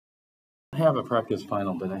have a practice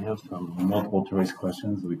final, but I have some multiple choice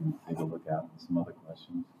questions that we can take a look at, and some other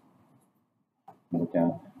questions. Look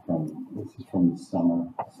at this is from the summer.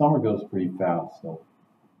 Summer goes pretty fast, so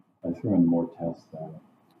I threw in more tests there.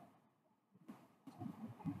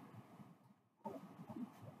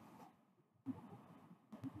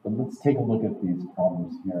 But let's take a look at these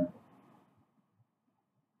problems here.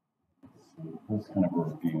 Let's kind of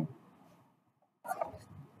review.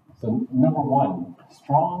 So number one,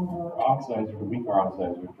 stronger oxidizer to weaker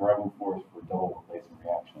oxidizer driving force for double replacement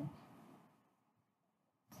reactions.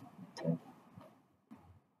 Okay.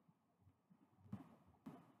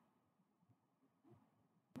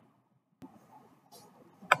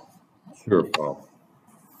 True or false?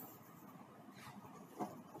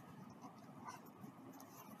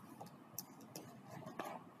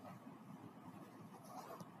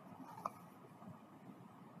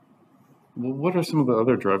 Well, what are some of the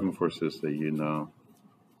other driving forces that you know?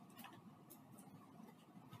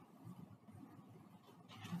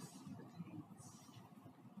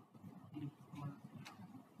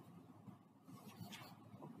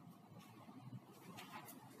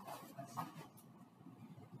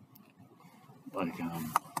 Like,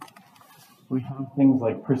 we have things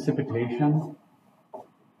like precipitation,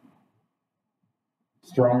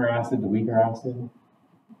 stronger acid to weaker acid,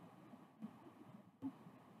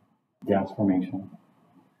 gas formation.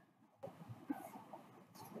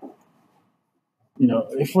 You know,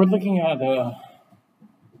 if we're looking at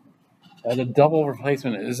a double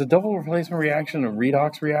replacement, is a double replacement reaction a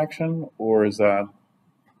redox reaction, or is that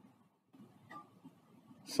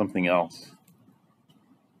something else?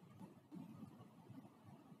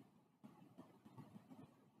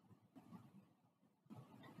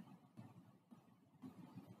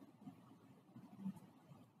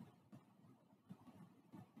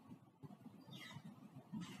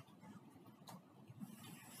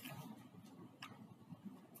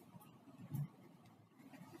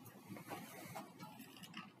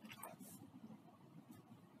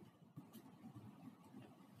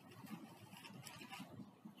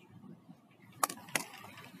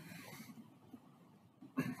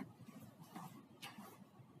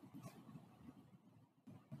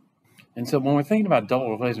 And so when we're thinking about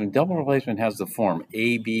double replacement has the form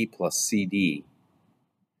AB plus CD.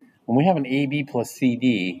 When we have an AB plus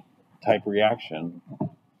CD type reaction,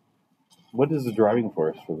 what is the driving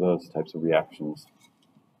force for those types of reactions?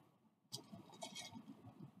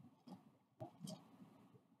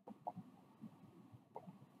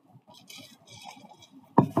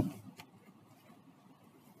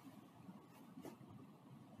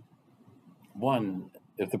 One,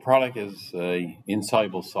 if the product is an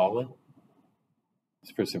insoluble solid,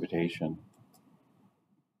 it's precipitation.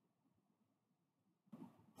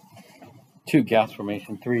 2, gas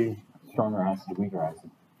formation. 3, stronger acid to weaker acid.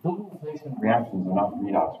 Double replacement reactions are not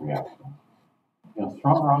redox reactions. You know,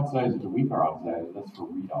 stronger oxidizer to weaker oxidizer, that's for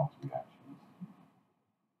redox reactions.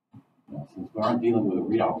 You know, since we aren't dealing with a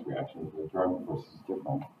redox reaction, the driving force is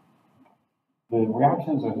different. The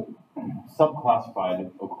reactions are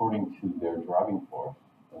subclassified according to their driving force.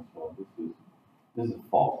 And so this is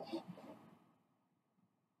false.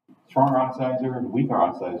 Stronger oxidizer and weaker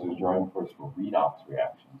oxidizer is driving force for redox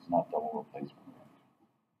reactions, not double replacement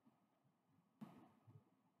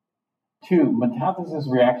reactions. 2, metathesis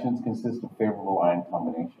reactions consist of favorable ion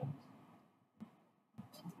combinations.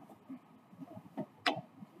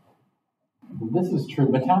 This is true.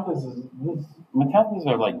 Metathesis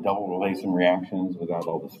are like double replacement reactions without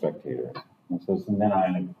all the spectators. And so it's a net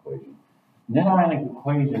ionic equation. Net ionic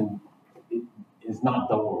equation is not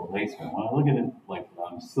double replacement. When I look at it like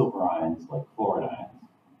silver ions, like chloride ions,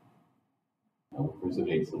 you know,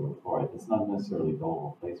 precipitate silver chloride, it's not necessarily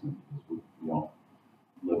double replacement because we don't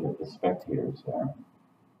look at the spectators there.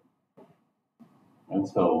 And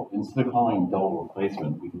so instead of calling double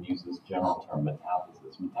replacement, we can use this general term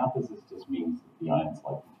metathesis. Metathesis just means that the ions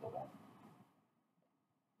like each other.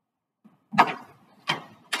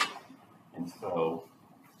 And so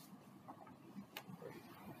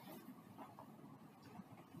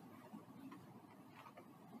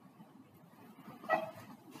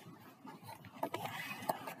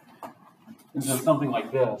something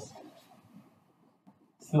like this,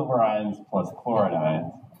 silver ions plus chloride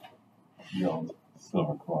ions yields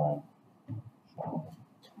silver chloride. So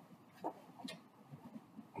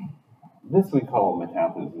this we call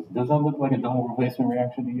metathesis. Does that look like a double replacement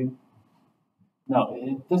reaction to you? No,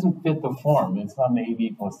 it doesn't fit the form. It's not an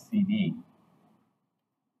AB plus CD.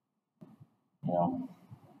 You know,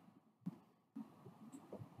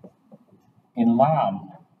 in lab,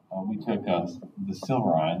 we took the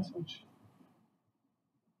silver ions, which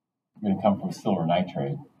are going to come from silver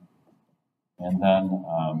nitrate. And then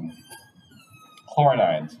chloride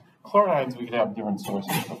ions. Chloride ions, we could have different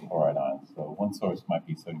sources for chloride ions. So one source might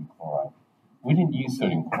be sodium chloride. We didn't use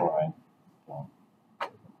sodium chloride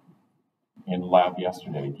in lab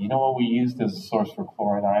yesterday. Do you know what we used as a source for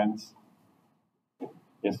chloride ions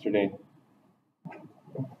yesterday?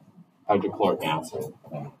 Hydrochloric acid.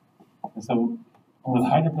 And so with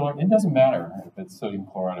hydrochloric, it doesn't matter if it's sodium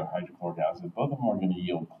chloride or hydrochloric acid. Both of them are going to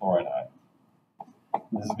yield chloride ions.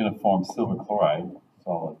 This is going to form silver chloride,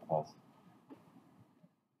 solid plus,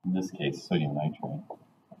 in this case, sodium nitrate.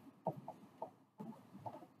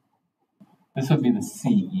 This would be the Ce,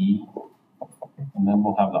 and then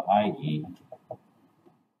we'll have the IE.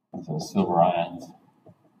 So silver ions,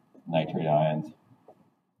 nitrate ions,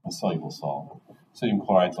 a soluble salt. Sodium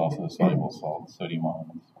chloride is also a soluble salt. Sodium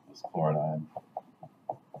ions plus chloride ion.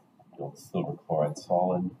 Silver chloride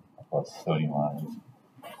solid plus sodium ions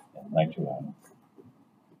and nitrate ions.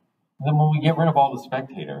 And then when we get rid of all the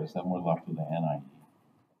spectators, then we're left with the NIE.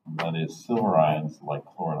 And that is silver ions like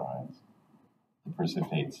chloride ions to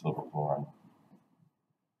precipitate silver chloride.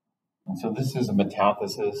 And so this is a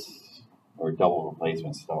metathesis or double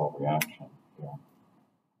replacement style reaction here.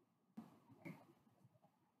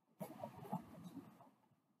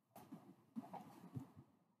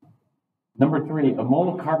 Number 3, a mole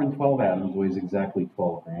of carbon-12 atoms weighs exactly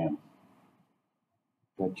 12 grams.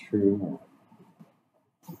 Is that true?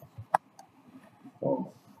 False.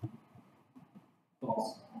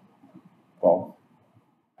 False. False.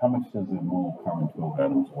 How much does a mole of carbon-12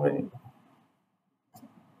 atoms weigh?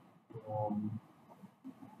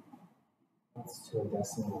 That's to a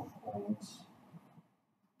decimal point.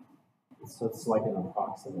 So it's like an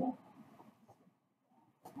approximate.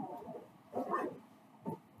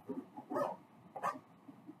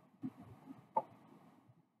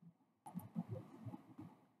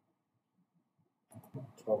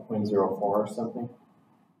 .04 or something.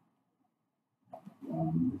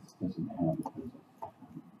 This doesn't have it.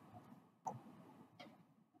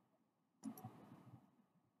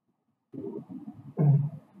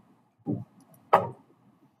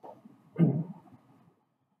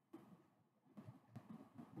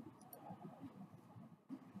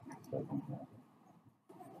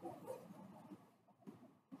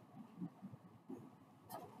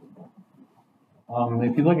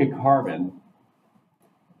 If you look at carbon,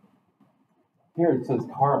 here it says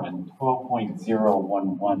carbon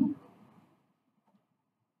 12.011.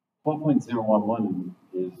 12.011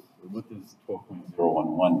 is, what does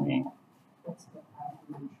 12.011 mean? That's the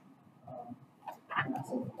average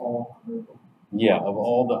mass of all carbon. Yeah, of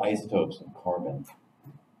all the isotopes of carbon.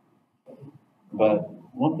 But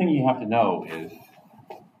one thing you have to know is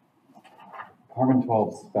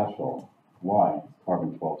carbon-12 is special. Why is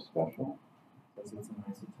carbon-12 special? Because it's an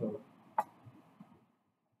isotope.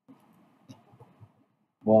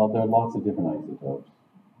 Well, there are lots of different isotopes.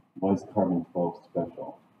 Why is carbon-12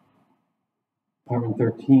 special?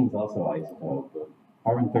 Carbon-13 is also isotope, but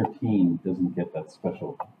carbon-13 doesn't get that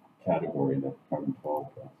special category that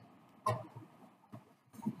carbon-12 does.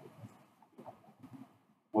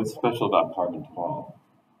 What's special about carbon-12?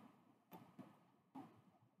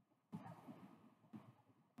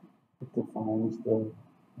 It defines the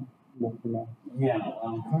molecular. Yeah,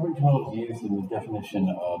 carbon-12 is used in the definition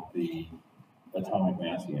of the atomic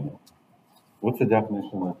mass unit. What's the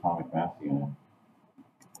definition of the atomic mass unit?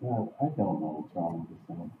 Yeah, I don't know what's wrong with this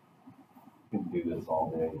thing. You can do this all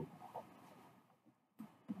day.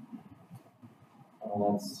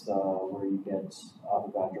 Well, that's where you get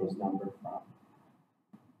Avogadro's number from.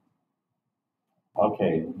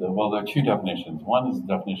 Okay, well, there are two definitions. One is the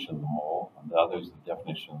definition of the mole, and the other is the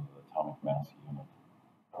definition of the atomic mass unit.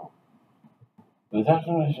 The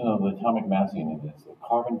definition of the atomic mass unit is the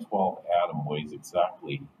carbon-12 atom weighs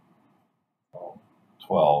exactly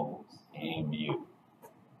 12 AMU.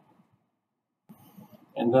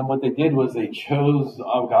 And then what they did was they chose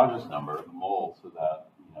Avogadro's number, the mole, so that,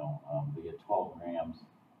 they get 12 grams.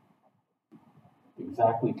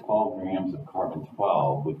 Exactly 12 grams of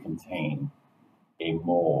carbon-12 would contain a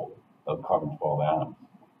mole of carbon-12 atoms.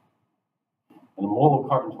 And a mole of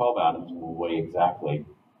carbon-12 atoms will weigh exactly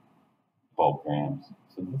 12 grams.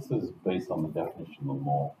 So this is based on the definition of the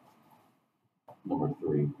mole. Number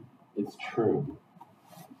 3. It's true.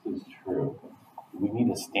 This is true. We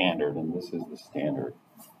need a standard, and this is the standard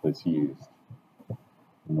that's used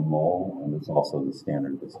in the mole, and it's also the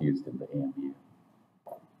standard that's used in the AMU.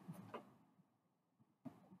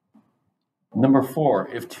 Number 4,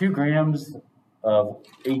 if 2 grams of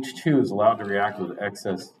H2 is allowed to react with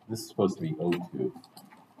excess, this is supposed to be O2,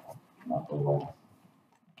 not OS,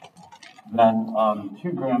 then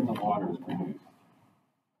 2 grams of water is produced.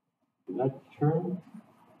 Is that true?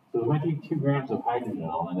 So if I take 2 grams of hydrogen,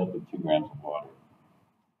 I'll end up with 2 grams of water.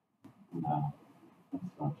 No, that's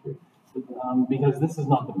not true. But, because this is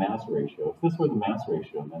not the mass ratio. If this were the mass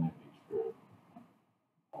ratio, then it'd be true.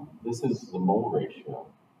 This is the mole ratio.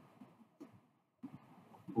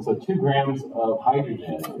 And so 2 grams of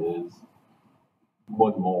hydrogen is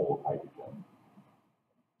 1 mole of hydrogen.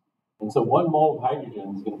 And so 1 mole of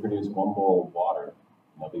hydrogen is going to produce 1 mole of water,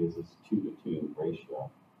 because it's 2-to-2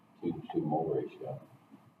 ratio, 2-to-2 mole ratio.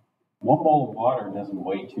 1 mole of water doesn't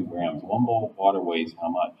weigh 2 grams. 1 mole of water weighs how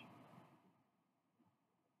much?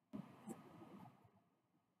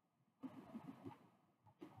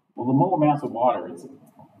 Well, the molar mass of water is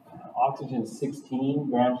oxygen 16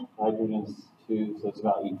 grams, hydrogen is 2, so it's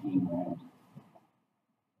about 18 grams.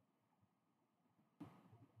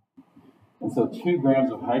 And so 2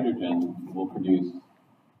 grams of hydrogen will produce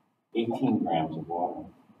 18 grams of water.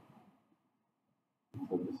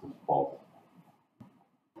 So this is false.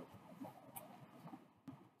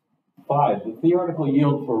 5, the theoretical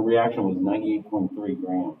yield for a reaction was 98.3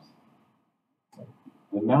 grams.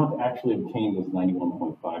 The amount actually obtained was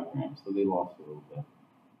 91.5 grams, so they lost a little bit.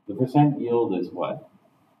 The percent yield is what?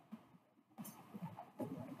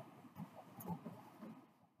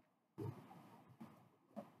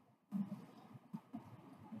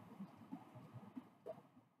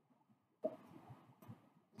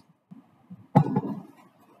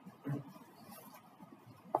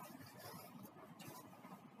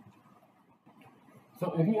 So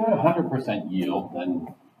if you had 100% yield, then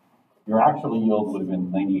your actual yield would have been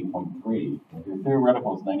 98.3. If your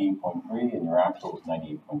theoretical is 98.3 and your actual is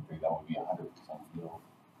 98.3, that would be 100% yield.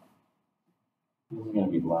 This is going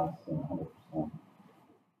to be less than 100%.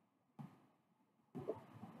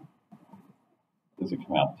 Does it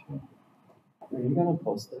come out to? Are you going to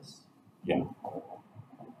post this? Yeah.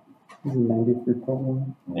 Is it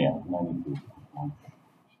 93.1? Yeah, 93.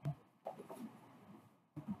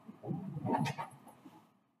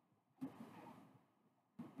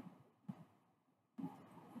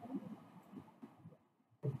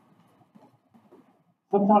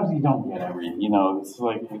 Sometimes you don't get every, it's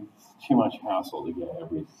like it's too much hassle to get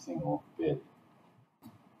every single bit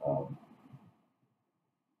of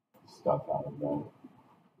stuff out of that.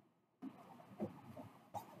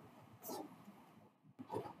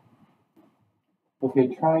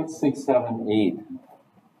 Okay, try 6, 7, 8,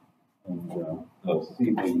 and see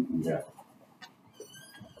what you can get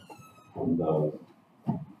from those.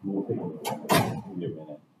 We'll take a look at it in a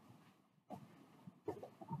minute.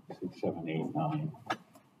 6, 7, 8, 9.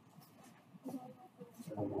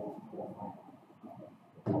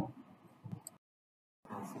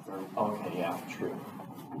 Okay, yeah, true.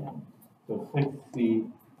 Yeah. So 6,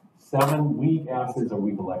 7 weak acids are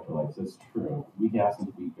weak electrolytes. That's true. Weak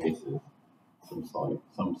acids, weak bases. Some salts,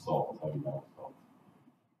 heavy metal salts.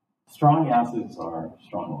 Strong acids are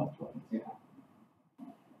strong electrolytes. Yeah.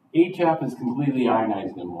 HF is completely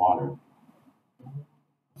ionized in water.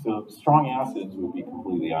 So strong acids would be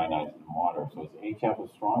completely ionized in water. So is HF a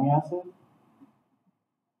strong acid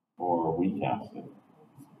or a weak acid?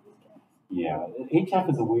 Yeah, HF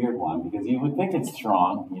is a weird one because you would think it's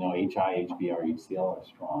strong. HI, HBr, HCl are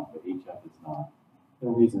strong, but HF is not. There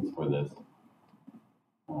are reasons for this.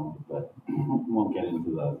 But we won't get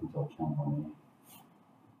into those until Chem 1A.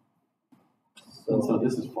 So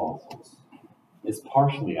this is false. It's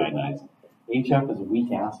partially ionized. HF is a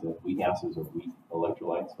weak acid. Weak acids are weak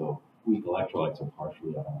electrolytes, so weak electrolytes are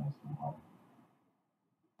partially ionized in water.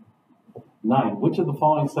 9. Which of the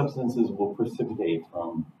following substances will precipitate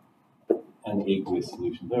from an aqueous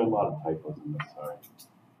solution? There are a lot of typos in this, sorry.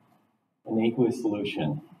 An aqueous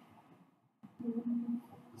solution.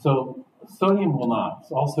 So sodium will not.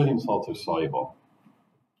 All sodium salts are soluble.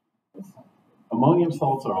 Ammonium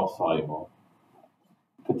salts are all soluble.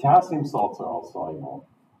 Potassium salts are all soluble.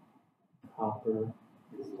 Copper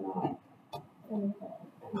is not.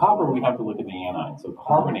 Copper, we have to look at the anion. So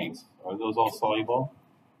carbonates, are those all soluble?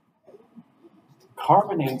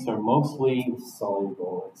 Carbonates are mostly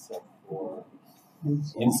Soluble except for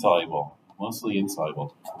insoluble. Mostly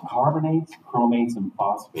insoluble. Carbonates, chromates, and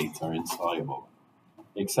phosphates are insoluble,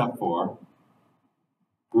 except for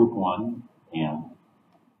group 1 and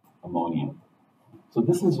ammonium. So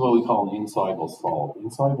this is what we call an insoluble salt.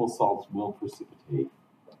 Insoluble salts will precipitate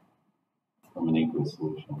from an aqueous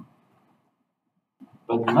solution.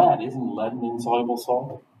 But lead, isn't lead an insoluble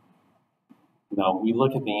salt? No, we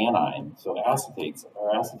look at the anion. So acetates.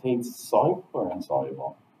 Are acetates soluble or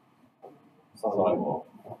insoluble? Soluble.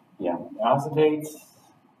 Yeah. Acetates.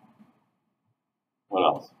 What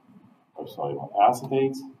else are soluble?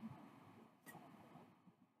 Acetates.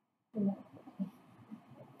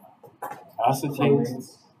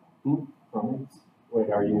 Acetates. Chromates? Wait,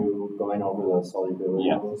 are you going over the solubility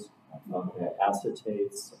Yeah. rules? Okay,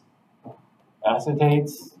 acetates,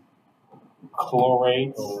 Acetates,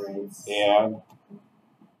 chlorates, chlorates, and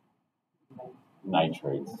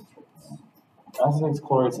nitrates. Acetates,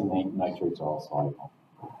 chlorates, and nitrates are all soluble.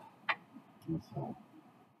 And so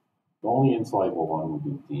the only insoluble one would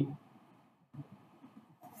be D.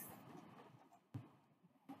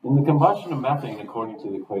 In the combustion of methane, according to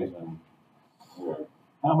the equation,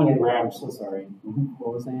 how many grams? So sorry.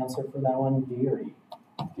 What was the answer for that one? D or E?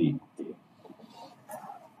 D. D.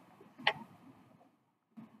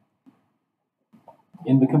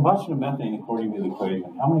 In the combustion of methane, according to the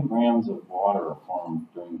equation, how many grams of water are formed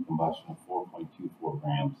during the combustion of 4.24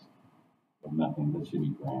 grams of methane? That should be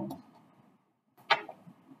grams.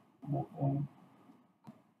 Methane.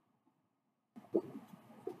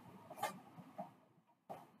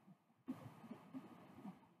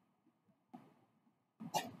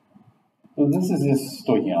 So this is this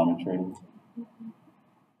stoichiometry.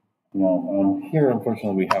 Here,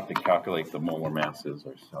 unfortunately, we have to calculate the molar masses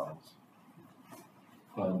ourselves.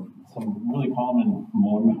 But some really common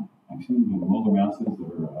molar masses that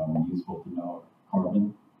are useful to know: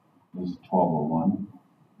 carbon is 1201,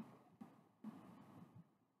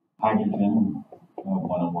 hydrogen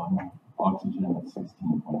 101, oxygen at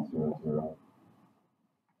 16.00.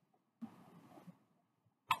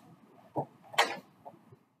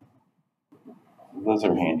 Those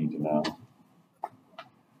are handy to know.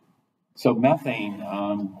 So methane,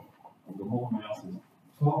 the molar mass is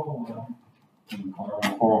 1201 from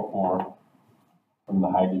carbon, 404 from the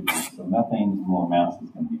hydrogen. So methane's molar mass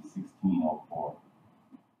is going to be 1604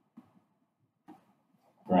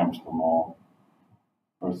 grams per mole,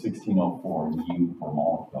 or 1604 U per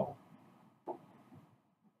molecule.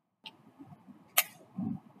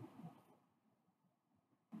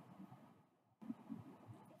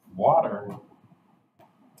 Water,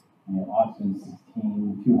 oxygen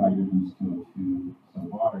 16, 2 hydrogens, 2O2. So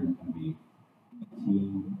water is going to be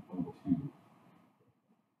 18O2.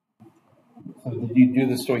 So did you do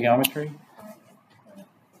the stoichiometry?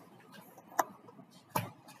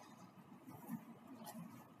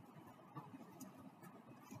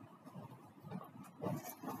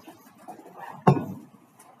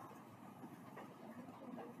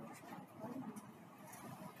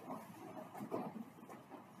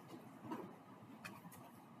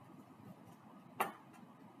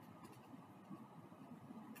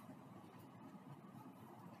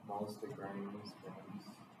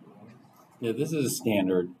 Yeah, this is a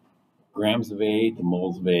standard. Grams of A to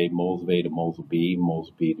moles of A, moles of A to moles of B, moles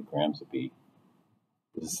of B to grams of B.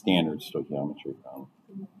 This is standard stoichiometry found.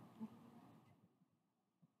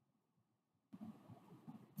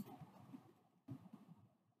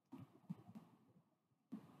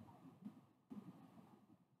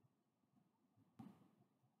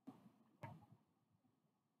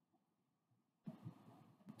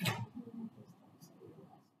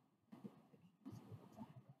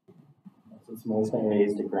 So it's moles to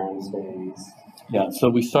A's to grams to A's. Yeah, so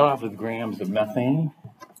we start off with grams of methane.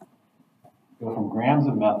 Go from grams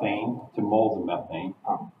of methane to moles of methane.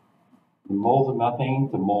 From moles of methane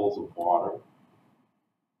to moles of water.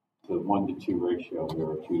 The 1-to-2 ratio here,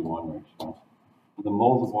 or 2-to-1 ratio. And the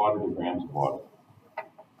moles of water to grams of water.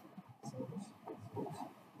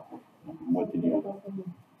 What did you have?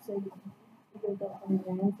 So you go from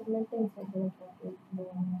grams of methane to like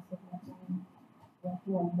more mass of methane, like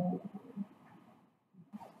 1 mole.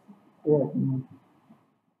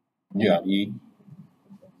 Yeah, E.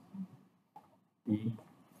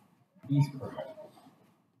 E's correct.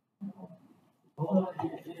 Well,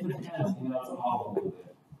 it depends, it's all a little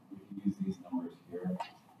bit. We can use these numbers here.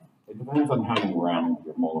 It depends on how you round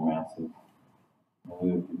your molar masses.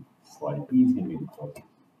 It's like E's going to be the closest.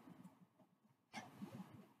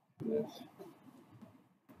 This.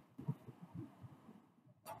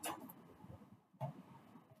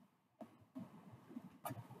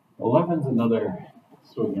 11's another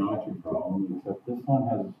stoichiometry problem, except this one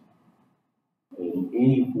has an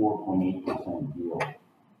 84.8% yield.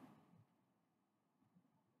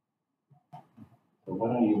 So why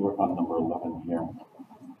don't you work on number 11 here?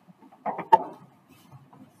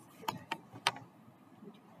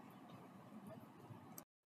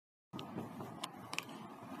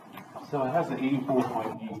 So it has an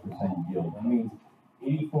 84.8% yield. That means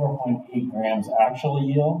 84.8 grams actual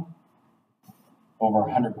yield over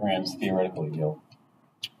 100 grams theoretical yield.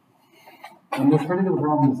 And the critical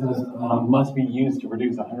problem says must be used to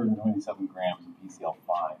produce 127 grams of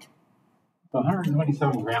BCl5. So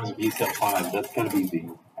 127 grams of BCl5, that's going to be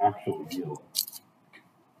the actual yield.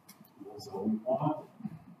 So we want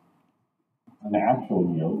an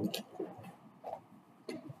actual yield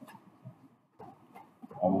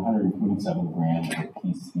of 127 grams of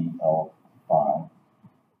PCl5.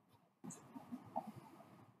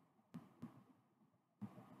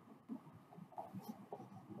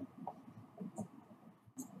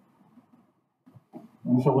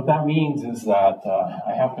 And so what that means is that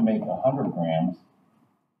I have to make 100 grams,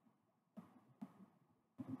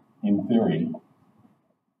 in theory,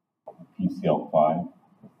 of PCl5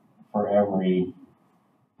 for every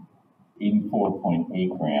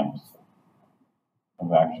 84.8 grams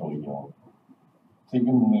of actual yield. So you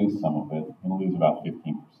can lose some of it. You can lose about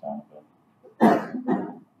 15% of it.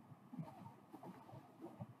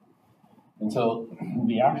 And so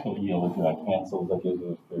the actual yield, if that cancels, that gives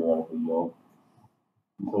us a theoretical yield.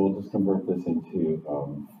 And so we'll just convert this into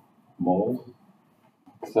moles.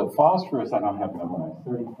 So phosphorus I don't have memorized,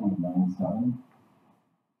 30.97.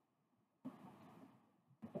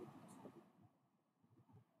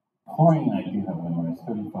 Chlorine I do have memorized,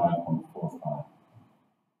 35.45.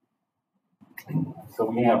 So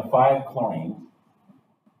we have 5 chlorines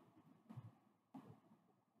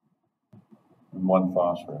and 1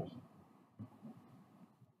 phosphorus.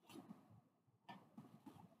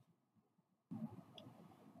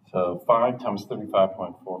 So 5 times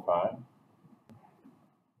 35.45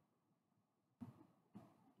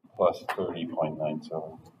 plus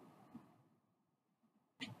 30.97,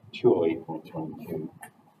 208.22.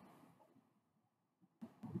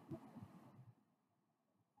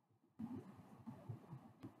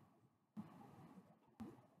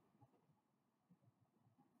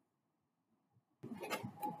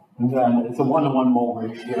 And then it's a 1-to-1 mole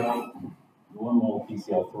ratio, 1 mole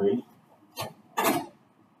PCl3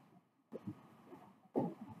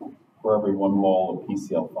 for every 1 mole of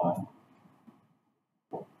PCl5.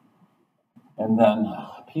 And then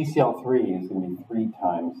PCl3 is going to be 3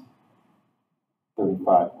 times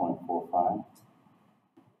 35.45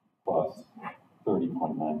 plus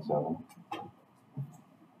 30.97.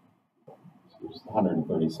 So it's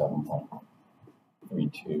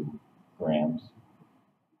 137.32 grams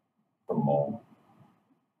per mole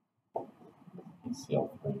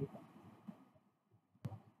PCl3.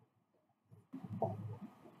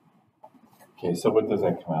 Okay, so what does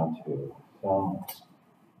that come out to? So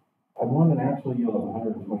I want an actual yield of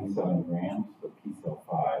 127 grams of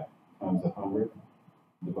PCl5 times 100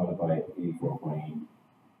 divided by 84.8.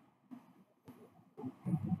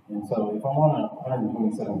 And so if I want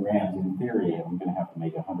 127 grams, in theory, I'm going to have to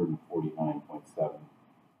make 149.7,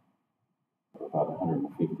 or about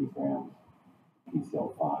 150 grams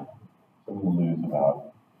PCl5. So I'm going to lose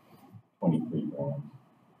about 23 grams.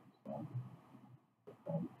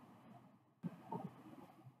 So,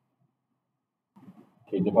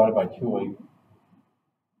 okay, divided by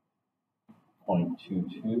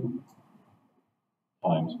 208.22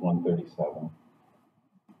 times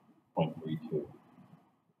 137.32.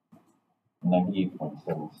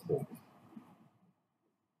 98.76.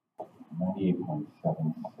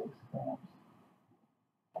 98.76 grams.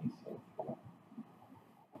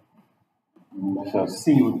 So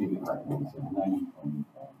C would be the correct answer, 90.8 grams.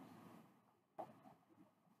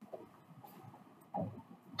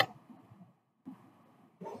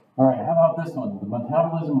 All right, how about this one? The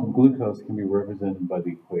metabolism of glucose can be represented by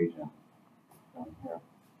the equation down here.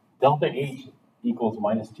 Delta H equals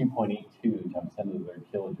minus 2.82 times 10 to the third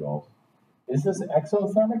kilojoules. Is this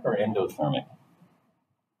exothermic or endothermic?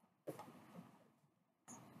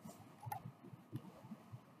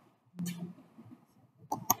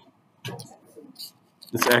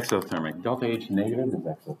 It's exothermic. Delta H negative is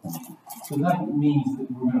exothermic. So that means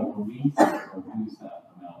that we're going to release or reduce that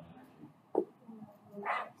amount of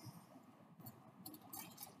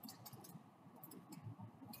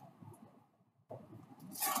energy.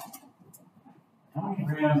 How many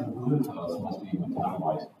grams of glucose must be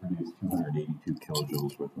metabolized to produce 282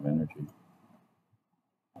 kilojoules worth of energy?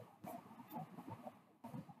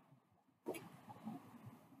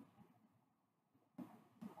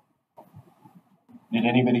 Did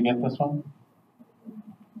anybody get this one?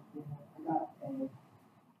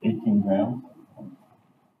 18 grams.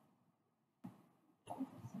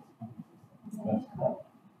 That's correct.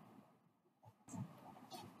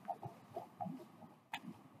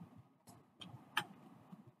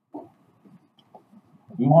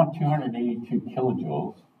 We want 282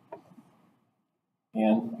 kilojoules.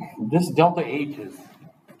 And this delta H is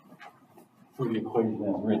for the equation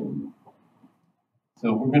as written.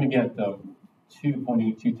 So we're going to get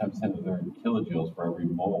 2.82 times 10 to the third kilojoules for every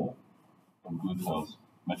mole of glucose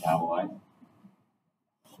metabolized,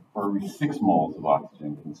 for every 6 moles of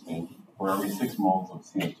oxygen consumed, for every 6 moles of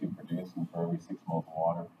CO2 produced, and for every 6 moles of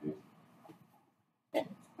water produced.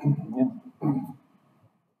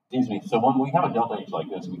 excuse me, so when we have a delta H like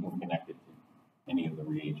this, we can connect it to any of the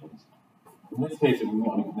reagents. In this case, if we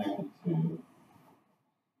want to connect it to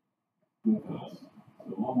glucose,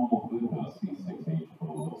 so 1 mole of glucose,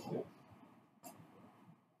 C6H12O6,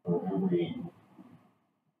 for every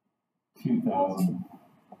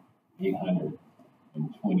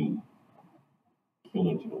 2,820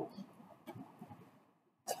 kilojoules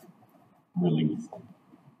released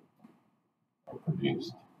or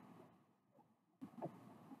produced.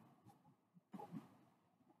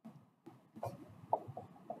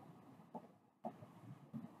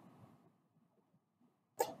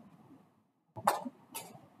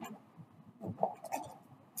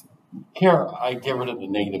 Here, I get rid of the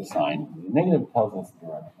negative sign. The negative tells us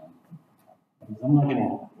direction. Because I'm not going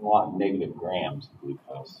to want negative grams of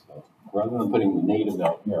glucose. So rather than putting the negative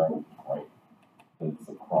out here, I would write that it's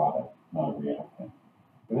a product, not a reactant.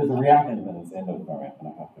 If it's a reactant, then it's endothermic, and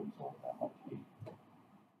I have to absorb that much heat.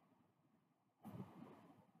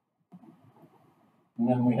 And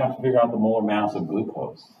then we have to figure out the molar mass of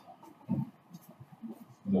glucose.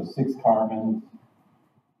 There's 6 carbons,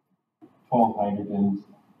 12 hydrogens,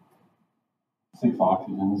 6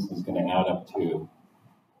 oxygens is going to add up to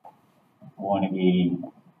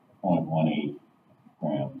 180.18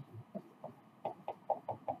 grams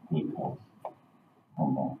glucose per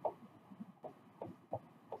mole.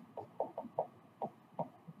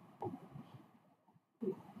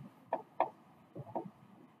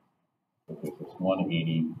 Okay, so it's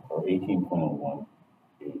 180 or 18.01.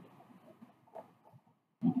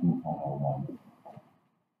 18.01.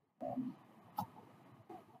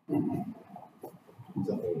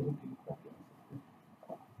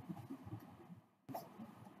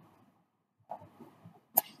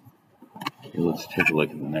 Okay, let's take a look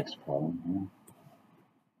at the next problem here.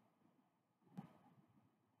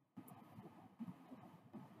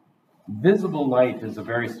 Visible light is a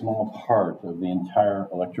very small part of the entire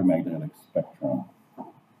electromagnetic spectrum.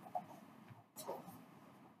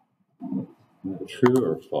 Is that true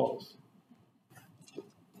or false?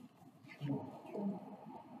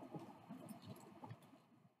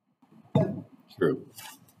 True.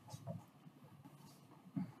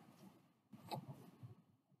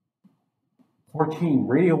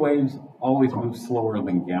 Radio waves always move slower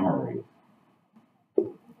than gamma rays.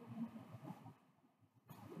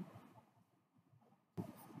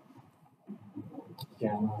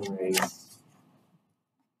 Gamma rays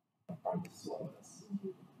are the slowest.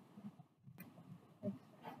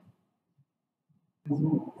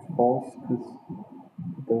 Isn't it false? Because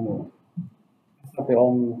they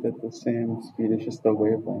all move at the same speed. It's just the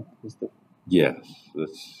wavelength is the. Yes,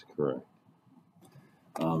 that's correct.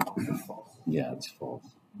 Yeah, it's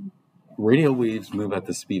false. Radio waves move at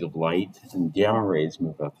the speed of light, and gamma rays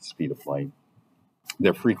move at the speed of light.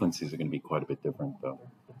 Their frequencies are going to be quite a bit different, though.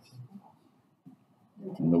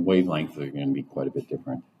 And the wavelengths are going to be quite a bit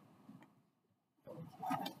different.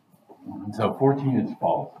 So 14 is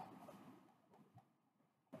false.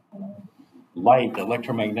 Light,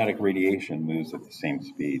 electromagnetic radiation, moves at the same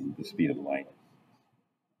speed, the speed of light.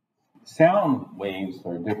 Sound waves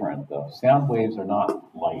are different, though. Sound waves are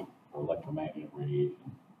not light or electromagnetic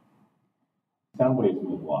radiation. Sound waves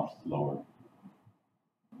move a lot slower.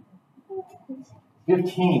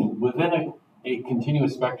 15, within a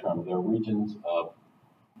continuous spectrum, there are regions of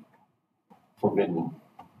forbidden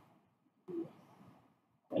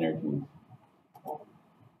energies.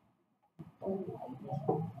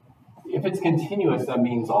 If it's continuous, that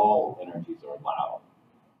means all energies are allowed.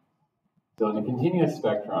 So in a continuous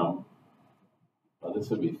spectrum, well, this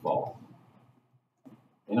would be false.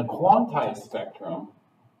 In a quantized spectrum,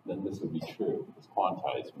 then this would be true, because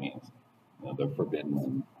quantized means they're forbidden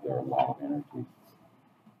and they're allowed energies.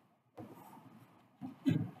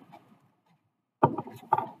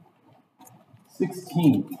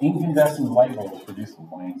 Sixteen, incandescent light bulbs produce a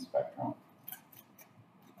line spectrum.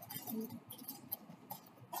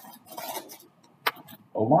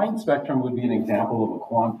 A line spectrum would be an example of a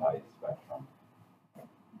quantized spectrum.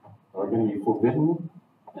 They're going to be forbidden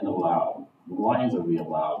and allowed. The lines are the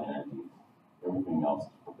allowed energies. Everything else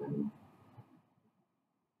is forbidden.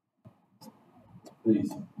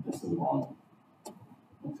 Please, this is wrong.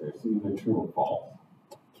 Okay, it's either true or false.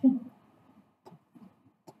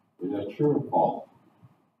 Is that true or false?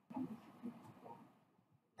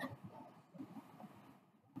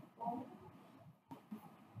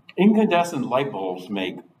 Incandescent light bulbs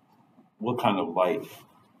make what kind of light?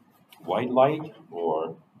 White light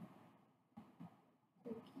or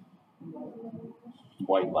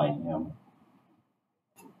white light? Yeah.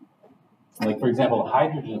 Like, for example, a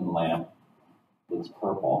hydrogen lamp looks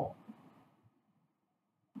purple,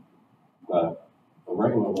 but a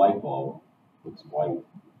regular light bulb looks white.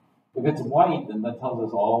 If it's white, then that tells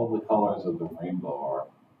us all the colors of the rainbow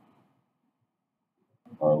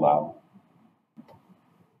are allowed.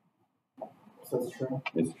 So that's true.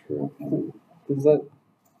 It's true.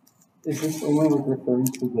 Is this only like referring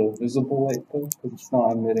to the visible light though? Because it's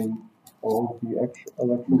not emitting all of the extra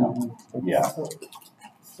electromagnetic stuff? Yeah.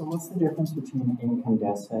 So what's the difference between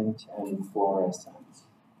incandescent and fluorescent?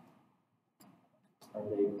 Are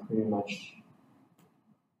they pretty much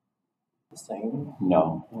the same?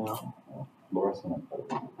 No. No. Fluorescent.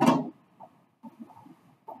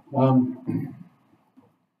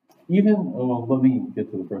 Let me get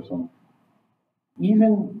to the first one.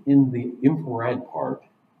 Even in the infrared part,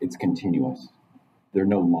 it's continuous. There are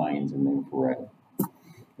no lines in the infrared.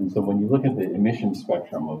 And so when you look at the emission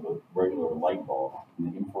spectrum of a regular light bulb, in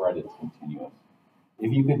the infrared it's continuous.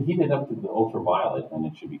 If you could heat it up to the ultraviolet, then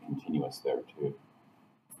it should be continuous there too.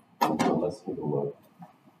 So let's take a look.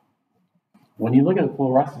 When you look at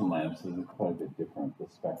fluorescent lamps, this is quite a bit different. The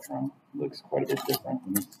spectrum looks quite a bit different.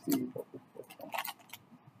 Let me see what the spectrum.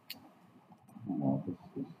 No,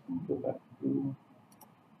 let's go back to.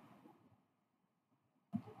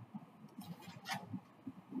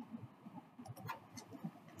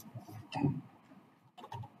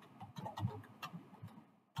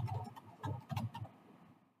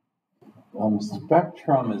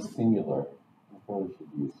 Spectrum is singular. I probably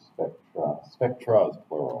should use spectra. Spectra is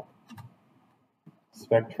plural.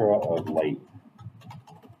 Spectra of light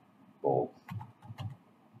bulbs.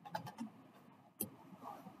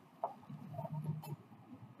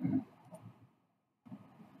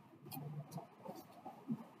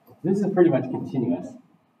 This is pretty much continuous.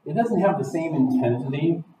 It doesn't have the same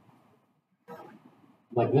intensity.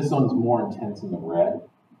 Like this one's more intense in the red.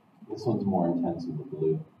 This one's more intense in the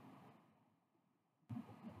blue.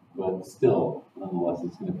 But still, nonetheless,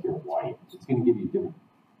 it's going to appear white. It's going to give you different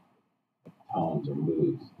tones or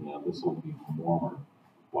moods. This will be warmer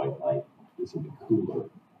white light. This will be cooler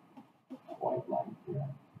white light here.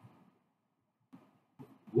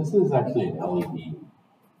 This is actually an LED.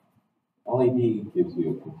 LED gives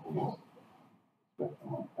you a continuous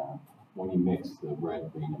spectrum like that. When you mix the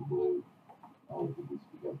red, green, and blue LEDs, you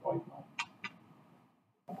get white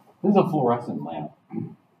light. This is a fluorescent lamp.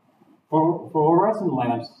 For fluorescent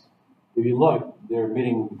lamps, if you look, they're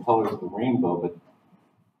emitting the colors of the rainbow, but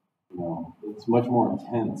it's much more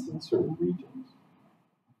intense in certain regions.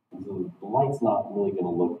 And so the light's not really going to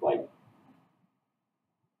look like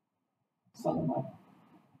sunlight.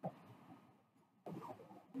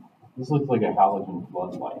 This looks like a halogen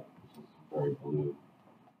floodlight, which is very blue.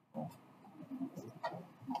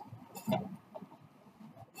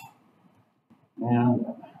 And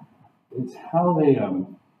it's how they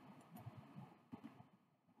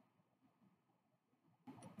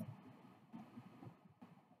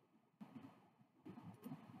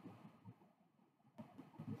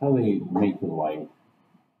make the light.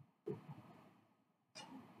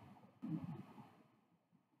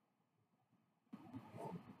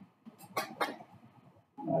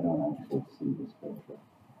 I don't actually see the spectra.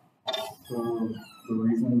 So the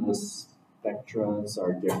reason the spectras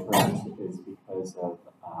are different is because of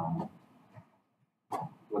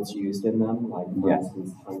what's used in them, like for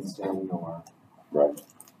instance tungsten or. Right.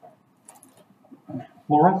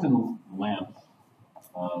 Fluorescent lamps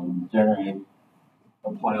generate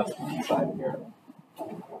a plasma inside here.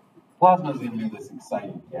 Plasma is going to be this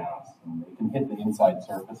exciting gas, and it can hit the inside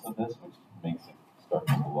surface of this, which makes it start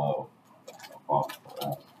to glow.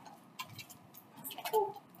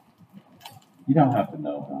 You don't have to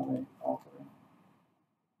know how they operate.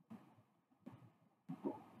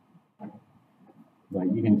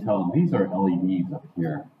 But you can tell these are LEDs up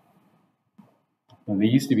here. And they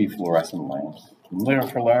used to be fluorescent lamps. And they're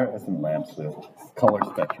fluorescent lamps, the color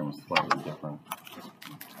spectrum is slightly different.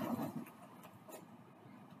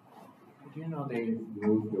 Do you know they've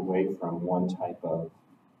moved away from one type of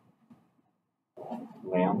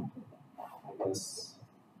lamp? I guess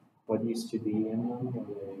what used to be in them were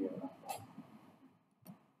they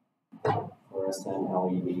fluorescent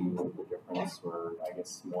LED with the difference where I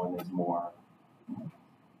guess one is more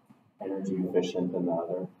energy efficient than the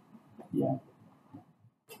other. Yeah.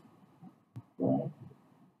 Right.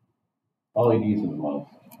 LEDs are the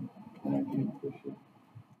most energy efficient.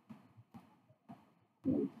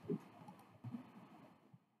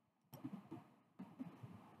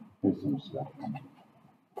 Here's some spectrum.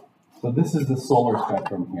 So this is the solar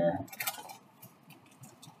spectrum here.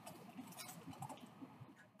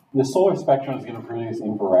 The solar spectrum is going to produce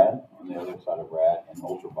infrared on the other side of red and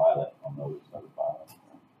ultraviolet on the other side of violet.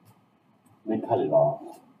 They cut it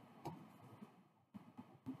off.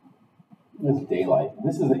 This is daylight.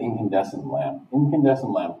 This is an incandescent lamp.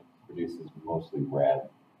 Incandescent lamp produces mostly red.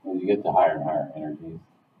 As you get to higher and higher energies,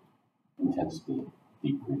 intensity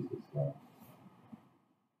decreases. Yeah.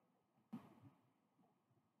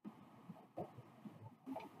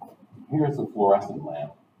 Here's a fluorescent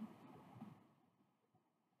lamp,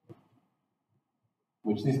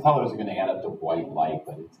 which these colors are going to add up to white light,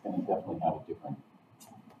 but it's going to definitely have a different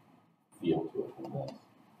feel to it than this.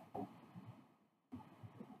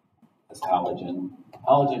 It's halogen.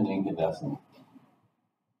 Halogen and incandescent,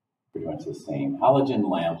 pretty much the same. Halogen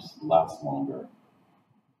lamps last longer.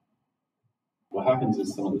 What happens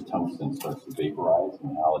is some of the tungsten starts to vaporize,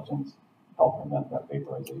 and halogens help prevent that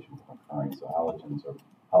vaporization from occurring. So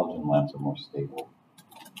halogen lamps are more stable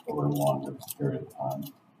over a longer period of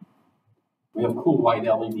time. We have cool white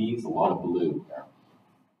LEDs, a lot of blue here.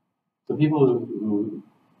 So people who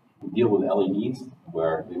deal with LEDs,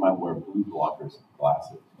 they might wear blue blockers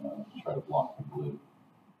glasses, to try to block the blue.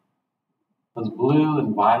 Because blue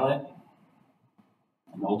and violet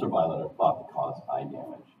and ultraviolet are thought to cause eye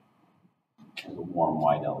damage. There's a warm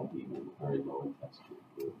white LED with a very low intensity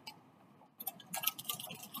of blue.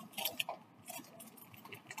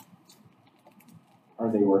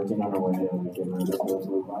 Are they working on a way to get rid of the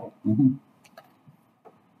blue light? Mm-hmm.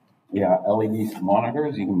 Yeah, LED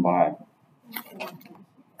monitors you can buy.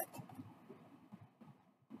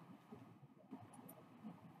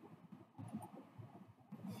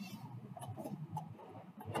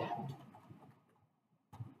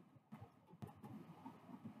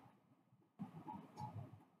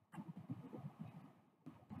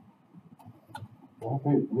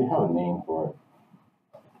 We have a name for it.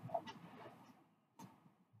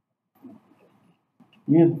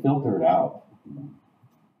 You can filter it out.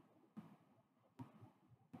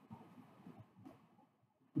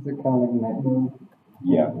 Is it kind of like night mode?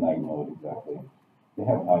 Yeah, night mode, exactly. They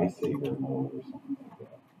have eye saver mode or something like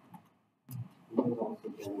that. You can also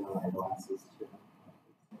get eyeglasses too.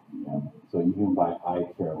 Yeah, so you can buy eye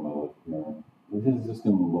care mode here. This is just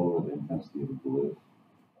going to lower the intensity of the blue.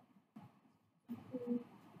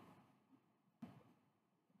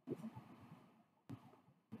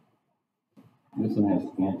 This one has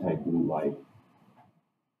anti-blue light.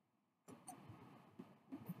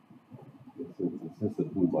 It's just a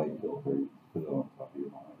blue light filter. You put it on top of your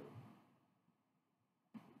monitor.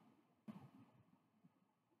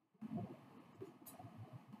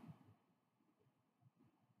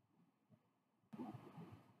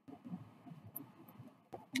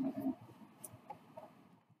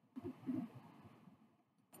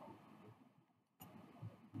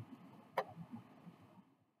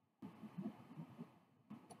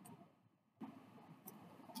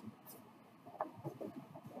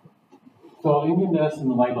 So incandescent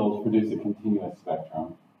light bulbs produce a continuous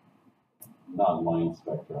spectrum, not line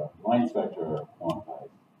spectra. Line spectra are quantized.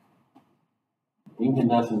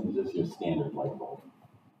 Incandescent is just your standard light bulb.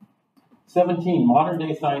 17. Modern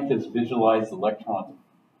day scientists visualize electrons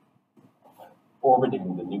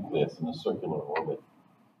orbiting the nucleus in a circular orbit.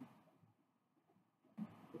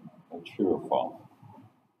 True or false?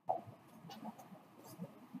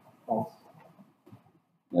 False.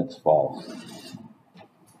 That's false.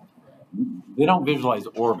 They don't visualize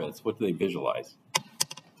orbits. What do they visualize?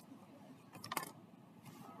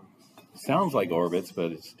 Sounds like orbits,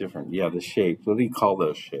 but it's different. Yeah, the shapes. What do you call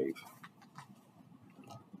those shapes?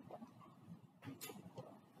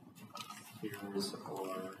 Spheres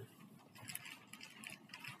or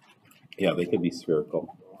Yeah, they could be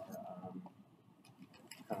spherical.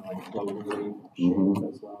 kind of like floating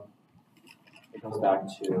shape as well. It goes back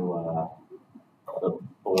to the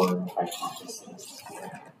Bohr hypothesis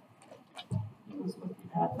where he was looking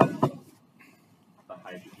at the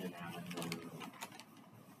hydrogen atom.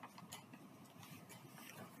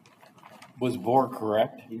 Was Bohr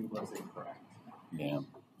correct? He was incorrect. Yeah.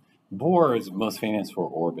 Bohr is most famous for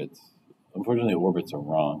orbits. Unfortunately, orbits are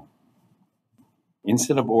wrong.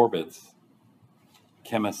 Instead of orbits,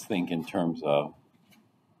 chemists think in terms of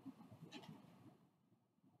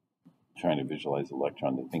trying to visualize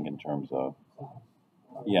electron. They think in terms of,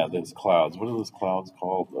 yeah, those clouds. What are those clouds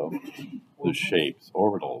called, though? Those shapes.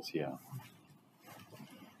 Orbitals, yeah.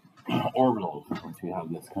 Orbitals, which you have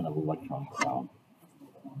this kind of electron cloud.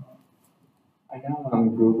 I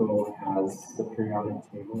know Google has the periodic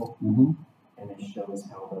table, and it shows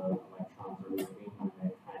how the electrons are moving when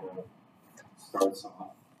it kind of starts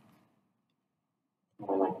off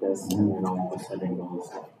going like this, and then all of a sudden goes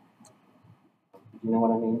like, you know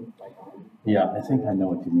what I mean? Like, Yeah, I think I know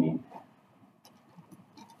what you mean.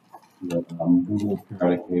 The Google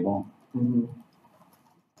periodic table.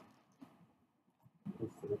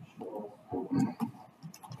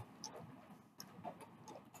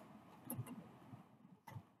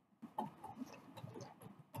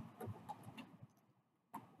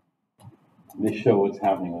 they show what's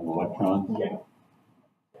happening with electrons. Yeah.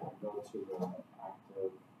 Yeah, go to the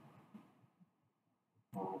active.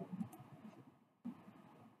 Oh,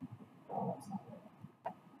 that's not it.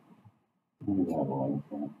 We have a link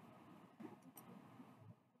here.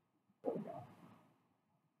 There we go.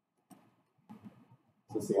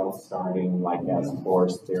 So see how it's starting like as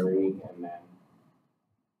force theory, and then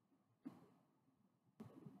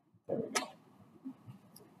there we go.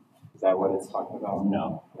 Is that what it's talking about?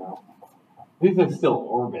 No. No. These are still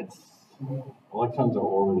orbits. Electrons are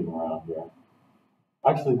orbiting around here.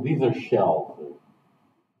 Actually, these are shells.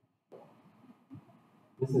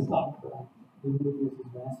 This is not correct. The nucleus is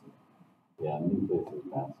massive. Yeah, nucleus is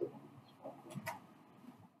massive.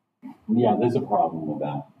 Yeah, there's a problem with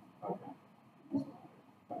that. Okay.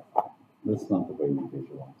 That's not the way we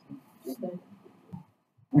visualize it. Okay.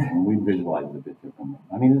 And we visualize it a bit differently.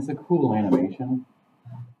 I mean, it's a cool animation.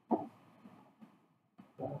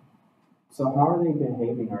 So how are they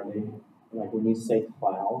behaving? Are they like when you say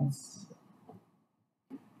clouds?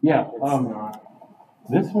 Yeah, It's not.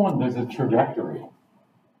 this one, there's a trajectory.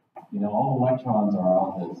 You know, all electrons are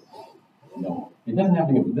on this, you know, it doesn't have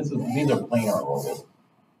to be, these are planar orbits.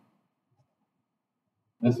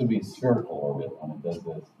 This would be spherical orbit when it does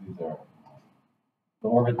this. These are, the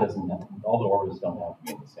orbit doesn't have, all the orbits don't have to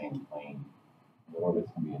be in the same plane. The orbits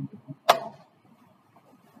can be in different planes.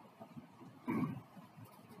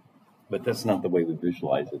 But that's not the way we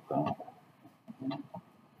visualize it, though.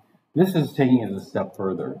 This is taking it a step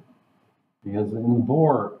further. Because in the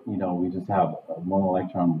Bohr, you know, we just have one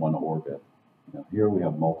electron, one orbit. You know, here we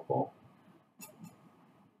have multiple.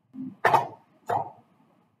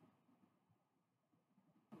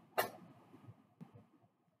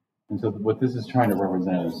 And so what this is trying to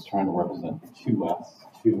represent is trying to represent the 2s,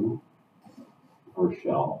 2 first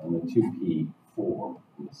shell, and the 2p, 4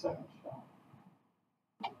 in the second shell.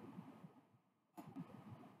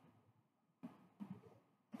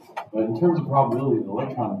 But in terms of probability, the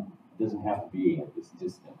electron doesn't have to be at this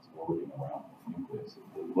distance orbiting around the nucleus.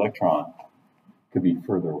 The electron could be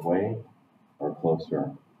further away or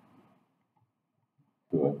closer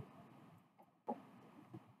to it.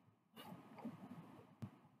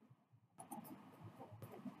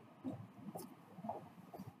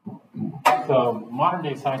 So modern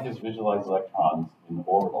day scientists visualize electrons in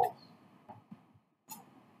orbitals.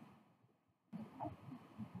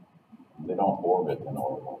 They don't orbit in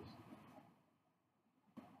orbitals.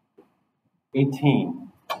 18.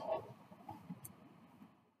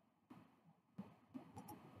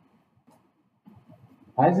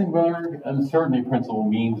 Heisenberg uncertainty principle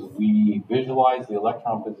means we visualize the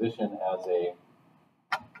electron position as a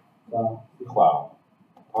cloud,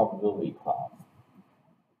 probability cloud.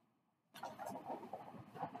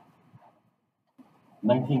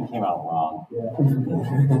 19 came out wrong. Yeah.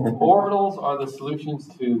 Orbitals are the solutions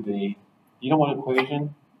to the, you know what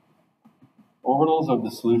equation? Orbitals are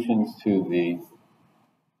the solutions to the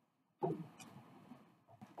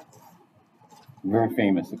very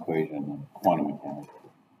famous equation in quantum mechanics.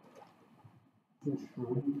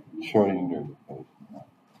 Schrödinger equation.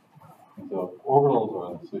 And so orbitals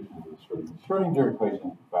are the solutions to the Schrödinger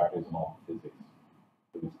equation factors in all physics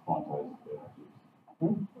for these quantized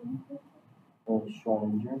energies.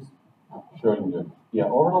 Schrodinger's. Schrödinger. Yeah,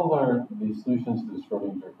 orbitals are the solutions to the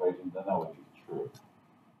Schrödinger equation, then that would be true.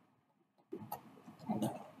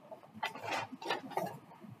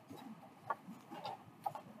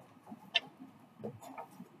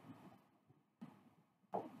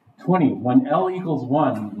 When L equals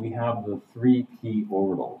 1, we have the 3p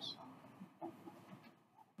orbitals.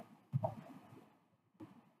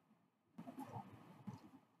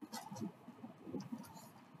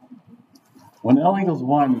 When L equals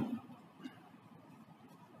 1,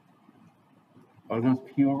 are those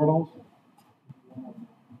p orbitals?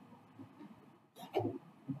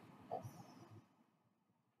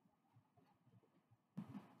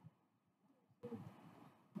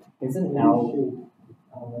 Isn't L?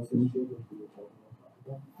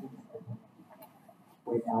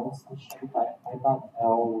 Wait, L is the shape? I thought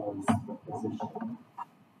L was the position.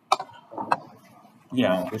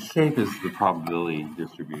 Yeah, the shape is the probability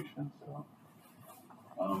distribution.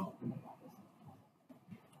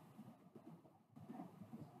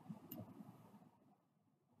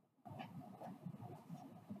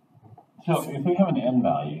 So if we have an n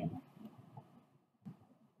value,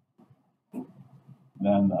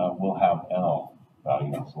 then we'll have L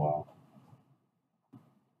value as well.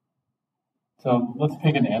 So let's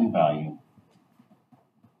pick an n value,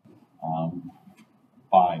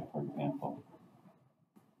 5, for example.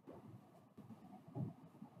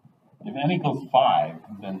 If n equals 5,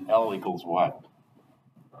 then L equals what?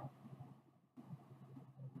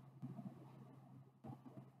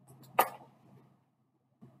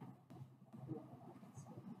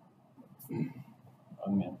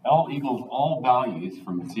 L equals all values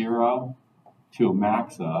from 0 to a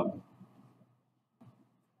max of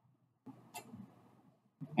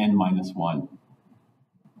n minus 1.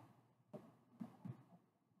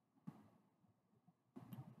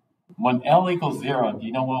 When L equals 0, do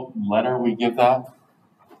you know what letter we give that?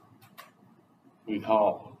 We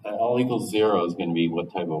call L equals 0 is going to be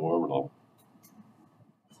what type of orbital?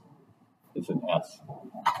 It's an S.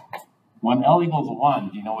 When L equals 1,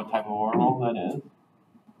 do you know what type of orbital that is?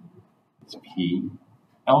 It's P.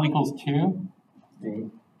 L equals 2? D.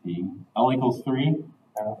 D. L equals 3?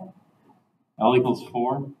 L. L equals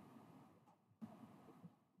 4?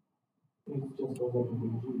 It just goes up to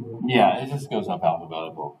the G, right? Yeah, it just goes up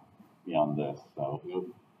alphabetical beyond this. So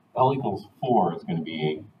L equals 4 is going to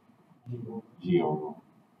be a G orbital.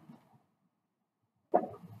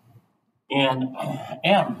 And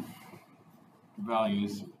M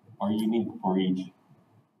values are unique for each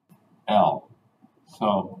L.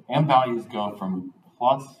 So M values go from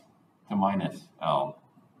plus to minus L,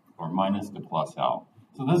 or minus to plus L.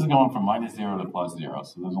 So this is going from minus 0 to plus 0,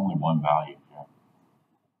 so there's only one value here.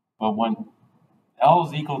 But when L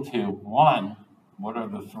is equal to 1, what are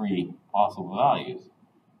the three possible values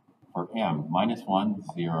for M? Minus 1,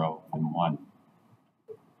 0, and 1.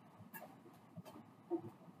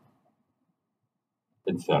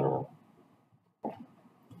 Etc.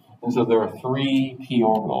 And so there are 3 p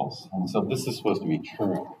orbitals, and so this is supposed to be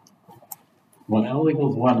true. When L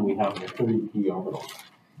equals 1, we have the 3 p orbitals.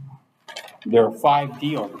 There are 5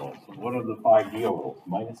 d orbitals. So what are the 5 d orbitals?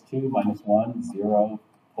 Minus 2, minus 1, 0,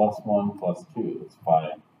 plus 1, plus 2. That's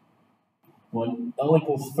 5. When L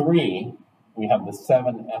equals 3, we have the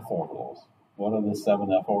 7 f orbitals. What are the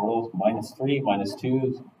 7 f orbitals? Minus 3, minus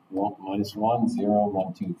 2, minus 1, 0,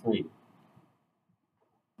 1, 2, 3.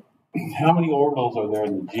 How many orbitals are there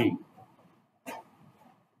in the G?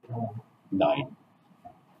 9.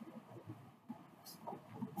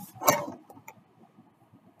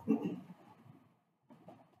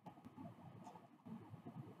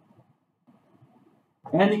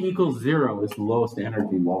 N equals 0 is the lowest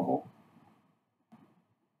energy level.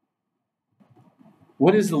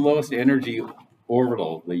 What is the lowest energy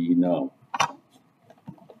orbital that you know?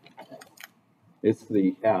 It's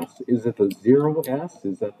the S. Is it the 0s?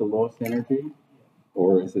 Is that the lowest energy?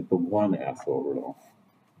 Or is it the 1s orbital?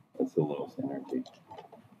 That's the lowest energy.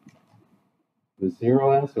 The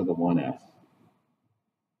 0s or the 1s?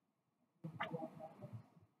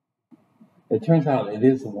 It turns out it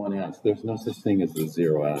is the 1s. There's no such thing as the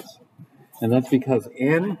 0s. And that's because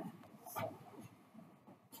N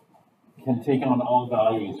can take on all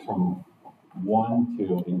values from 1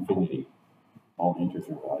 to infinity. All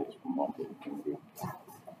integer values from 1 to infinity.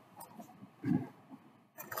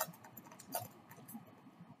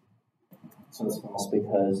 So it's false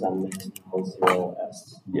because there's no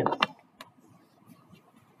 0s. Yes.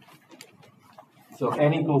 So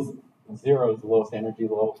N equals 0 is the lowest energy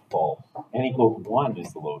level, false. N equals 1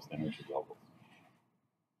 is the lowest energy level.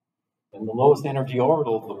 And the lowest energy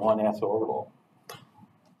orbital is the 1s orbital.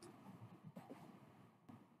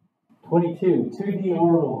 22, 2d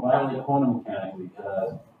orbital violate quantum mechanics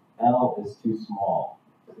because L is too small.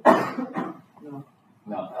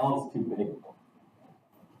 No, L is too big.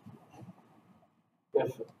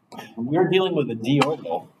 If we're dealing with a d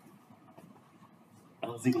orbital,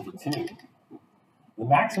 L is equal to 2. The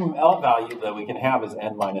maximum L value that we can have is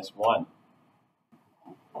n minus 1.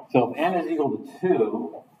 So if n is equal to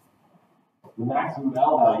 2, the maximum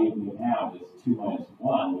L value we can have is 2 minus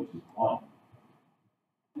 1, which is 1.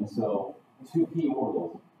 And so 2p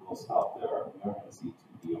orbitals will stop there. We're not going to see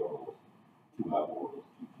 2p orbitals, 2f orbitals,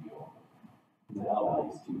 2p orbitals. The L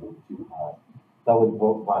value is too high. That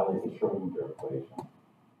would violate the Schrodinger equation.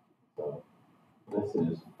 So this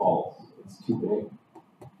is false. It's too big.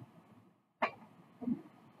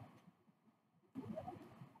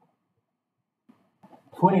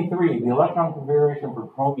 '23. The electron configuration for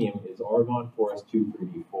chromium is argon 4s2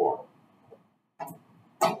 3d4.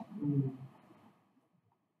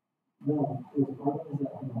 No, it's carbon is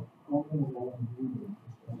that, no, carbon is that one.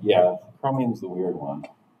 Yeah, chromium's the weird one.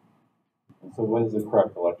 And so what is the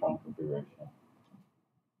correct electron configuration?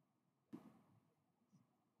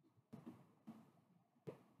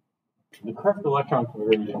 The correct electron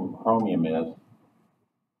configuration for chromium is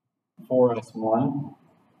 4s1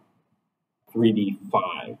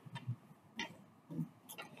 3d5.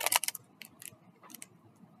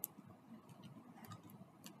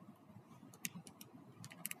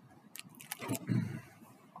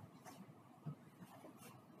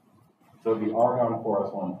 So the argon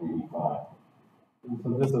 4s1 3d5. So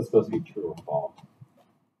this is supposed to be true or false.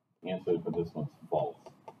 The answer for this one's false.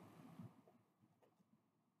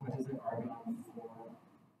 What is it, argon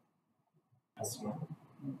 4s1?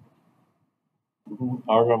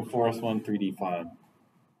 Argon 4s1 3d5.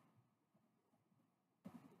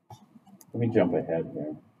 Let me jump ahead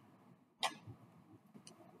here.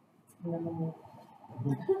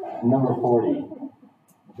 Number 40.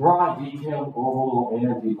 Draw a detailed orbital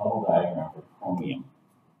energy level diagram for chromium.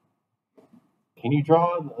 Can you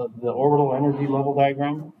draw the orbital energy level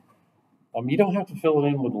diagram? You don't have to fill it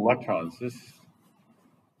in with electrons. Just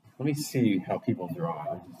let me see how people draw.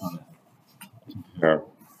 I just want to compare.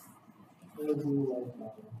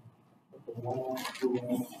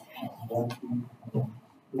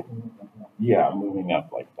 Yeah, moving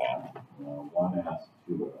up like that. 1s,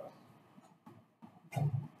 2s,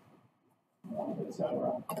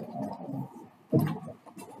 etc.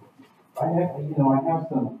 I have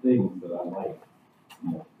some things that I like,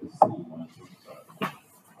 to see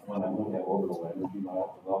when I look at orbital energy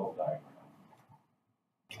level diagram.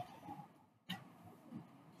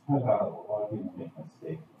 Turns out a lot of people make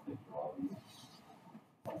mistakes when they draw these.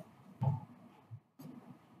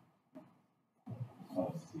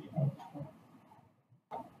 Let's see how.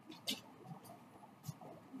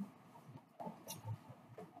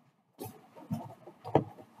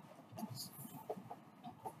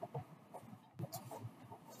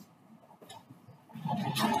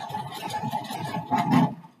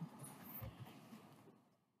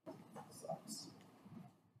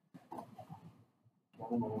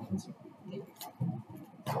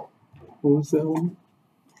 What was that one?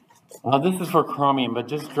 This is for chromium, but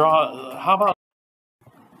just draw. How about?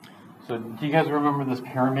 So, do you guys remember this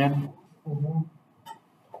pyramid? Mm-hmm.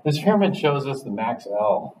 This pyramid shows us the max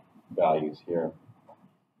L values here.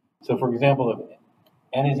 So, for example, if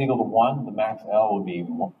n is equal to 1, the max L would be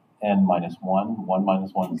n minus 1. 1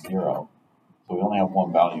 minus 1 is 0. So, we only have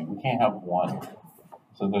one value. We can't have 1.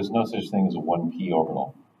 So, there's no such thing as a 1p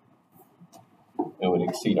orbital. It would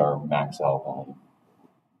exceed our max L value.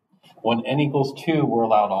 When n equals 2, we're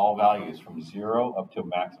allowed all values from 0 up to a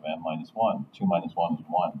max of n minus 1. 2 minus 1 is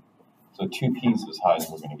 1. So 2p is as high as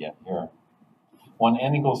we're going to get here. When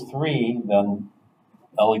n equals 3, then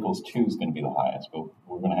L equals 2 is going to be the highest, but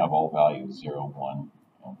we're going to have all values 0, 1,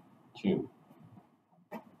 and 2.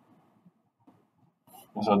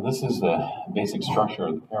 And so this is the basic structure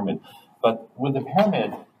of the pyramid. But with the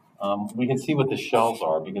pyramid, we can see what the shells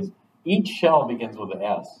are, because each shell begins with an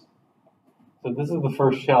S. So this is the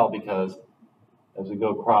first shell because as we go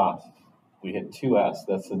across, we hit 2s.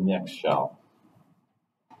 That's the next shell.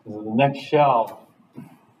 So the next shell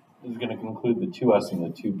is going to conclude the 2s and the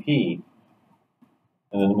 2p,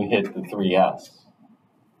 and then we hit the 3s.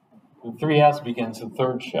 The 3s begins the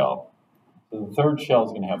third shell. So the third shell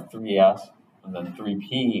is going to have 3s, and then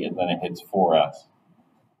 3p, and then it hits 4s.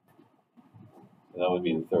 So that would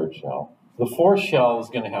be the third shell. The fourth shell is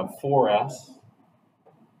going to have 4s,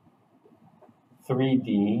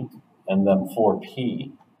 3d, and then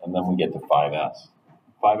 4p, and then we get to 5s.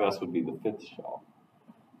 5s would be the fifth shell.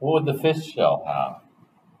 What would the fifth shell have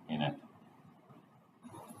in it?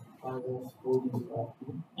 5s, 4d,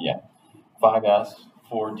 5p. Yeah, 5s,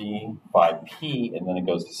 4d, 5p, and then it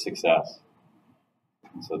goes to 6s.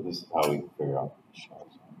 And so this is how we figure out the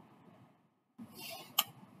shells.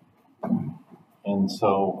 And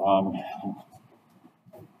so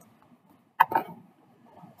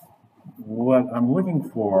what I'm looking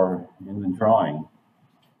for in the drawing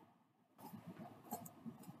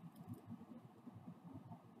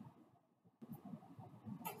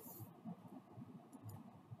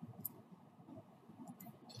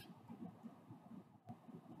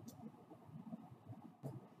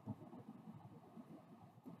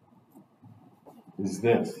is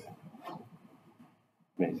this,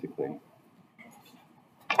 basically.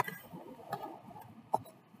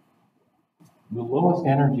 The lowest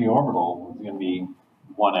energy orbital is going to be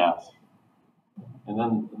 1s. And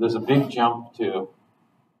then there's a big jump to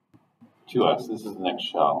 2s. This is the next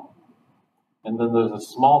shell. And then there's a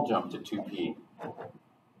small jump to 2p.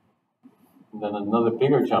 And then another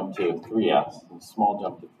bigger jump to 3s, and a small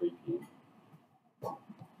jump to 3p.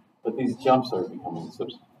 But these jumps are becoming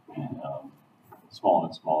smaller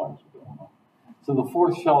and smaller as we go along. So the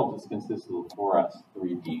fourth shell just consists of 4s,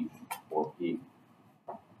 3d, 4p.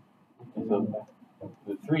 And so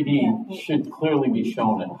the 3D should clearly be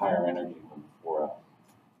shown at higher energy than the 4s.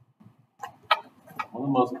 One of the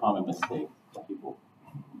most common mistakes that people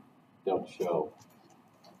don't show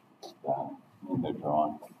that in their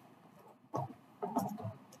drawing.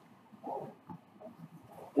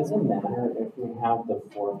 Does it matter if we have the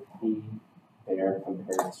 4p there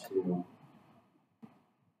compared to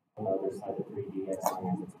on the other side of 3d as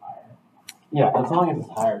long as it's higher? Yeah, as long as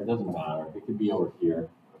it's higher, it doesn't matter. It could be over here.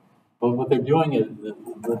 But what they're doing is,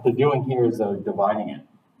 what they're doing here is they're dividing it.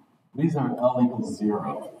 These are L equals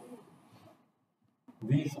 0.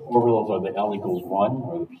 These orbitals are the L equals 1,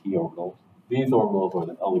 or the p orbitals. These orbitals are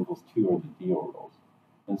the L equals 2, or the d orbitals.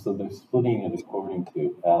 And so they're splitting it according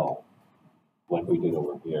to L, like we did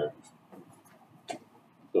over here.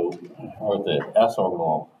 So, or the s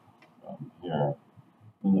orbital here,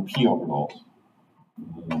 and the p orbitals,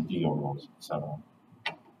 and the d orbitals, etc.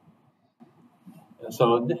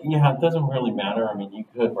 So, yeah, it doesn't really matter. I mean, you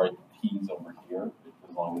could write the p's over here,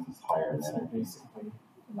 as long as it's higher in energy. Basically,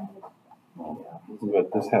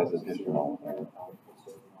 But this has additional.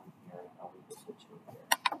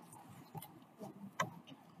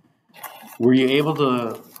 Were you able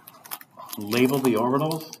to label the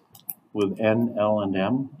orbitals with N, L, and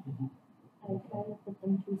M? I tried to put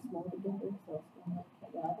them too small together, so it's not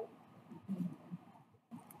chaotic.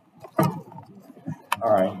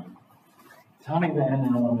 All right. Tell me the N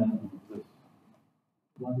element.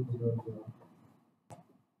 1, 0, 0.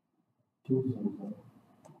 2, 0, 0.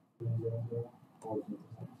 3, 0, 0. 4, 0, 0.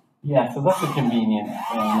 Yeah, so that's a convenient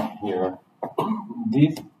thing here.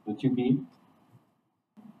 These, the 2p?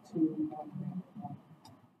 2, 1, 1,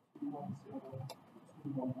 2, 1, 0, 2,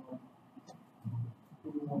 1, 1. 2,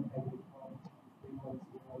 1, 1, 3, 1, 0,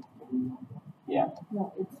 3, 1, 1. Yeah.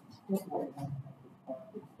 No, it's just like, it's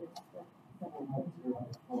 1, 0,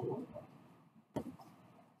 4, 1.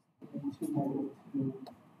 2, negative 2, 2,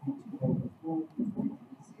 negative 4, 3, 0,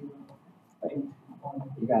 8, 1.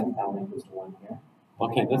 you got L equals 1 here.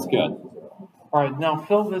 Okay, that's good. All right, now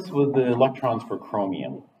fill this with the electrons for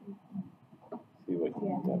chromium. See what you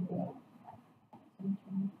can get there.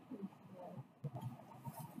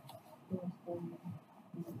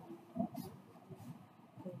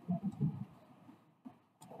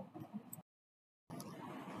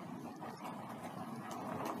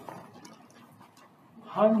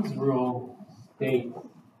 Hund's rule states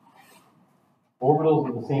orbitals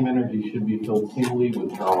of the same energy should be filled singly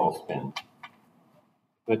with parallel spin.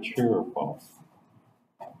 Is that true or false?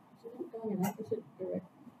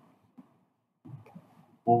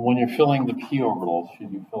 Well, when you're filling the p orbitals,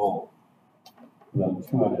 should you fill them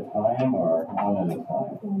 2 at a time or 1 at a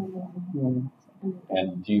time?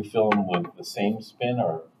 And do you fill them with the same spin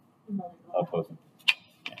or opposing?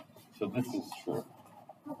 So this is true.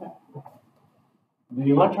 Okay. The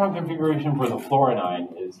electron configuration for the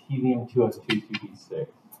fluorine is helium 2s2 2p6.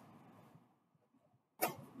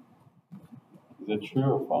 Is it true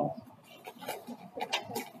or false?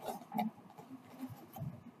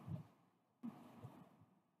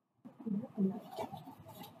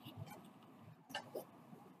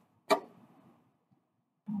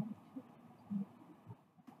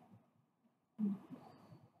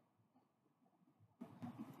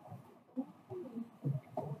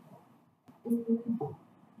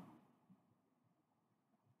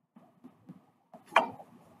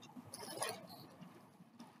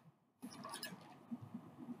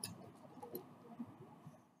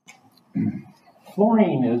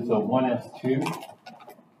 Fluorine is a 1s2,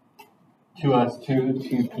 2s2,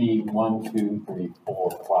 2p1, 2, 3,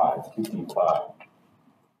 4, 5, 2p5.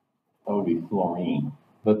 That would be fluorine.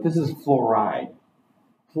 But this is fluoride.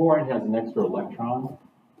 Fluoride has an extra electron,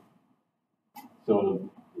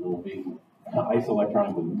 so it'll be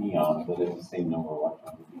isoelectronic with neon, but it's the same number of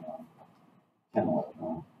electrons with neon, 10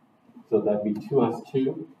 electrons. So that'd be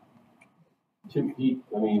 2s2,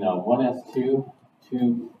 1s2,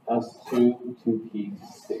 2s2,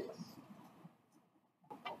 2p6.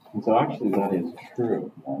 And so actually that is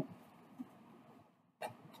true. Right?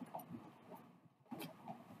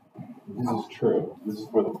 This is true. This is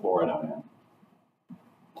for the fluoride ion.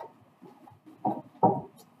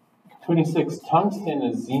 26. Tungsten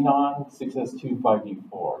is xenon 6s2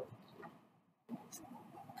 5d4.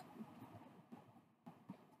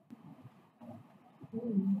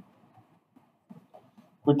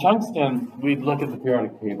 For tungsten, we'd look at the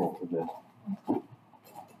periodic table for this.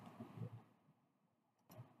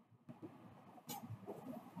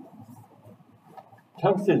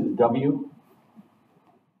 Tungsten is W.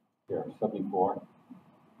 Here, 74.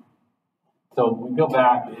 So we go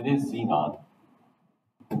back, it is xenon.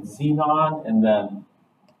 It's xenon, and then,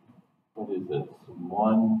 what is this?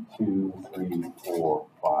 1, 2, 3, 4,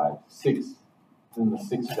 5, 6. It's in the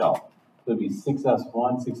 6 shell. So it'd be 6s1,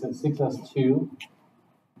 6s2.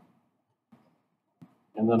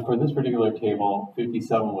 And then for this particular table,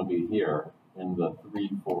 57 would be here in the 3,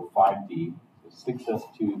 4, 5D. So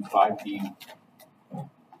 6s2, 5D,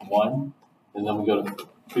 1. And then we go to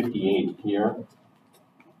 58 here.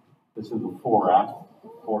 This is the 4f,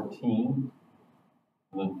 14.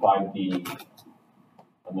 And then 5D,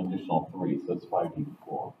 an additional 3, so it's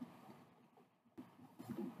 5D4.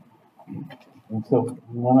 And so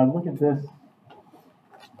when I look at this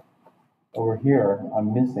over here,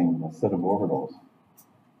 I'm missing a set of orbitals.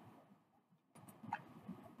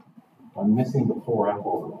 I'm missing the 4f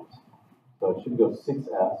orbitals. So it should go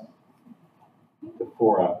 6s to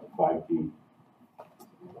 4f to 5d.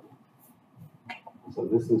 So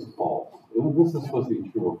this is false. This is supposed to be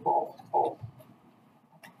true or false? False.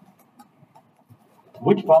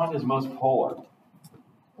 Which bond is most polar?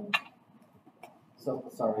 So,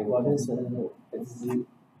 sorry, what is it's Z,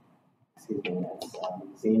 excuse me, it's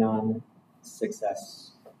xenon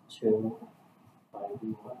 6s2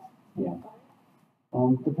 5d what? Yeah.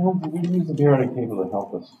 Depends. We can use the periodic table to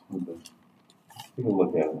help us with this. Take a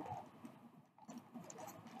look at it.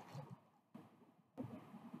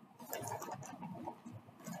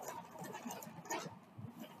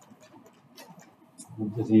 We'll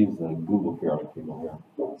just use the Google periodic table here.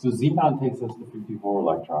 So xenon takes us to 54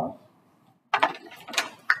 electrons.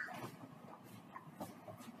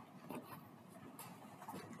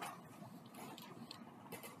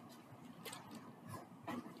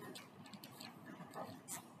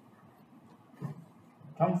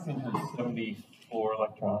 Tungsten has 74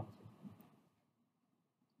 electrons.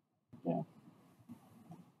 Yeah.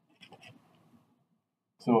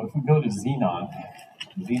 So if we go to xenon,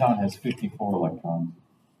 xenon has 54 electrons.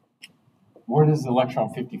 Where does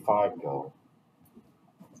electron 55 go?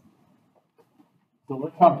 So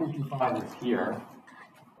electron 55 is here.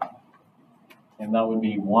 And that would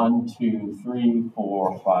be 1, 2, 3,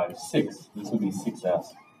 4, 5, 6. This would be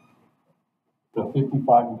 6s. So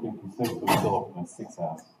 55 and 56 would fill up with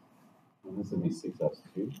 6s. And this would be 6s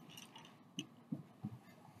too.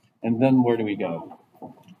 And then where do we go?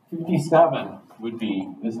 57 would be,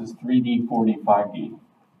 this is 3d, 4d, 5d.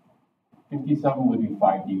 57 would be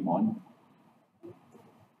 5d1.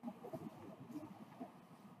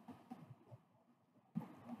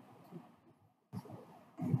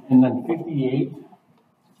 And then 58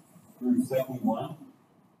 through 71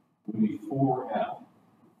 would be 4f,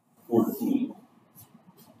 14.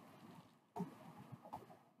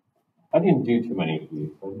 I didn't do too many of these.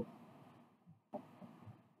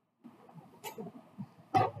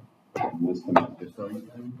 This semester, so you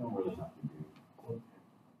don't really have to do.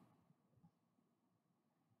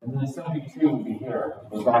 And then the 72 would be here.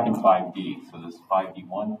 We're back in 5D. So this is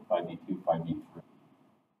 5D1, 5D2, 5D3.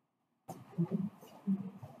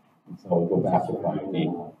 And so we'll go back to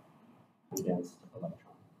 5D. Against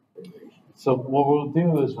electron configuration. So what we'll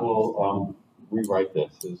do is we'll rewrite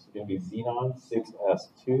this. It's going to be xenon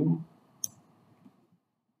 6s2,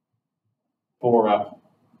 4f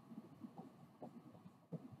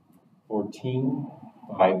 14,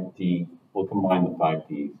 5d. We'll combine the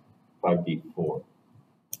 5d's, 5d4.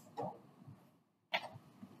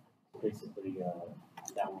 Basically,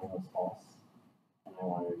 that one was false, and I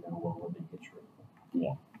wanted to know what would make it true.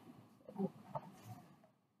 Yeah.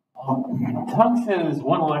 Tungsten is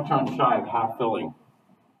 1 electron shy of half filling.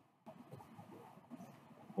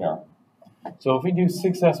 Yeah. So if we do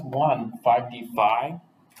 6s1, 5d5,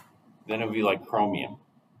 then it would be like chromium.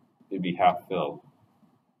 It'd be half filled.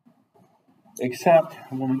 Except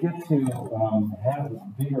when we get to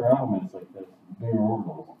have bigger elements like this, bigger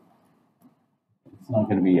orbitals, it's not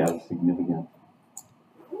going to be as significant.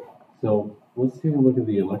 So let's take a look at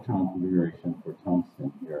the electron configuration for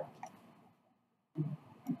tungsten here.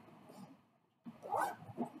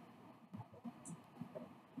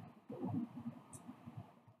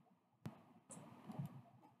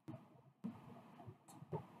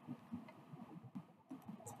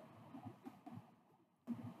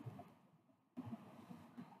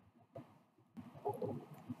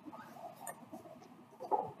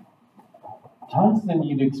 Tungsten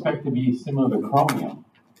you'd expect to be similar to chromium.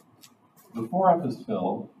 The 4f is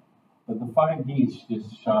filled, but the 5d is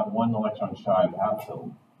just shot 1 electron shy of half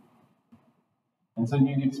filled. And so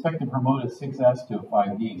you'd expect to promote a 6s to a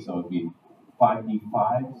 5d, so it'd be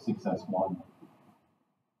 5d5, 6s1.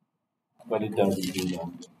 But it doesn't do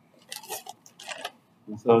that.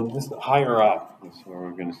 And so this higher up is where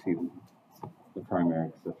we're going to see the primary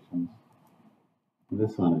exceptions.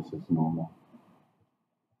 This one is just normal.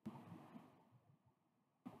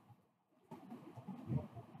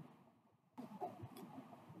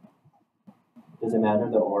 Does it matter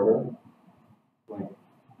the order? Like,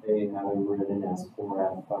 they have it written as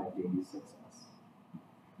 4f, 5d, 6s.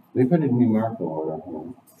 We put it in numerical order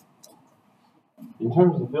here. In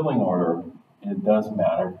terms of filling order, it does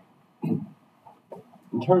matter. In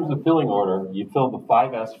terms of filling order, you fill the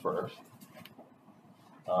 5s first.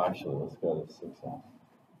 Actually, let's go to 6s.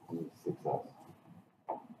 6s.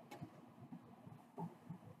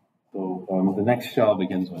 So the next shell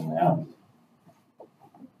begins with an S.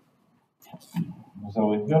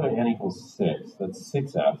 So if we go to n equals 6, that's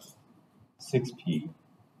 6s, 6p,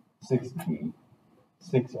 6p,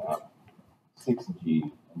 6f,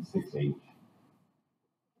 6g, and 6h.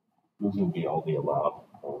 Those would be all the allowed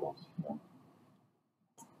totals here.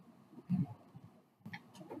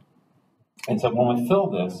 And so when we fill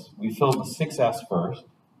this, we fill the 6s first,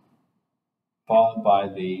 followed by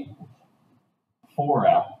the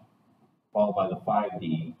 4f, followed by the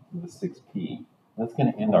 5d, and the 6p. That's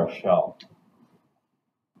going to end our shell.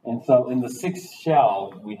 And so in the 6th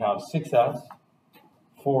shell, we have 6s,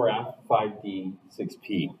 4f, 5d,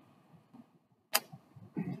 6p.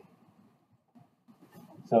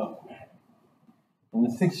 So in the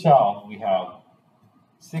 6th shell, we have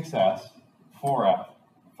 6s, 4f,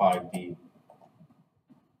 5d,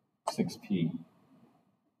 6p.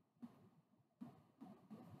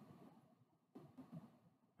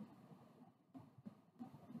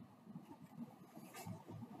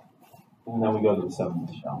 And then we go to the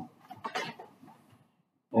 7th shell.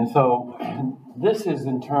 And so this is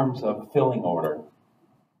in terms of filling order.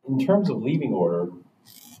 In terms of leaving order,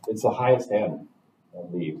 it's the highest n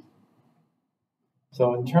that leaves.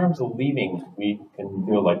 So in terms of leaving, we can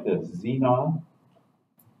do it like this: xenon,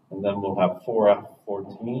 and then we'll have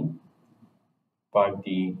 4f14,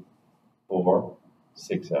 5d, 4,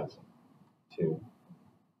 6s, 2.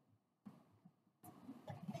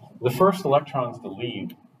 The first electrons to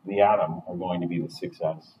leave the atom are going to be the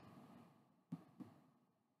 6s.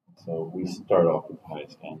 So we start off with the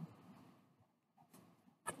highest n.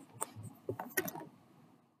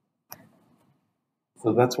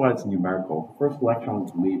 So that's why it's numerical. First electron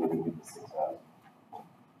to leave are going to be the 6s,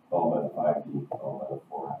 followed by the 5d, followed by the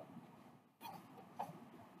 4f.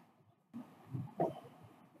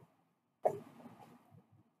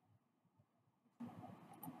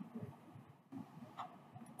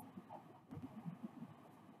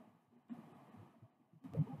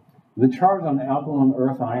 The charge on alkaline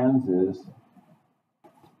earth ions is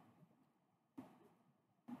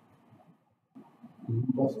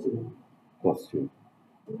 +2. +2.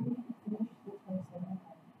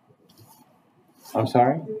 I'm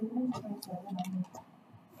sorry?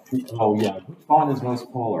 Oh, yeah. Which bond is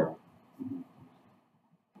most polar?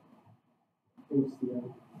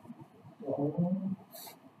 HCl.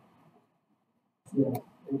 Yeah,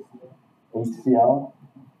 HCl. HCl?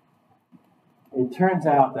 It turns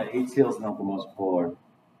out that HCl is not the most polar.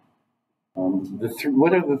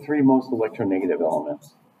 What are the 3 most electronegative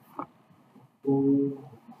elements?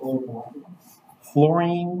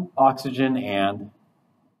 Fluorine, oxygen, and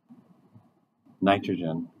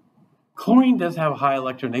nitrogen. Chlorine does have high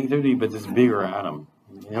electronegativity, but it's a bigger atom.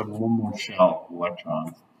 You have one more shell of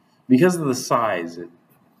electrons. Because of the size,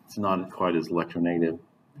 it's not quite as electronegative.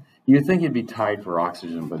 You'd think it'd be tied for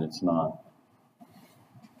oxygen, but it's not.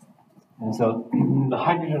 And so the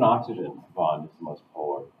hydrogen-oxygen bond is the most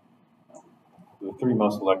polar. The 3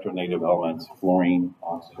 most electronegative elements: fluorine,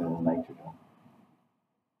 oxygen, and nitrogen.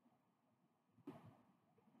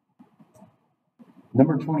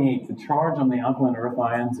 Number 28, the charge on the alkaline earth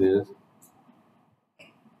ions is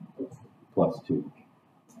 +2.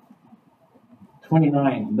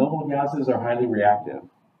 29, noble gases are highly reactive.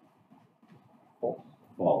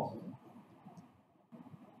 False.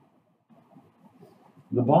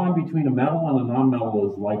 The bond between a metal and a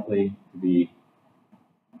nonmetal is likely to be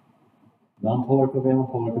nonpolar covalent,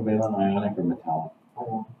 polar covalent, ionic, or metallic.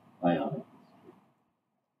 Ionic.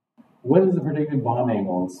 What is the predicted bond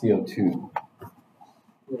angle on CO2?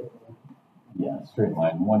 Yeah, straight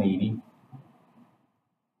line, 180.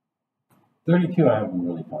 32, I haven't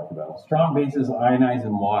really talked about. Strong bases ionize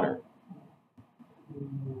in water.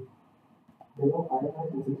 They don't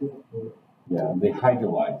ionize, it's a different fluid. Yeah, they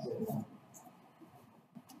hydrolyze.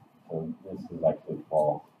 So this is actually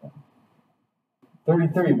false.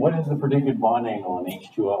 33, what is the predicted bond angle on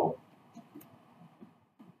H2O?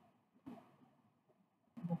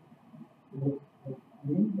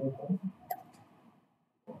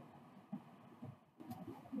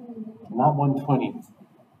 Not 120.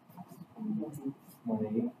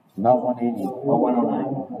 180. Not 180. Oh,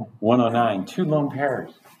 109. 109. 2 lone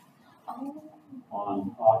pairs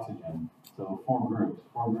on oxygen. So 4 groups.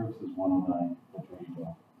 4 groups is 109. There you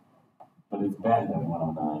go. But it's better than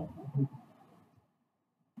 109.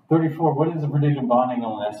 34. What is the predicted bond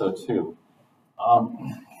angle on SO2?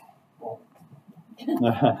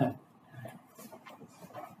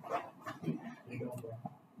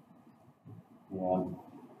 Yeah,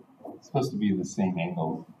 it's supposed to be the same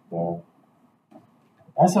angle there.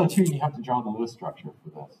 SO2, you have to draw the Lewis structure for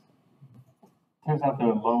this. Turns out they're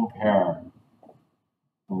a lone pair.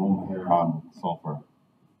 A lone pair on sulfur.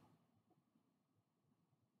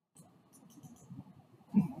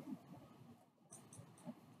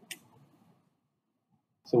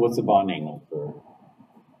 So what's the bond angle for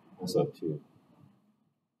SO2?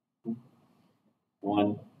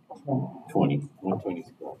 120. 120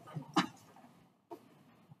 squared.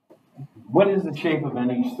 What is the shape of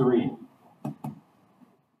NH3?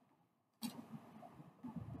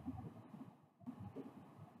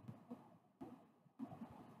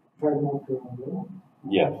 Trigonal pyramid.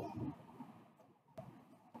 Yes.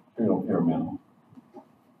 Trigonal pyramid.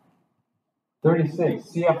 36.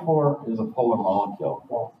 CF4 is a polar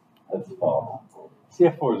molecule. That's false.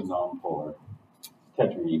 CF4 is non-polar.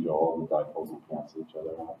 Tetrahedral, all the dipoles will cancel each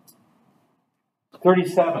other out.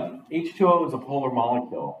 37. H2O is a polar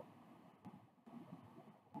molecule.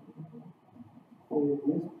 Oh, it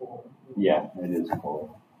is polar. Yeah, it is polar.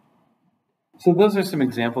 So those are some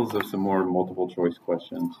examples of some more multiple choice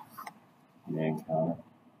questions you may encounter.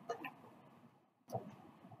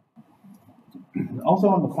 Also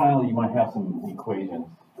on the final, you might have some equations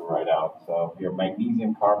to write out. So your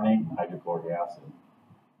magnesium carbonate and hydrochloric acid.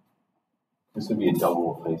 This would be a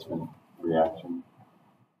double replacement reaction.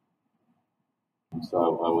 And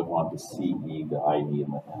so I would want the CE, the IV,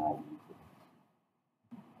 and the NIV.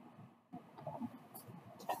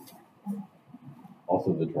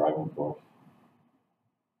 Also the driving force.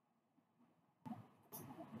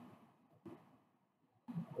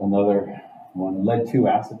 Another one, lead-2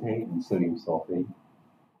 acetate and sodium sulfate.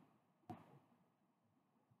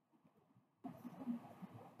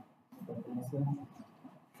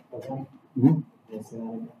 Mm-hmm. Yes,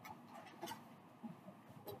 So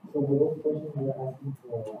those questions you're asking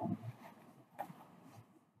for,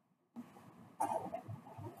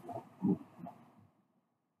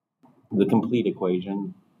 The complete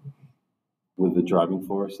equation with the driving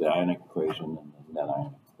force, the ionic equation, and the net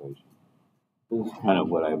ionic equation. This is kind of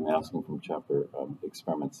what I'm asking from chapter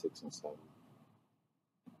experiment 6 and 7.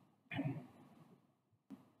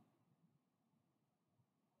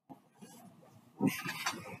 If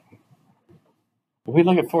we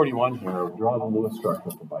look at 41 here, draw the Lewis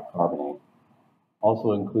structure for bicarbonate.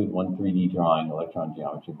 Also include one 3D drawing, electron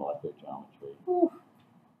geometry, molecular geometry,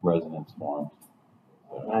 resonance forms.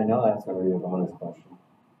 I know that's going to be a bonus question.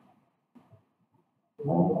 is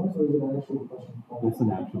that a bonus or is it an actual question? It's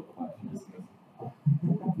an actual question.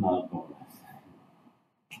 Not a bonus.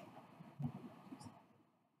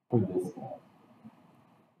 For this guy.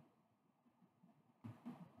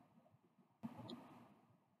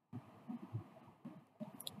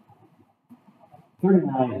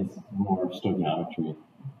 "39 is more stoichiometry.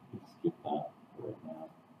 Let's skip that right now.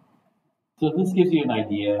 So this gives you an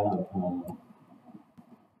idea of more.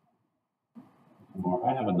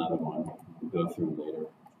 I have another one we'll go through later.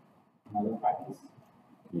 Another practice.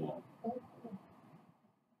 Yeah.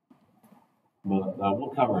 But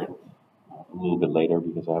we'll cover it a little bit later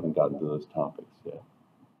because I haven't gotten to those topics yet.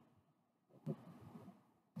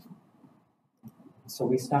 So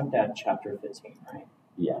we stopped at chapter 15, right?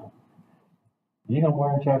 Yeah. Do you know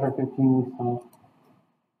where in chapter 15 we stopped?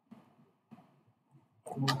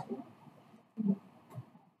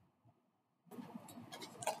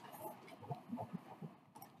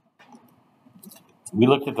 We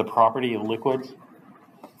looked at the property of liquids.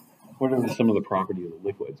 What are some of the properties of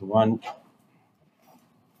liquids? One,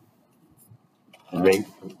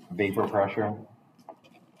 vapor pressure.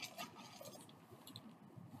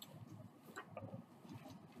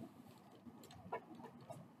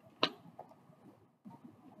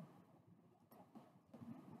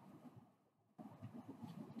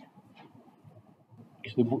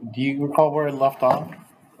 So, do you recall where it left off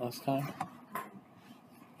last time?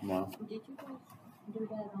 No. Did you guys do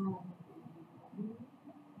that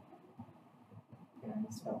Yeah,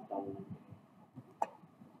 I stopped on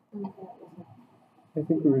I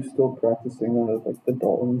think we were still practicing like the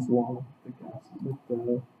Dalton's law, the gas with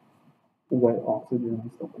the wet oxygen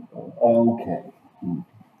and stuff like that. Okay.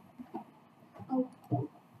 oh,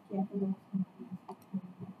 yeah, for those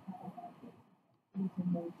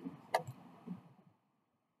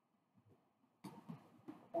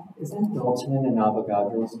Isn't Dalton and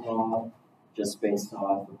Avogadro's law just based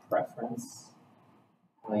off of preference?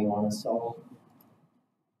 How you want to solve?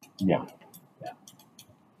 Yeah. Yeah.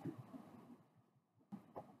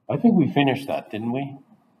 I think we finished that, didn't we?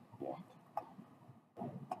 Yeah.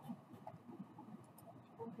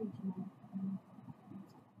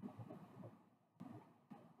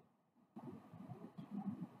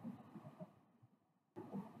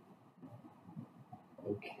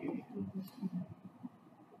 Okay.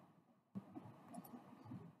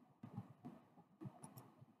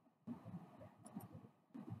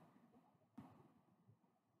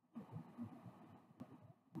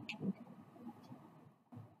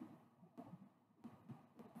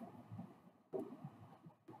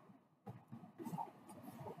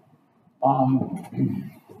 This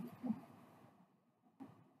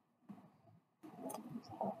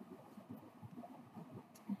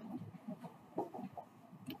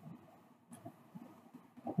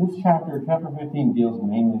chapter, chapter 15, deals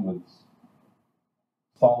mainly with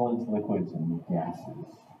solids, liquids, and gases.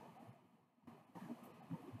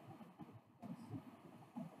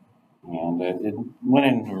 And it went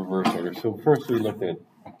in reverse order. So first we looked at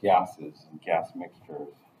gases and gas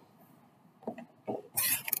mixtures.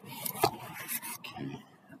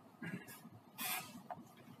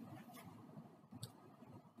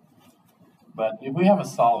 But if we have a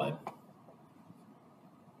solid,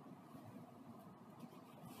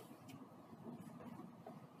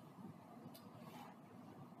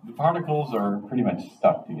 the particles are pretty much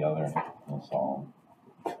stuck together in a solid.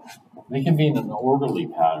 They can be in an orderly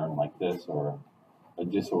pattern like this or a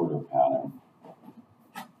disordered pattern,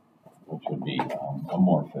 which would be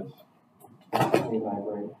amorphous.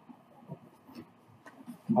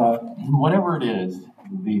 But whatever it is,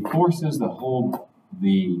 the forces that hold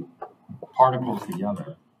the particles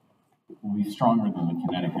together will be stronger than the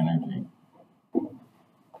kinetic energy.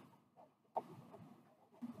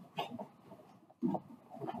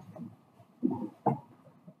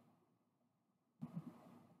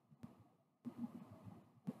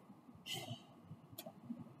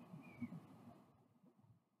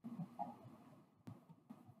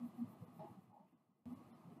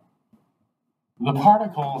 The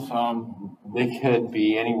particles, they could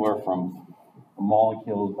be anywhere from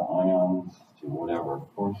molecules to ions to whatever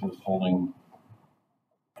forces holding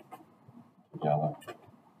together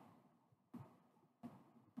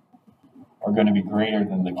are going to be greater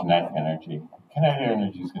than the kinetic energy. Kinetic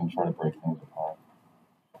energy is going to try to break things apart.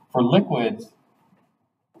 For liquids,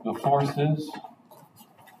 the forces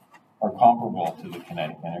are comparable to the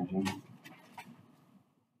kinetic energy.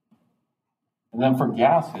 And then for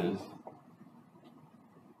gases,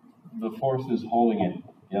 the forces holding it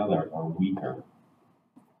together are weaker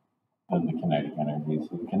than the kinetic energy.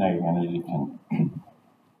 So the kinetic energy can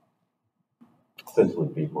essentially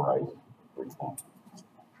vaporize everything.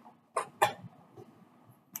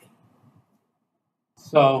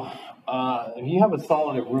 So if you have a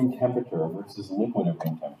solid at room temperature versus a liquid at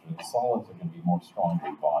room temperature, the solids are going to be more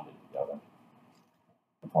strongly bonded together,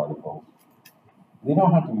 the particles. They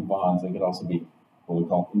don't have to be bonds. They could also be what we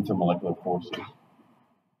call intermolecular forces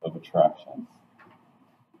of attraction.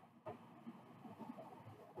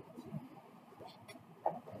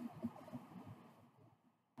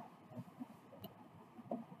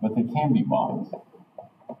 But they can be bonds. So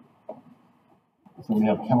we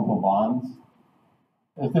have chemical bonds.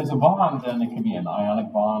 If there's a bond, then it could be an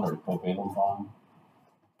ionic bond or a covalent bond.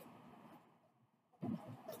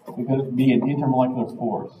 It could be an intermolecular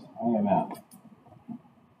force, IMF.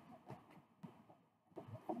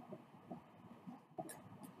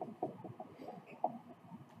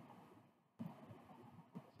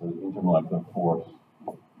 So the intermolecular force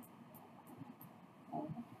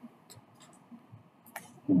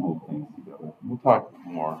can hold things together. We'll talk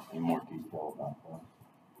more in more detail about that.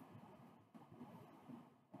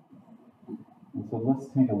 And so let's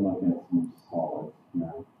take a look at some solids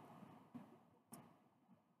now.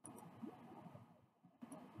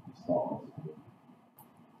 Solids.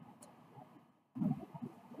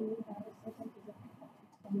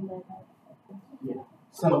 Yeah.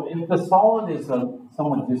 So if the solid is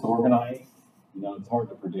somewhat disorganized, it's hard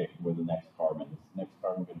to predict where the next carbon is. The next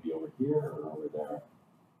carbon going to be over here or over there.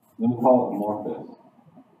 Then we call it amorphous.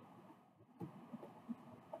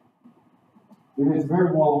 If it's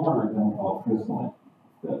very well ordered, then we call it crystalline.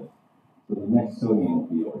 So the next sodium will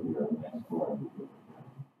be over here, the next chloride will be over here.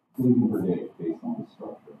 So we can predict based on the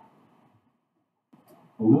structure.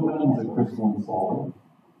 Aluminum is a crystalline solid.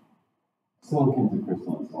 Silicon is a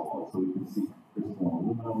crystalline solid. So we can see crystalline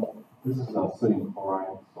aluminum. This is a sodium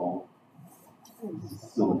chloride solid. This is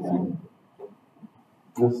silicon.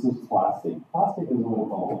 This is plastic. Plastic is what we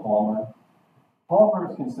call a polymer.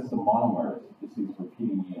 Polymers consist of monomers, just these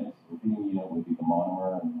repeating units. Repeating unit would be the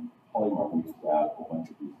monomer, and polymer we just add a whole bunch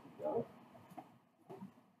of these together.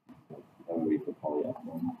 That would be for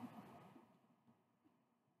polyethylene.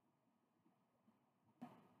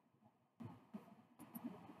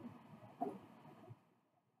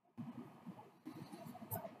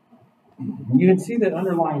 You can see that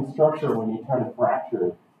underlying structure when you try to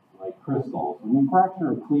fracture like crystals. When you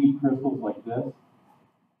fracture cleaved crystals like this,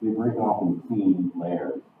 they break off in clean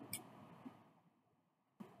layers.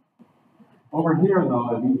 Over here,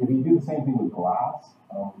 though, if you do the same thing with glass,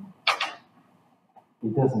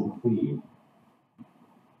 it doesn't cleave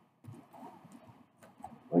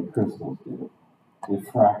like crystals do. It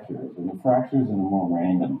fractures, and it fractures in a more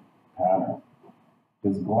random pattern.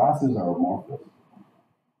 Because glasses are amorphous.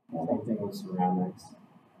 Same thing with ceramics.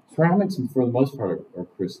 Ceramics, for the most part, are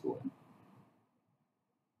crystalline.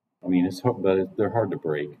 I mean, it's hard, but they're hard to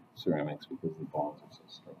break, ceramics, because the bonds are so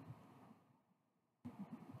strong.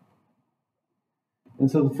 And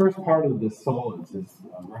so the first part of the solids is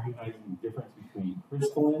recognizing the difference between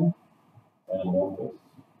crystalline and amorphous.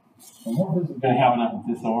 Amorphous is going to have enough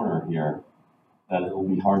disorder here that it will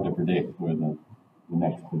be hard to predict where the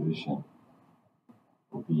next position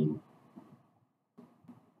will be.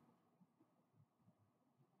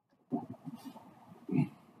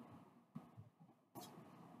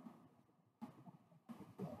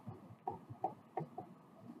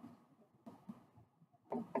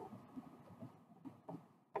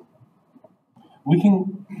 We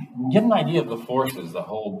can get an idea of the forces that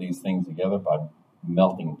hold these things together by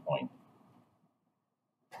melting point.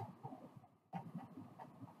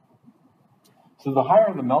 So the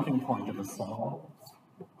higher the melting point of a solid,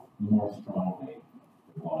 the more strongly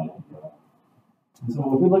they bond together. And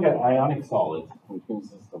so if we look at ionic solids, which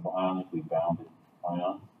consist of ionically bounded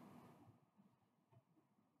ions,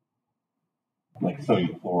 like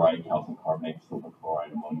sodium chloride, calcium carbonate, silver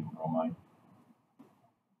chloride, ammonium bromide,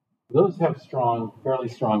 those have fairly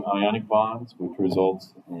strong ionic bonds, which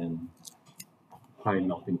results in high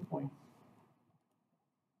melting points.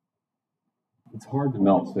 It's hard to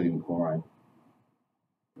melt sodium chloride.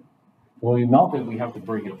 When we melt it, we have to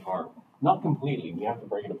break it apart. Not completely, we have to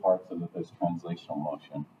break it apart so that there's translational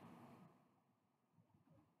motion.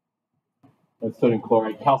 That's sodium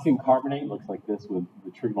chloride. Calcium carbonate looks like this with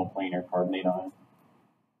the trigonal planar carbonate ion.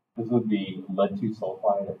 This would be lead-2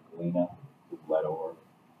 sulfide or galena with lead ore.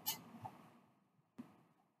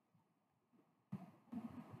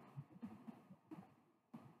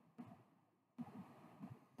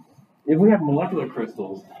 If we have molecular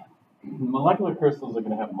crystals are going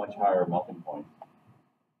to have much higher melting points.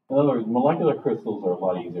 In other words, molecular crystals are a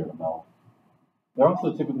lot easier to melt. They're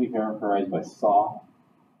also typically characterized by soft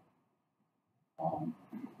and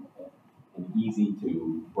easy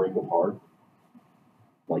to break apart.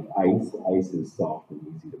 Like ice. Ice is soft and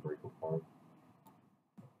easy to break apart.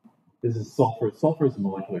 This is sulfur. Sulfur is a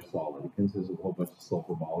molecular solid. It consists of a whole bunch of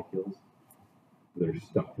sulfur molecules that are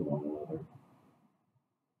stuck to one another.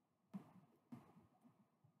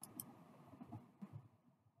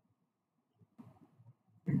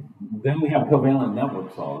 Then we have covalent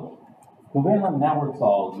network solids. Covalent network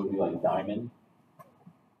solids would be like diamond.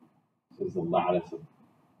 This is the lattice of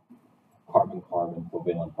carbon-carbon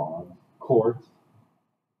covalent bonds. Quartz,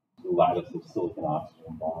 the lattice of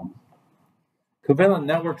silicon-oxygen bonds. Covalent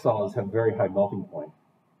network solids have very high melting point.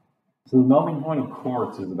 So the melting point of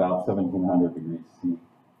quartz is about 1700 degrees C.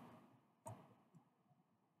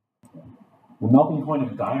 The melting point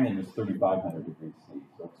of diamond is 3500 degrees C,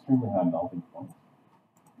 so extremely high melting point.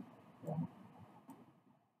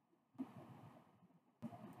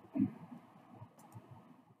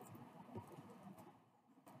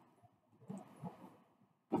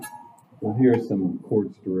 So here are some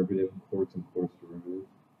quartz and quartz derivatives.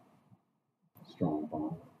 Strong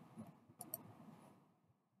bond.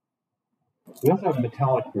 We also have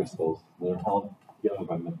metallic crystals that are held together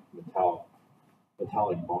by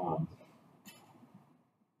metallic bonds.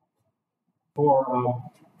 For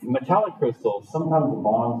metallic crystals, sometimes the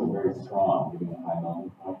bonds are very strong, giving a high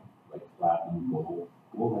melting point, like platinum, gold.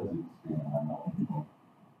 Gold has an extremely high melting point.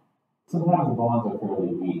 Sometimes the bonds are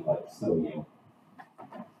fairly weak, like sodium,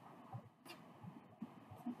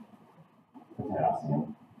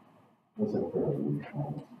 potassium. Those are fairly weak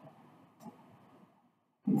bonds.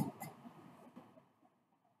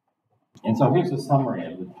 And so here's a summary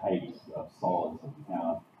of the types of solids that we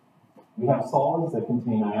have. We have solids that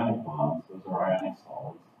contain ionic bonds. Those are ionic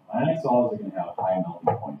solids. Ionic solids are going to have high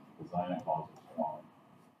melting points because ionic bonds are strong.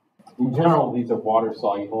 In general, these are water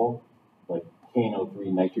soluble, like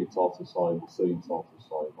KNO3, nitrate salts are soluble, sodium salts are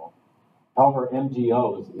soluble. However,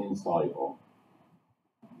 MgO is insoluble.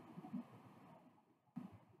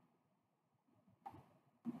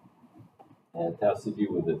 And it has to do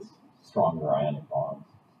with its stronger ionic bonds.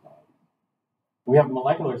 We have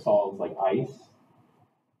molecular solids like ice.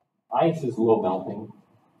 Ice is low melting.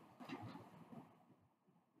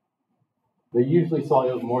 They're usually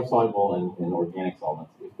more soluble in organic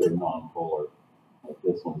solvents if they're non-polar. Like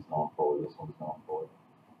this one's non-polar, this one's non-polar.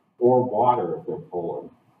 Or water if they're polar.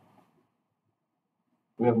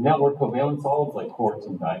 We have network covalent solids like quartz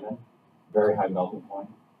and diamond, very high melting point.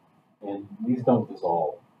 And these don't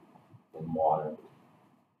dissolve in water.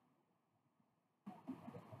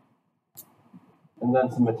 And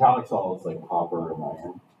then some metallic solids like copper and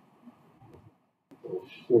iron.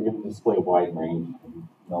 They're going to display a wide range of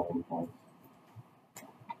melting points.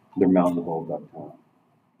 they're malleable, ductile.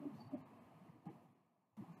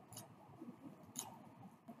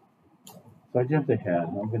 So I jumped ahead.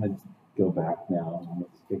 I'm going to go back now and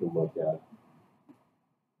let's take a look at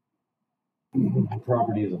the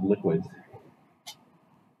properties of liquids.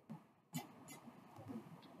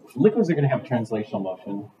 Liquids are going to have translational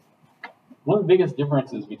motion. One of the biggest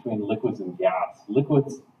differences between liquids and gas,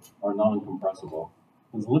 liquids are non-compressible,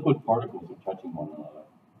 because liquid particles are touching one another.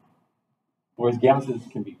 Whereas gases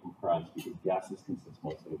can be compressed, because gases consist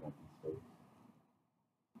mostly of empty space.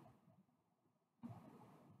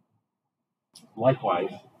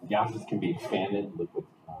 Likewise, gases can be expanded, liquids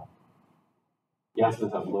cannot.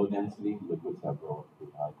 Gases have low density, liquids have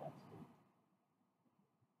relatively high density.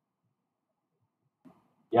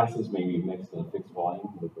 Gases may be mixed in a fixed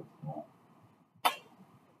volume, liquids cannot.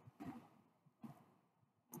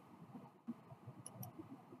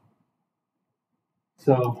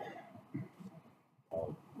 So,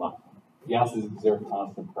 gases exert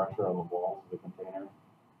constant pressure on the walls of the container.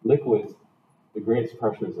 Liquids, the greatest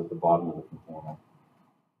pressure is at the bottom of the container.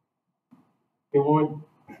 Okay, when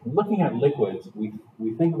we're looking at liquids, we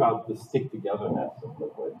think about the stick-togetherness of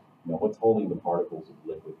liquid. You know, what's holding the particles of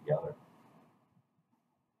liquid together.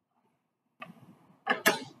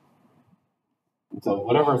 And so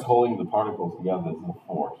whatever is holding the particles together is the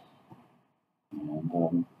force.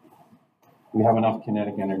 And we have enough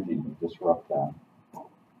kinetic energy to disrupt that.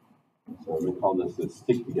 And so we call this the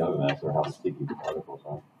stick-togetherness, or how sticky the particles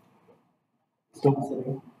are.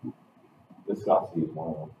 Viscosity. Viscosity is one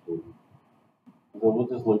of them too. So we'll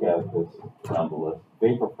just look at this down the list.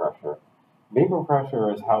 Vapor pressure. Vapor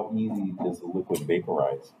pressure is how easy does the liquid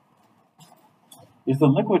vaporize. If the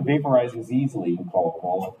liquid vaporizes easily, we call it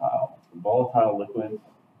volatile. Volatile liquids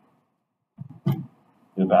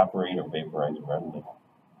evaporate or vaporize readily.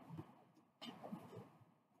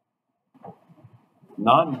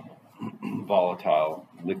 Non-volatile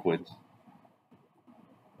liquids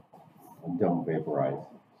don't vaporize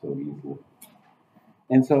so easily.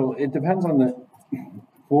 And so it depends on the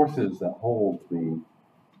forces that hold the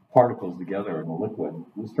particles together in the liquid.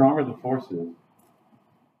 The stronger the forces,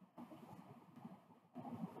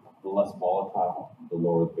 the less volatile, the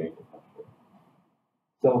lower the vapor pressure.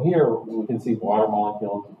 So here we can see water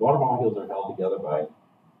molecules. Water molecules are held together by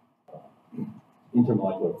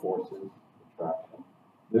intermolecular forces, attraction.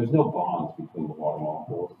 There's no bonds between the water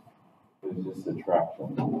molecules. There's just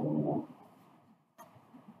attraction.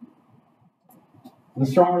 The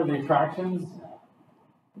stronger the attractions,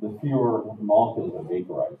 the fewer molecules are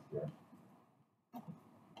vaporized here.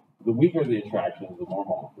 The weaker the attractions, the more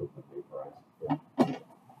molecules are vaporized here.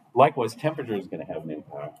 Likewise, temperature is going to have an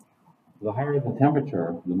impact. The higher the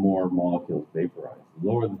temperature, the more molecules vaporize. The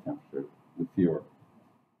lower the temperature, the fewer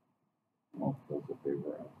molecules are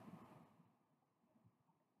vaporized.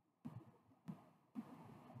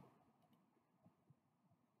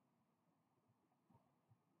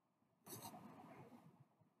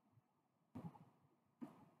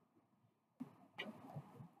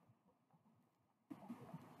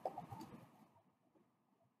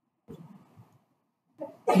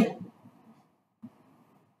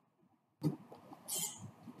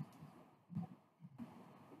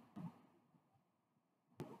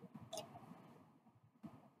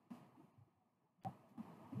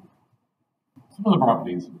 Some of the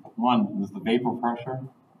properties. One is the vapor pressure.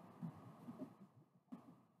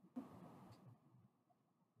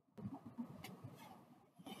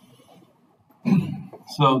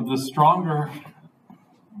 So the stronger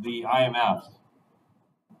the IMFs,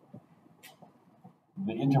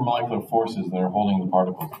 the intermolecular forces that are holding the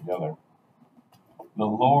particles together, the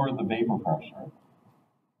lower the vapor pressure.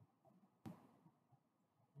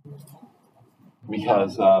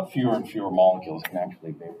 Because fewer and fewer molecules can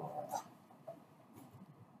actually vaporize.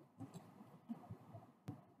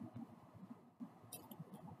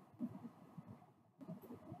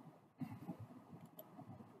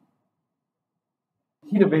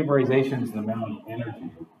 Heat of vaporization is the amount of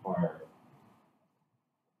energy required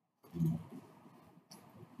to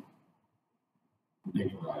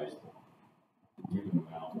vaporize a given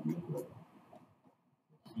amount of liquid.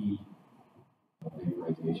 Heat of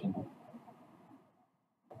vaporization.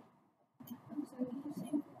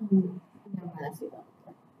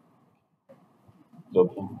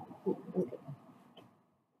 Okay.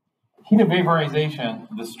 Heat of vaporization,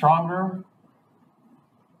 the stronger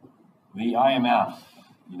the IMF,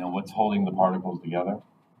 you know, what's holding the particles together,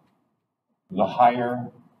 the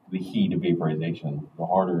higher the heat of vaporization, the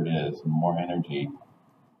harder it is, the more energy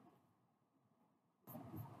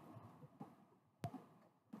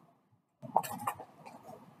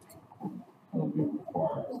will be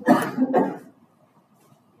required.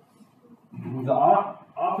 The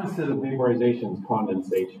opposite of vaporization is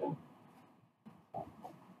condensation.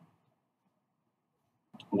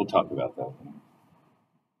 We'll talk about that.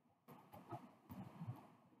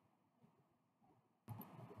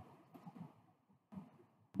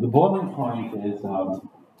 The boiling point is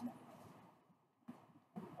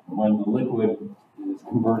when the liquid is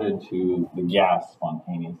converted to the gas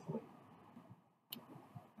spontaneously.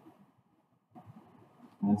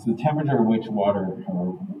 And it's the temperature at which water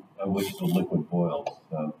or at which the liquid boils.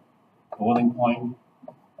 The boiling point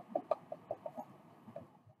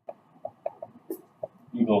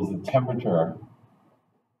equals the temperature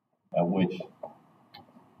at which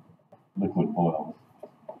liquid boils.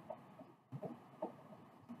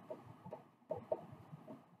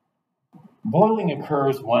 Boiling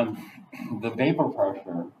occurs when the vapor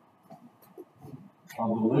pressure of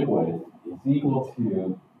the liquid is equal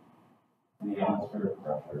to the atmospheric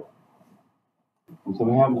pressure. And so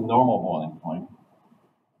we have the normal boiling point.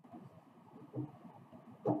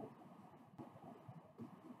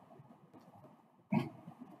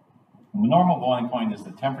 And the normal boiling point is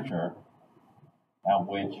the temperature at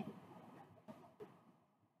which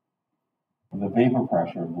the vapor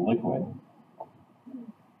pressure of the liquid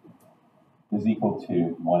is equal to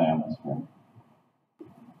 1 atmosphere.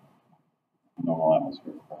 Normal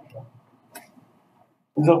atmospheric pressure.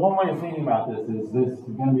 And so one way of thinking about this is there's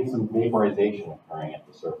going to be some vaporization occurring at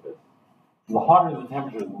the surface. The hotter the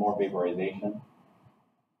temperature, the more vaporization.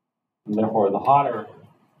 And therefore, the hotter,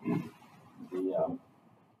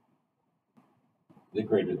 the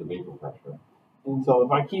greater the vapor pressure. And so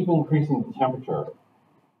if I keep increasing the temperature,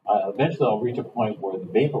 eventually I'll reach a point where the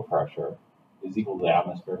vapor pressure is equal to the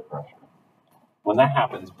atmospheric pressure. When that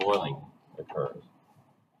happens, boiling occurs.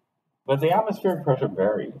 But the atmospheric pressure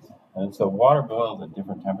varies. And so water boils at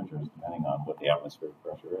different temperatures depending on what the atmospheric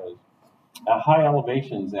pressure is. At high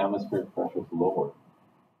elevations, the atmospheric pressure is lower.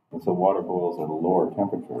 And so water boils at a lower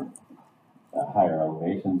temperature at higher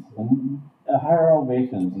elevations. And at higher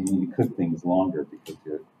elevations, you need to cook things longer because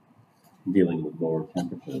you're dealing with lower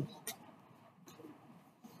temperatures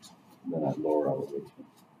than at lower elevations.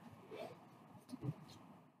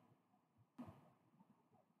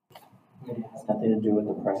 It has nothing to do with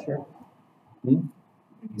the pressure. You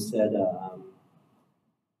said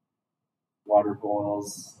water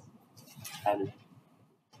boils at a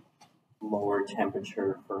lower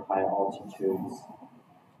temperature for high altitudes.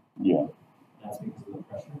 Yeah. That's because of the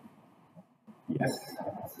pressure? Yes.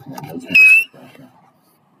 That's because of the pressure.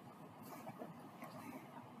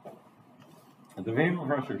 And the vapor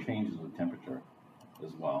pressure changes with temperature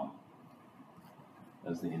as well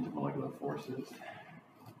as the intermolecular forces.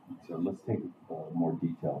 So let's take a more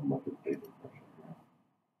detailed look at vapor pressure here.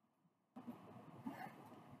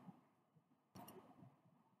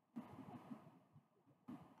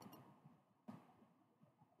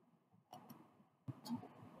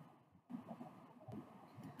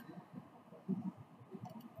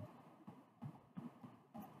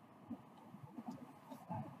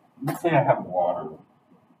 Let's say I have water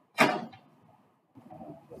at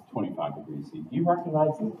 25 degrees C. Do you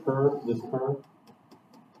recognize this curve?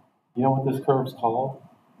 You know what this curve is called?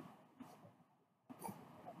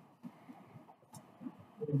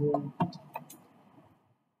 I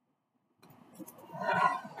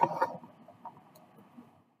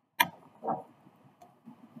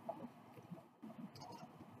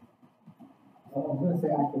was going to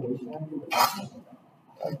say activation angle.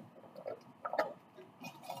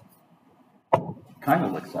 Kind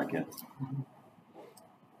of looks like it.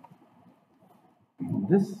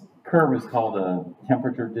 This curve is called a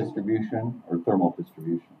temperature distribution or thermal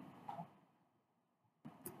distribution.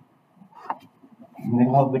 And they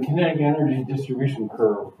call it the kinetic energy distribution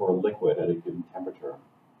curve for a liquid at a given temperature.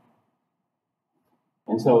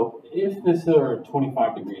 And so if this are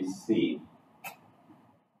 25 degrees C,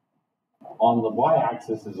 on the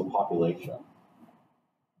y-axis is a population.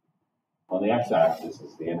 On the x-axis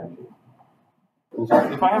is the energy. And so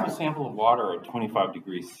if I have a sample of water at 25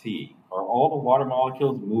 degrees C, are all the water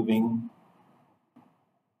molecules moving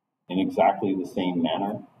in exactly the same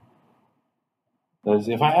manner? Because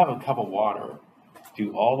if I have a cup of water,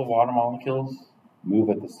 do all the water molecules move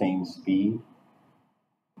at the same speed,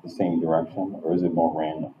 the same direction, or is it more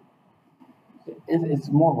random? It's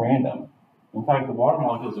more random. In fact, the water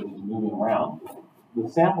molecules are just moving around. The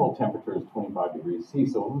sample temperature is 25 degrees C,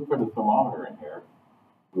 so when we put a thermometer in here,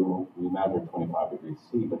 we measure 25 degrees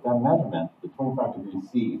C, but that measurement, the 25 degrees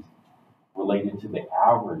C, is related to the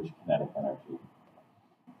average kinetic energy.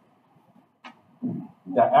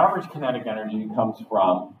 The average kinetic energy comes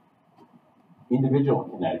from individual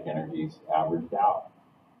kinetic energies averaged out.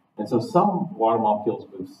 And so some water molecules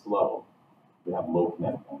move slow, they have low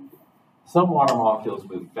kinetic energy. Some water molecules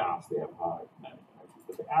move fast, they have high kinetic energy,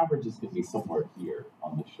 but the average is going to be somewhere here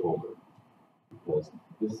on the shoulder, because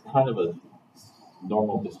this is kind of a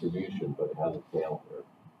normal distribution, but it has a tail here.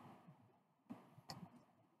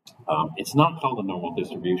 It's not called a normal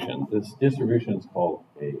distribution. This distribution is called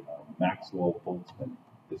a Maxwell-Boltzmann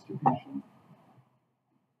distribution.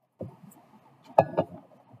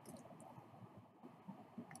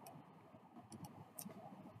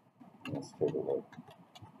 Let's take a look.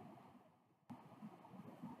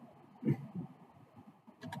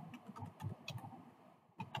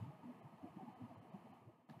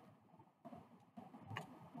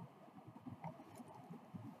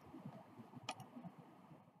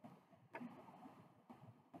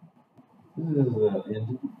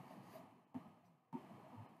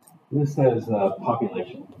 This says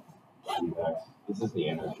population. This is the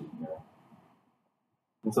energy here.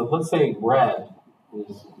 And so let's say red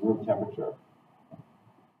is room temperature.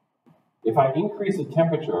 If I increase the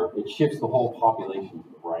temperature, it shifts the whole population to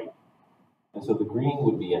the right. And so the green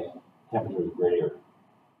would be at temperatures greater.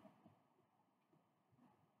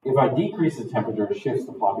 If I decrease the temperature, it shifts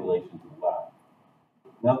the population to the left.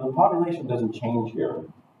 Now the population doesn't change here.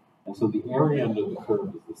 And so the area under the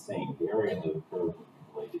curve is the same. The area under the curve is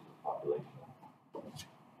related to the population.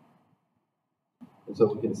 And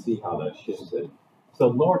so we can see how that shifts it. So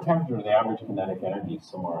lower temperature, the average kinetic energy is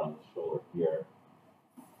somewhere on the shoulder here.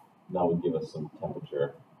 That would give us some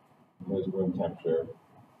temperature. And here's room temperature,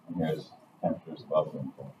 and here's temperatures above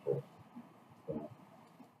room temperature. So.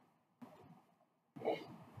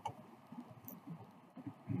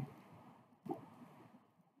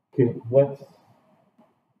 Okay, what's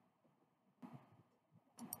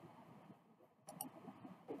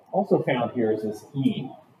also found here is this E.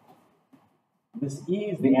 This E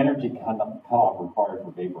is the energy cutoff required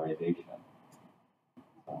for vaporization.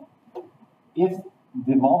 So, if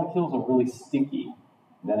the molecules are really sticky,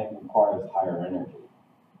 then it requires higher energy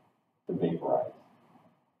to vaporize.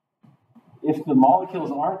 If the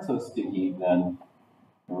molecules aren't so sticky, then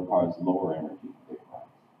it requires lower energy to vaporize.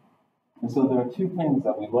 And so there are two things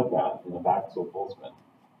that we look at in a Maxwell-Boltzmann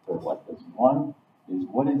curve like this. One is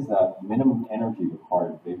what is the minimum energy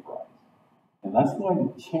required to vaporize? And that's going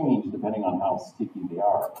to change depending on how sticky they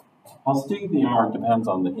are. How sticky they are depends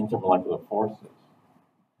on the intermolecular forces.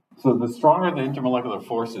 So the stronger the intermolecular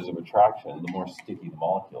forces of attraction, the more sticky the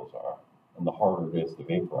molecules are, and the harder it is to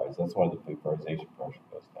vaporize. That's why the vaporization pressure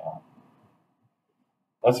goes down.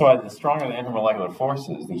 That's why the stronger the intermolecular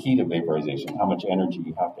forces, the heat of vaporization, how much energy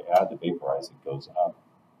you have to add to vaporize it goes up.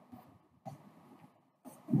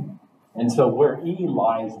 And so where E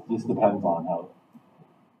lies just depends on how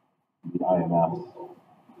the IMFs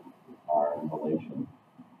are in relation.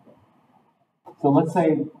 So let's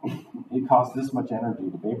say it costs this much energy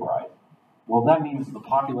to vaporize. Well, that means the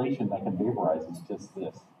population that can vaporize is just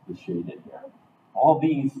this, the shaded here. All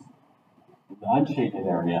these, the unshaded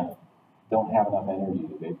area, don't have enough energy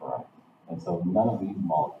to vaporize. And so none of these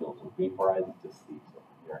molecules will vaporize, it just leaves over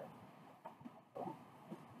here.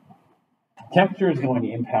 Temperature is going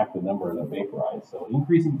to impact the number that vaporize. So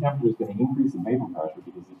increasing temperature is going to increase the vapor pressure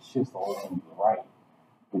because it shifts the whole thing to the right,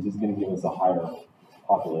 which is going to give us a higher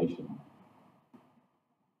population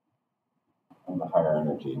and the higher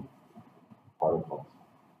energy particles.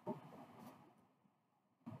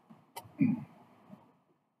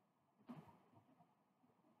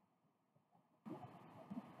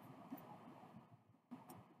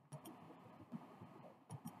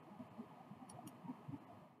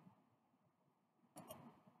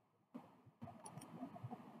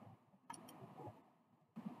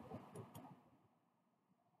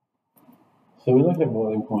 So we looked at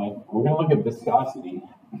boiling point. We're going to look at viscosity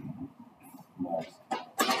next.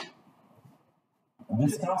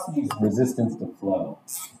 Viscosity is resistance to flow.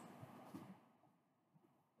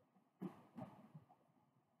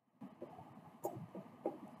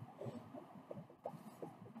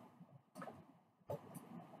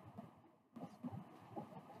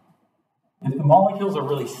 If the molecules are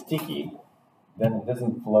really sticky, then it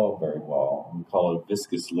doesn't flow very well. We call it a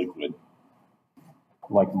viscous liquid.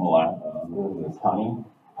 Like molasses, honey.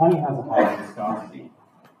 Honey has a high viscosity.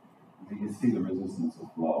 You can see the resistance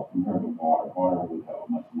of flow compared to water. Water would have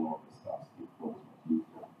a much lower viscosity. It flows much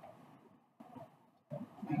easier.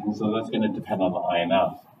 And so that's going to depend on the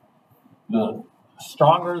IMF. The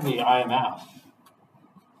stronger the IMF,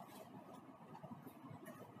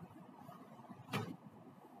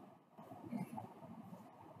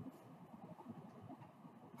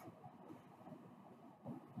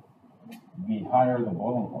 the higher the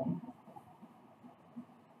boiling point.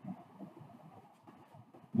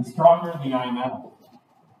 The stronger the IMF,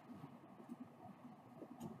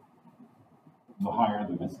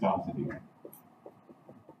 viscosity.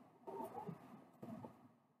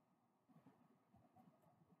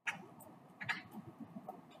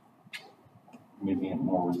 Making it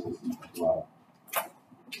more resistant as well.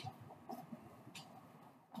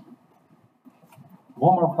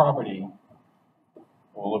 One more property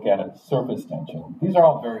we'll look at is surface tension. These are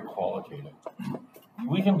all very qualitative.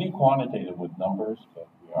 We can be quantitative with numbers, but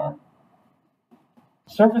we aren't.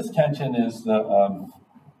 Surface tension is the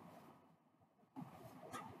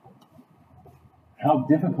how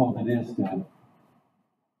difficult it is to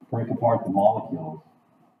break apart the molecules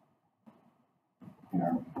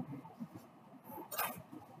here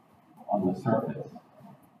on the surface.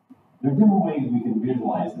 There are different ways we can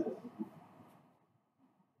visualize this.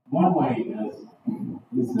 One way is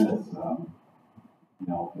this,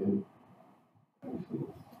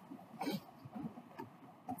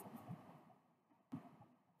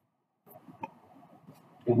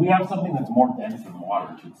 if we have something that's more dense than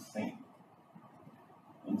water, it should sink.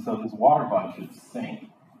 And so this water bug should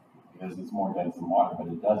sink because it's more dense than water, but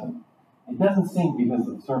it doesn't. It doesn't sink because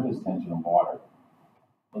of the surface tension of water.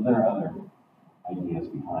 Well, there are other ideas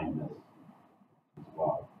behind this as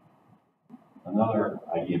well. Another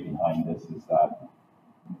idea behind this is that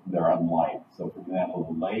they're unlike. So, for example,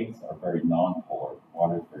 the legs are very non-polar.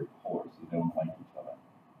 Water is very polar, so they don't like each other.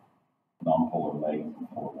 Non-polar legs and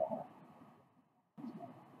polar water.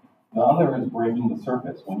 The other is breaking the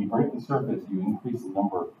surface. When you break the surface, you increase the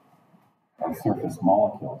number of surface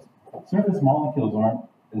molecules. Surface molecules aren't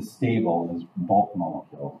as stable as bulk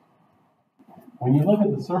molecules. When you look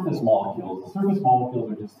at the surface molecules are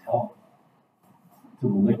just held to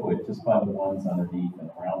the liquid just by the ones underneath and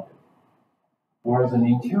around it. Whereas an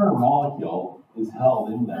interior molecule is held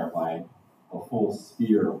in there by a full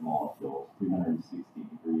sphere of molecules, 360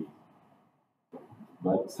 degrees.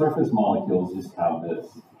 But surface molecules just have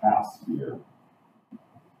this half sphere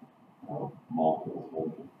of molecules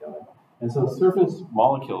holding together. And so surface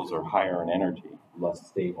molecules are higher in energy, less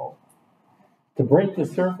stable. To break the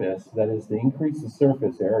surface, that is to increase the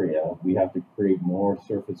surface area, we have to create more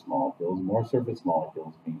surface molecules. More surface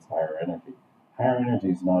molecules means higher energy. Higher energy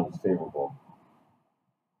is not as favorable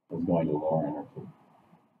as going to lower energy.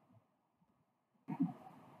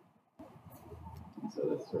 And so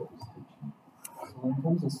that's surface tension. So when it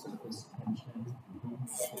comes to surface tension, it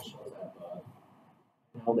shows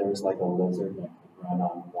that there's like a lizard that could run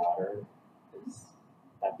on water. Is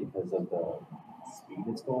that because of the speed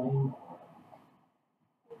it's going?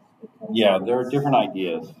 Yeah, there are different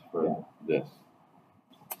ideas for this.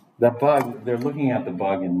 That bug, they're looking at the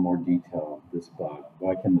bug in more detail, this bug.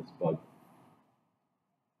 Why can this bug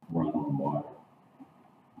run on water?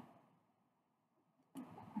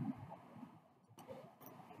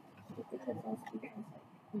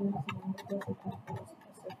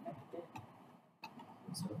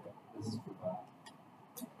 This is for that.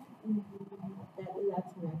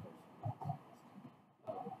 That's my and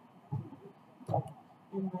like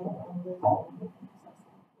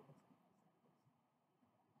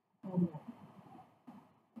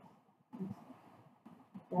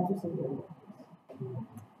that is a good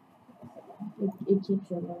it keeps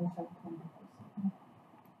your lungs up.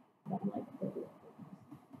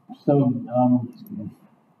 So,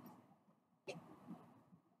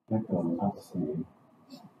 let's see.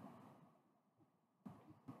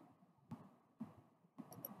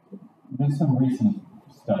 There's some recent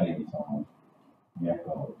studies on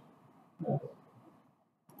geckos.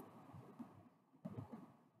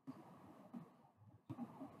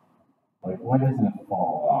 Like, why doesn't it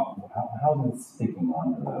fall off? How is it sticking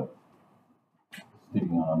on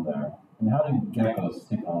there? And how do geckos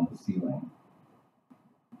stick on the ceiling?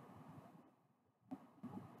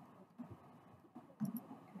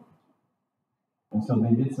 And so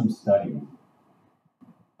they did some studies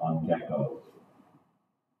on geckos.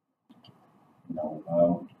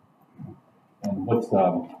 And what's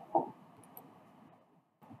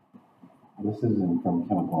this isn't from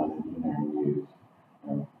chemical engineering use.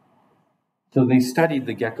 So they studied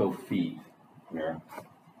the gecko feet here.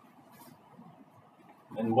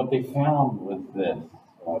 And what they found was this.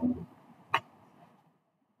 Well,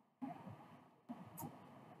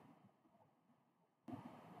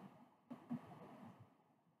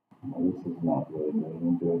 this is not really getting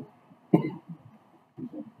into it.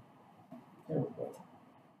 There we go.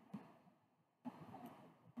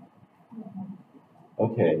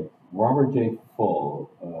 Okay, Robert J. Full,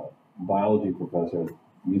 biology professor at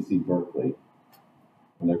UC Berkeley,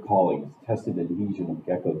 and their colleagues tested adhesion of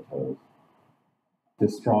gecko toes to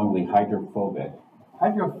strongly hydrophobic.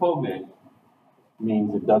 Hydrophobic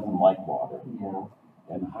means it doesn't like water,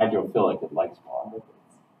 and hydrophilic, it likes water.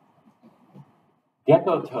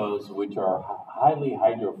 Gecko toes, which are highly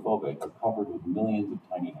hydrophobic, are covered with millions of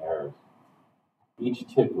tiny hairs, each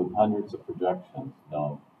tipped with hundreds of projections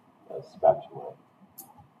known as spatulae.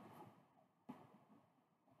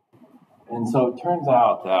 And so it turns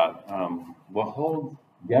out that what holds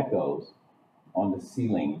geckos onto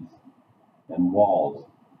ceilings and walls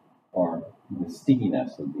are the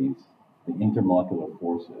stickiness of these, the intermolecular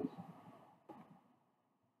forces.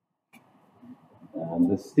 And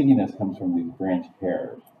the stickiness comes from these branched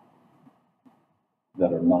hairs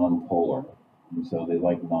that are non-polar. And so they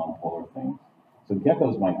like non-polar things. So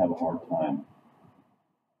geckos might have a hard time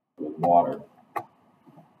with water.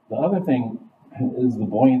 The other thing is the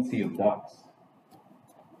buoyancy of ducks.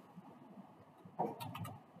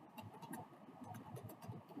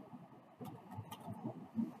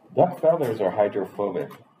 Duck feathers are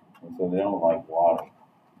hydrophobic, and so they don't like water.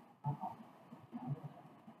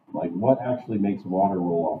 Like, what actually makes water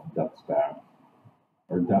roll off a duck's back?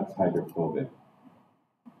 Or ducks hydrophobic?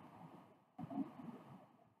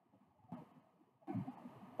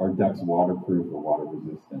 Are ducks waterproof or water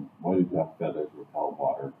resistant? Why do duck feathers repel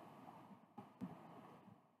water?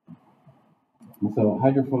 And so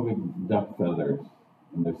hydrophobic duck feathers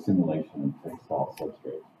and their simulation of textile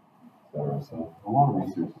substrates, etc. So a lot of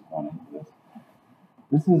research has gone into this.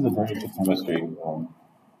 This is a branch of chemistry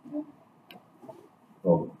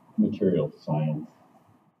called material science.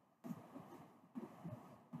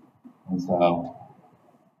 And so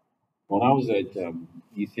when I was at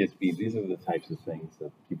UCSB, these are the types of things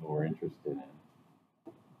that people were interested in.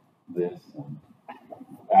 This and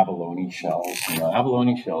abalone shells.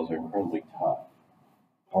 Abalone shells are incredibly tough,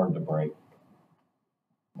 hard to break.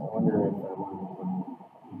 I wonder if when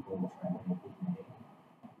people try to make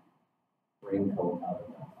a raincoat out of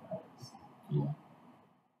that feathers. Yeah.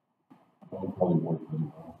 That would probably work really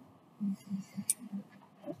well.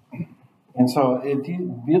 And so it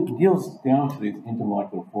deals down to these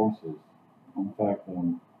intermolecular forces. In fact,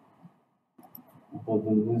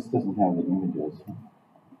 this doesn't have the images.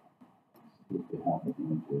 See if they have the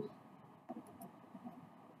images.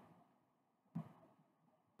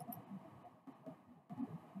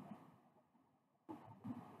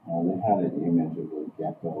 They had an image of a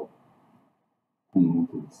gecko clinging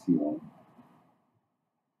to the ceiling.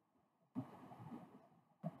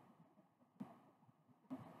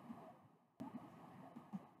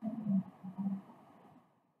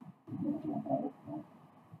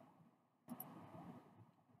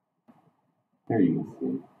 Here you can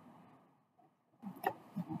see.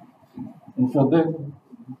 And so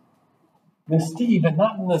they're sticky, but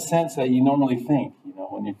not in the sense that you normally think,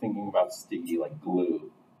 when you're thinking about sticky like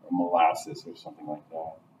glue or molasses or something like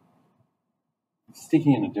that. It's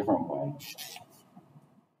sticky in a different way.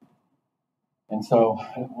 And so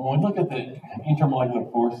when we look at the intermolecular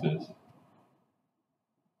forces,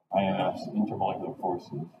 IMFs, intermolecular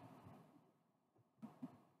forces,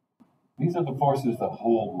 these are the forces that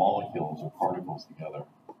hold molecules or particles together.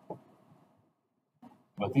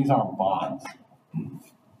 But these aren't bonds.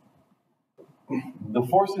 The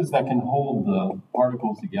forces that can hold the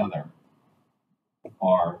particles together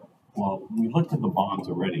are, well, we looked at the bonds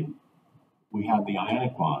already. We had the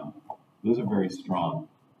ionic bond. Those are very strong.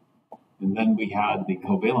 And then we had the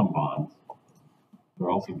covalent bonds.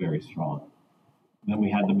 They're also very strong. And then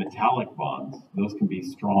we had the metallic bonds. Those can be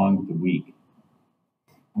strong to weak.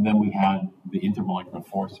 And then we had the intermolecular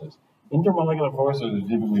forces. Intermolecular forces are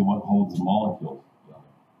typically what holds molecules together.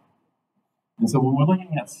 And so when we're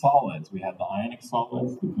looking at solids, we have the ionic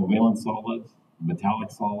solids, the covalent solids,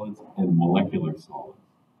 metallic solids, and molecular solids.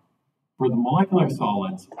 For the molecular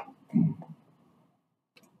solids,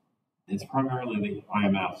 it's primarily the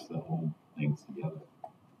IMFs that hold things together.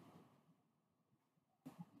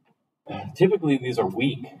 Typically, these are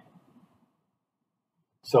weak.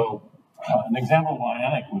 So an example of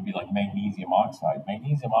ionic would be like magnesium oxide.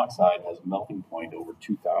 Magnesium oxide has a melting point over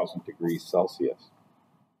 2,000 degrees Celsius.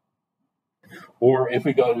 Or if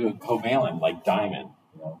we go to covalent, like diamond,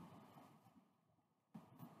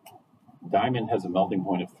 diamond has a melting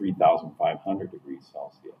point of 3,500 degrees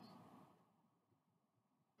Celsius.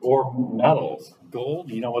 Or metals,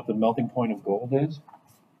 gold, you know what the melting point of gold is?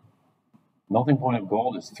 Melting point of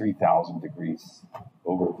gold is 3,000 degrees,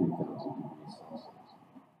 over 3,000 degrees Celsius.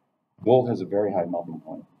 Gold has a very high melting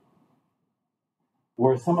point.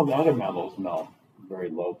 Whereas some of the other metals melt at very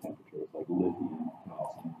low temperatures, like lithium,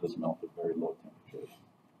 does melt at very low temperatures.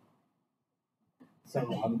 So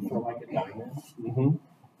for like a diamond,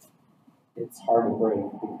 it's hard to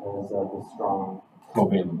break because of the strong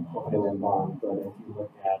covalent bond. But if you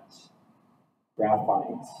look at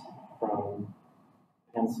graphite from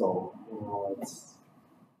pencil,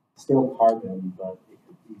 still carbon, but it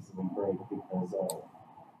could easily break because of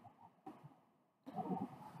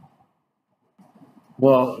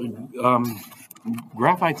Well,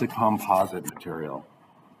 graphite's a composite material.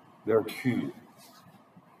 There are two.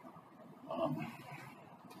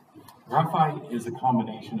 Graphite is a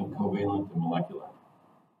combination of covalent and molecular.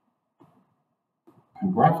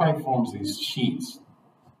 And graphite forms these sheets,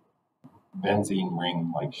 benzene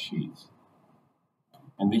ring-like sheets.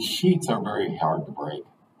 And these sheets are very hard to break.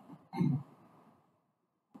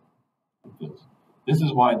 This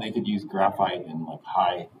is why they could use graphite in like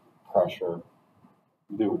high pressure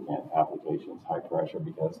lubricant applications, high pressure,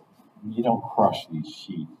 because you don't crush these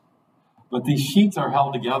sheets. But these sheets are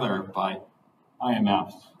held together by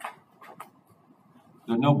IMFs.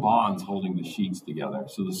 There are no bonds holding the sheets together,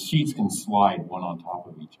 so the sheets can slide one on top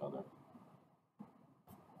of each other.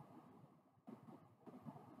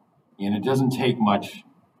 And it doesn't take much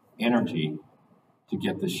energy to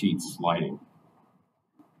get the sheets sliding.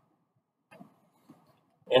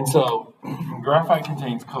 And so graphite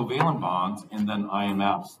contains covalent bonds and then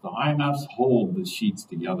IMFs. The IMFs hold the sheets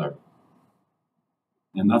together.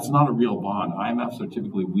 And that's not a real bond. IMFs are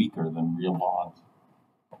typically weaker than real bonds.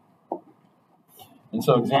 And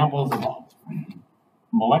so examples of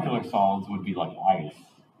molecular solids would be like ice.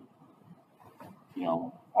 You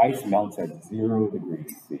know, ice melts at 0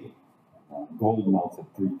 degrees C. Gold melts at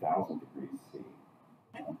 3,000 degrees C.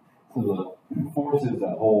 So the forces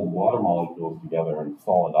that hold water molecules together in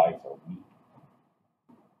solid ice are weak.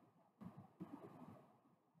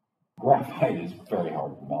 Graphite is very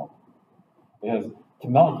hard to melt. Because to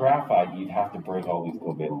melt graphite, you'd have to break all these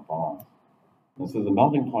covalent bonds. And so the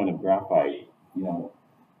melting point of graphite, you know,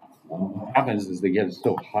 what happens is they get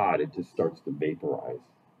so hot, it just starts to vaporize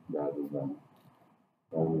rather than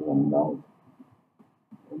melt.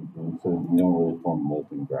 And so you don't really form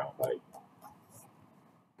molten graphite.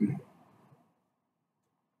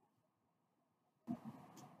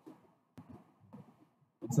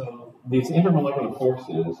 So these intermolecular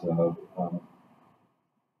forces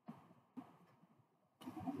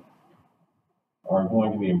are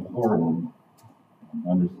going to be important in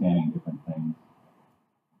understanding different things.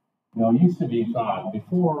 You know, it used to be thought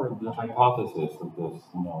before the hypothesis of this,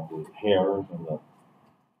 you know, the hairs and the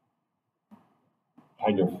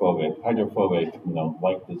hydrophobic, you know,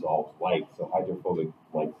 light dissolves light, so hydrophobic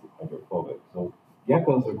likes hydrophobic. So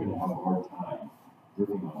geckos are going to have a hard time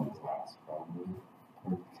gripping on the glass, probably.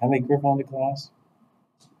 Can they grip on the glass?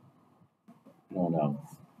 I don't know.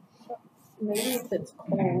 Maybe if it's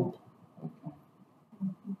cold.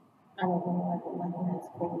 I don't know, like when it's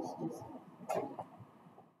cold, it's just.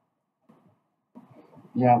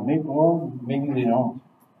 Yeah, maybe they don't.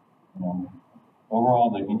 Overall,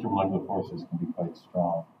 the intermolecular forces can be quite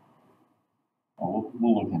strong.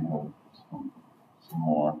 We'll look into some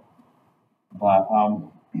more. But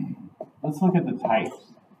let's look at the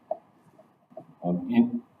types of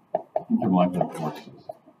intermolecular forces.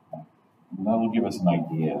 And that will give us an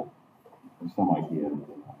idea, or some idea of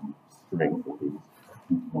the strength of these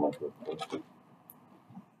intermolecular forces.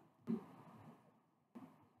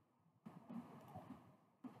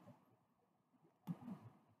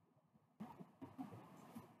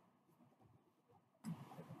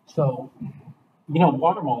 So, you know,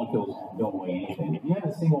 water molecules don't weigh anything. If you had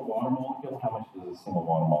a single water molecule, how much does a single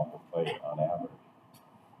water molecule weigh on average?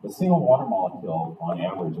 A single water molecule on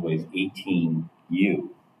average weighs 18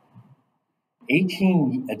 U.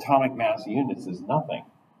 18 atomic mass units is nothing.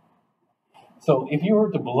 So if you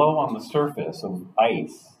were to blow on the surface of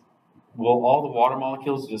ice, will all the water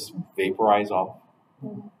molecules just vaporize off?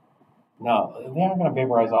 No, they aren't going to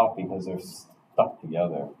vaporize off because they're stuck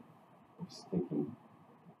together. They're sticky.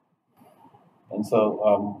 And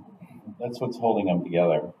so that's what's holding them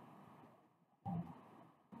together.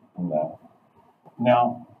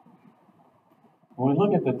 Now, when we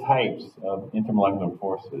look at the types of intermolecular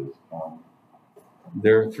forces,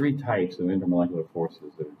 there are 3 types of intermolecular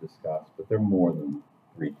forces that are discussed, but there are more than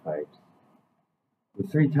 3 types. The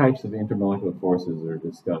 3 types of intermolecular forces that are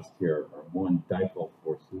discussed here are 1, dipole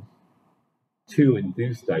forces, 2,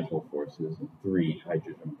 induced dipole forces, and 3,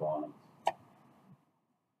 hydrogen bonds.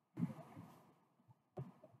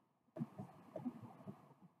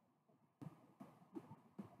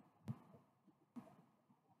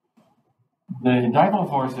 The dipole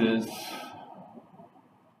forces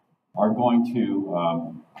are going to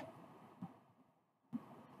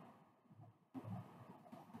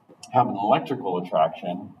have an electrical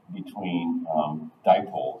attraction between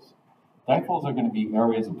dipoles. Dipoles are going to be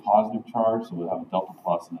areas of positive charge, so we'll have a delta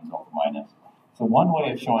plus and a delta minus. So one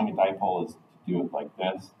way of showing a dipole is to do it like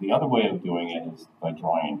this. The other way of doing it is by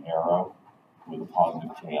drawing an arrow with a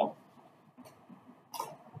positive tail.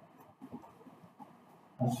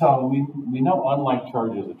 And so we know unlike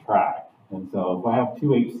charges attract. And so if I have two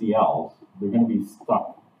HCl's, they're going to be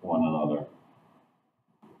stuck to one another.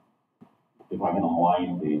 If I can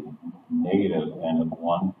align the negative end of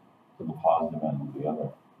one to the positive end of the other.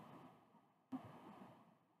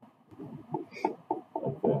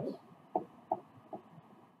 Like this.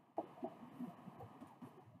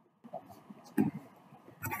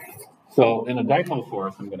 So in a dipole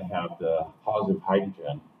force, I'm going to have the positive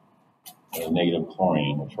hydrogen and the negative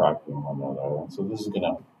chlorine attracting one another. And so this is going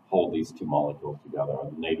to hold these two molecules together,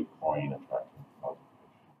 the negative chlorine attracting the positive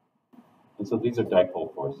hydrogen. And so these are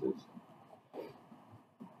dipole forces.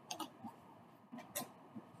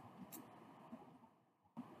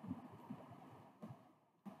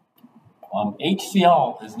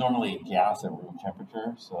 HCl is normally a gas at room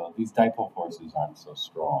temperature, so these dipole forces aren't so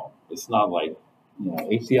strong. It's not like,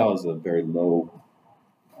 HCl is a very low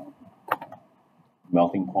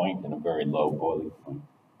melting point and a very low boiling point.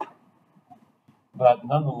 But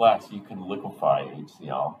nonetheless, you can liquefy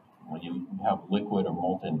HCl. When you have liquid or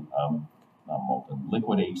molten,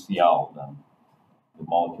 liquid HCl, then the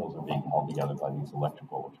molecules are being held together by these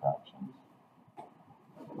electrical attractions.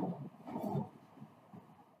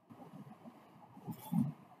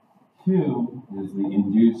 Two is the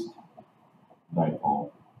induced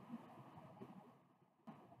dipole.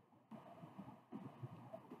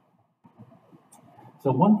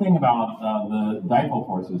 So one thing about the dipole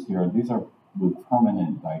forces here, these are with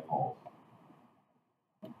permanent dipoles.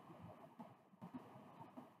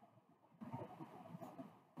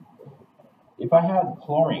 If I had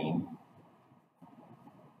chlorine,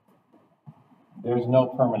 there's no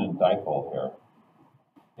permanent dipole here.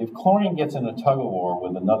 If chlorine gets in a tug-of-war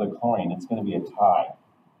with another chlorine, it's going to be a tie.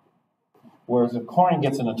 Whereas if chlorine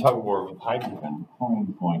gets in a tug-of-war with hydrogen, chlorine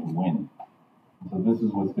is going to win. So this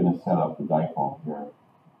is what's going to set up the dipole here.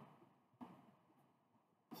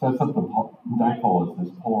 Sets up the dipole as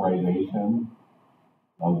this polarization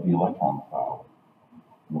of the electron cloud,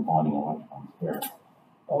 the bonding electrons here.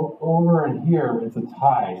 Over in here, it's a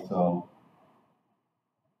tie, so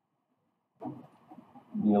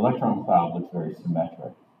the electron cloud looks very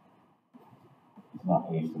symmetric. It's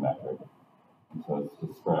not asymmetric, and so it's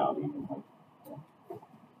just spread out evenly.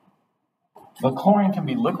 The chlorine can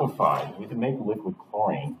be liquefied. We can make liquid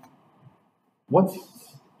chlorine. What's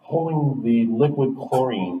holding the liquid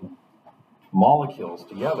chlorine molecules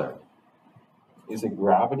together? Is it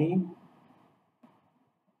gravity?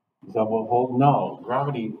 Is that what holds? No,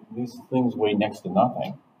 gravity, these things weigh next to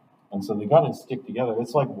nothing. And so they got to stick together.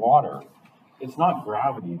 It's like water. It's not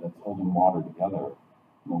gravity that's holding water together.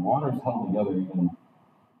 The water is held together even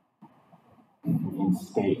in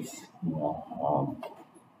space,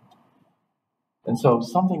 And so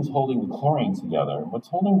something's holding the chlorine together. What's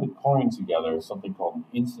holding the chlorine together is something called an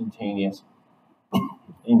instantaneous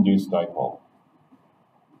induced dipole.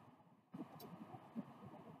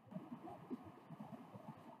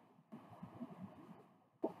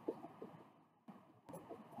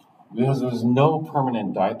 Because there's no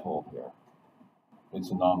permanent dipole here. It's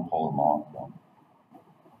a nonpolar molecule.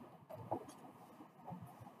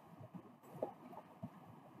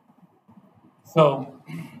 So,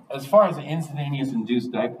 as far as the instantaneous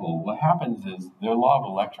induced dipole, what happens is there are a lot of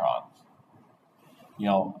electrons.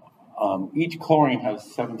 Each chlorine has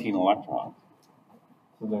 17 electrons.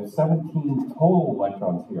 So there's 17 total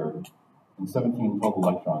electrons here and 17 total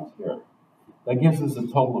electrons here. That gives us a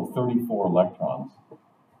total of 34 electrons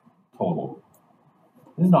total.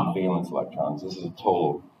 This is not valence electrons. This is a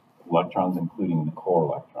total electrons, including the core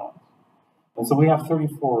electrons. And so we have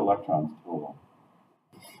 34 electrons total.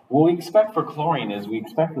 What we expect for chlorine is we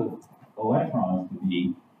expect the electrons to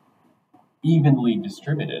be evenly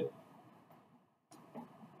distributed.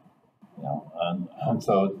 And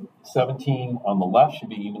so 17 on the left should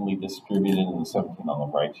be evenly distributed, and the 17 on the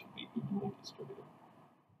right should be evenly distributed.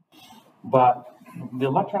 But the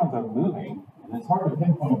electrons are moving, and it's hard to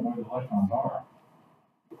pinpoint where the electrons are.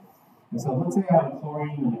 And so let's say I have a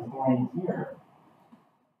chlorine and a chlorine here.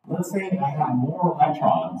 Let's say I have more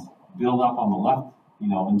electrons build up on the left,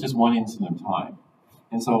 in just one instant of time.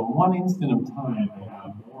 And so in one instant of time, I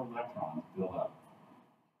have more electrons build up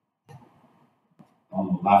on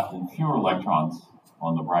the left and fewer electrons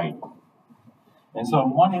on the right. And so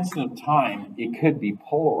in one instant of time, it could be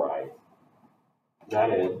polarized. That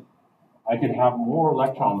is, I could have more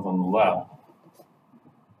electrons on the left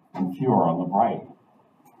and fewer on the right.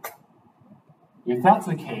 If that's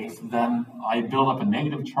the case, then I build up a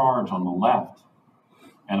negative charge on the left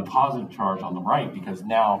and a positive charge on the right, because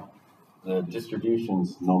now the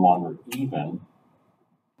distribution's no longer even.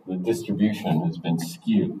 the distribution has been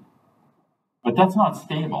skewed. But that's not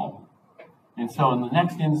stable. And so in the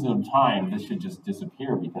next instant of time, this should just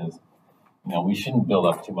disappear because, we shouldn't build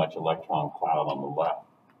up too much electron cloud on the left.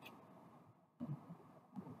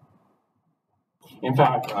 In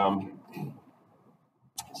fact,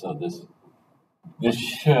 so this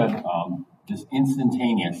should, this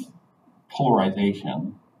instantaneous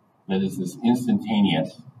polarization, that is this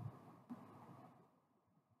instantaneous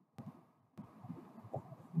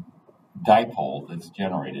dipole that's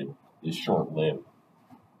generated, is short-lived.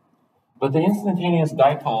 But the instantaneous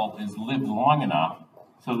dipole is lived long enough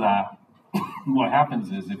so that what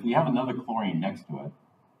happens is if we have another chlorine next to it,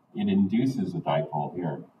 it induces a dipole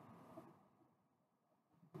here.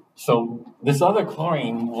 So this other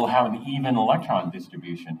chlorine will have an even electron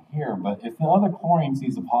distribution here, but if the other chlorine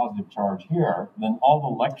sees a positive charge here, then all the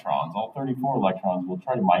electrons, all 34 electrons, will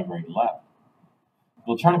try to migrate left.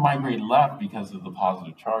 They'll try to migrate left because of the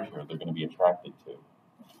positive charge here they're going to be attracted to.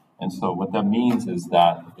 And so what that means is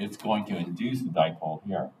that it's going to induce a dipole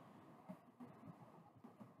here.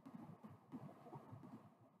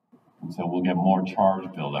 And so we'll get more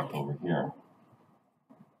charge buildup over here.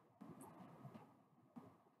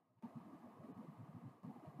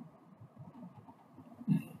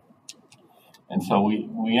 And so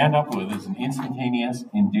we end up with is an instantaneous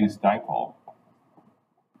induced dipole.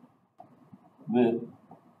 The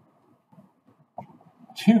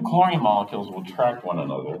two chlorine molecules will attract one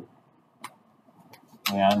another.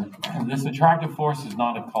 And this attractive force is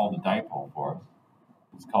not called a dipole force.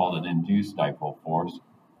 It's called an induced dipole force,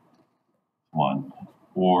 one,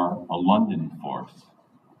 or a London force.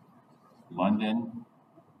 London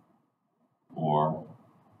or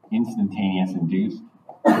instantaneous induced.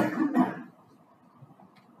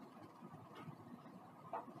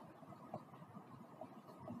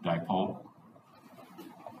 Dipole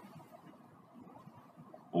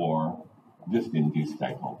or just induced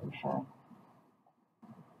dipole for sure.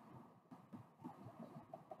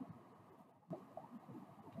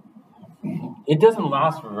 It doesn't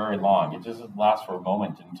last for very long. It just lasts for a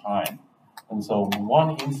moment in time. And so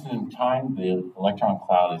one instant in time, the electron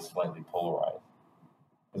cloud is slightly polarized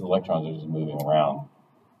because electrons are just moving around.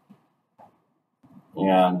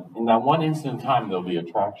 And in that one instant in time, there'll be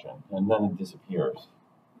attraction, and then it disappears.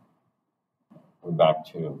 We're back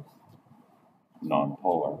to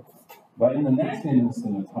non-polar. But in the next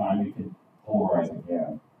instant of time, it could polarize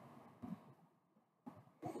again.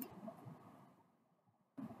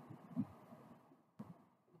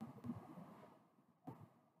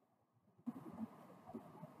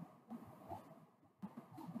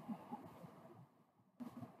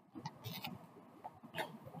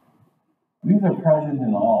 These are present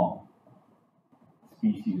in all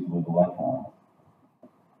species with electrons.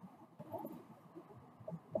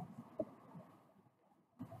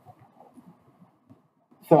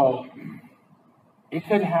 So it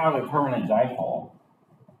could have a permanent dipole,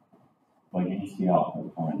 like HCl has a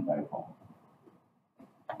permanent dipole.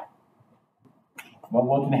 But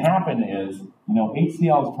what can happen is,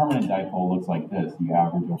 HCl's permanent dipole looks like this. You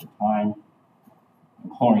average over time.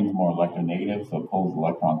 Chlorine's more electronegative, so it pulls the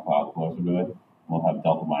electron cloud closer to it. We'll have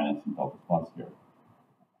delta minus and delta plus here.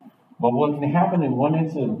 But what can happen in one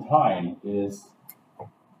instant of time is,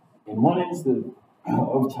 in one instant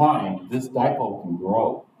of time, this dipole can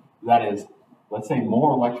grow. That is, let's say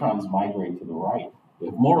more electrons migrate to the right.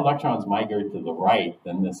 If more electrons migrate to the right,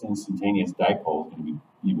 then this instantaneous dipole is going to be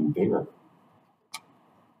even bigger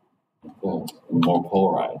and more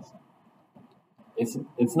polarized.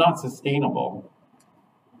 It's not sustainable,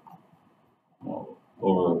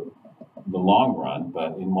 over the long run,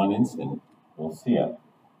 but in one instant, we'll see it.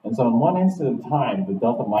 And so in one instant of time, the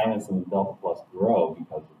delta minus and the delta plus grow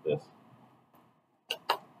because of this.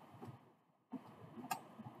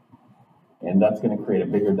 And that's going to create a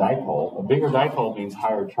bigger dipole. A bigger dipole means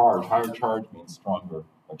higher charge. Higher charge means stronger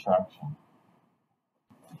attraction.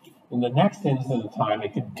 In the next instant of time,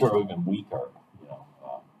 it could grow even weaker.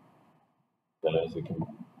 That is, it can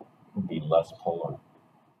be less polar.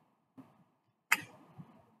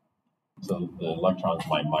 So the electrons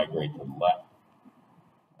might migrate to the left.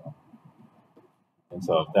 And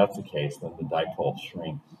so if that's the case, then the dipole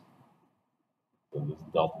shrinks. So this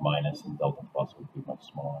delta minus and delta plus would be much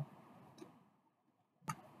smaller.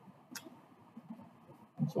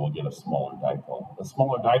 And so we'll get a smaller dipole. A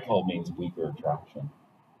smaller dipole means weaker attraction.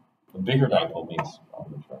 A bigger dipole means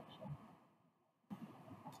stronger attraction.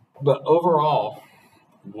 But overall,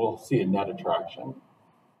 we'll see a net attraction.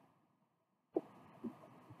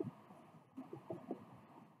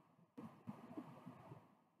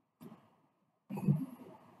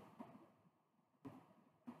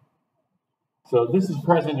 So this is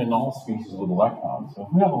present in all species with electrons. So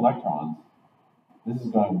if we have electrons, the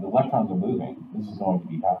electrons are moving. This is going to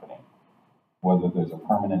be happening. Whether there's a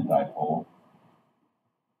permanent dipole,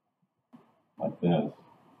 like this,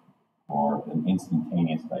 or an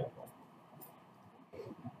instantaneous dipole.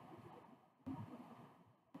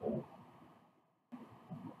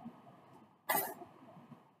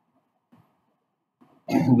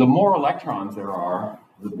 The more electrons there are,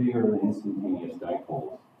 the bigger the instantaneous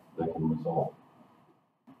dipoles that can result.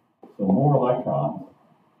 So more electrons,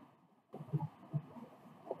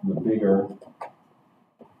 the bigger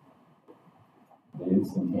the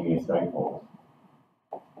instantaneous dipoles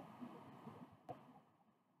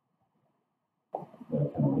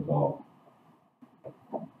that can result.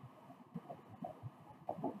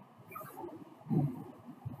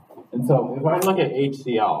 And so if I look at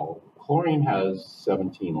HCl, chlorine has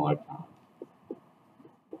 17 electrons.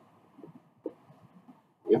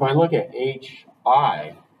 If I look at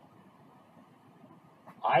HI,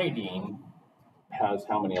 iodine has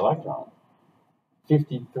how many electrons?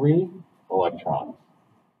 53 electrons.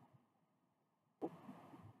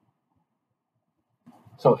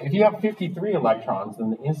 So if you have 53 electrons,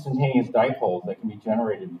 then the instantaneous dipoles that can be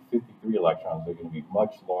generated with 53 electrons are going to be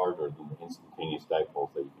much larger than the instantaneous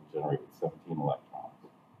dipoles that you can generate with 17 electrons.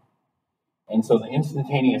 And so the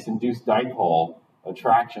instantaneous induced dipole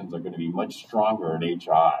attractions are going to be much stronger in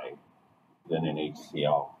HI than in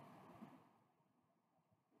HCl.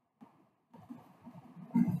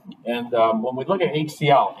 And when we look at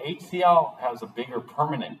HCl, HCl has a bigger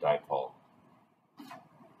permanent dipole.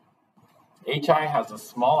 HI has a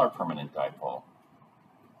smaller permanent dipole.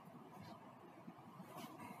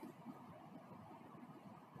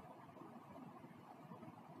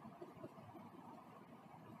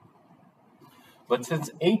 But since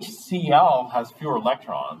HCl has fewer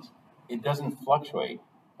electrons, it doesn't fluctuate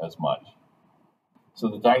as much. So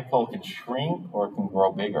the dipole can shrink or it can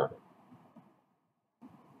grow bigger.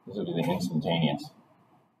 This would be the instantaneous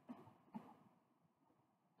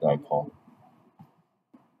dipole.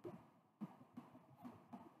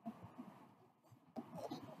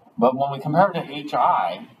 But when we compare it to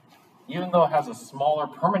HI, even though it has a smaller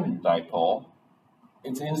permanent dipole,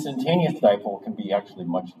 its instantaneous dipole can be actually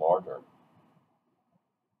much larger.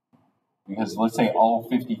 Because let's say all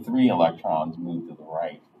 53 electrons move to the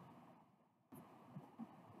right.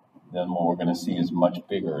 Then what we're going to see is much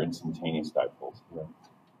bigger instantaneous dipoles here.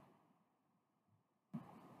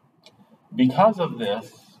 Because of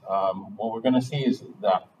this, what we're going to see is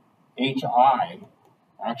that HI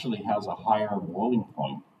actually has a higher boiling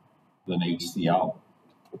point than HCl.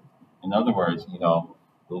 In other words, the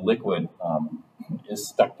liquid is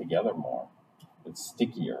stuck together more. It's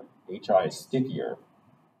stickier. HI is stickier,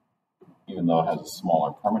 even though it has a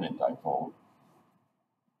smaller permanent dipole.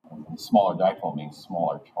 And smaller dipole means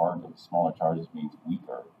smaller charges. Smaller charges means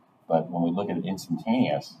weaker. But when we look at an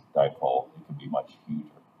instantaneous dipole, it can be much huger.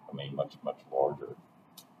 Much, much larger.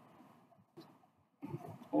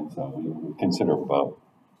 And so we consider both.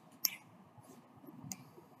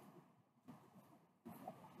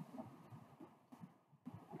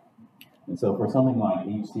 And so for something like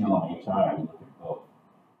HCl and HI, we look at both.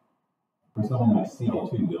 For something like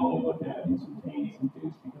Cl2, we only look at instantaneous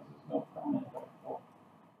induced because there's no permanent dipole.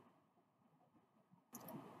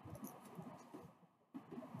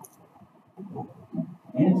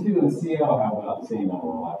 N2 and Cl have about the same number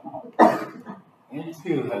of electrons.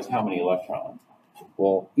 N2 has how many electrons?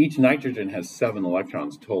 Well, each nitrogen has 7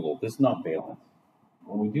 electrons total. This is not valence.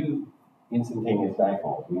 When we do instantaneous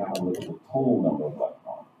dipoles, we have to look at the total number of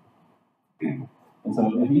electrons. And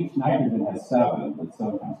so if each nitrogen has 7, that's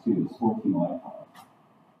 7 times 2 is 14 electrons.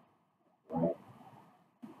 Right?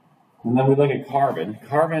 And then we look at carbon.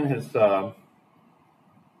 Carbon has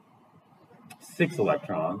 6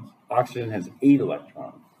 electrons. Oxygen has 8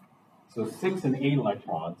 electrons. So 6 and 8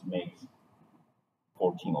 electrons makes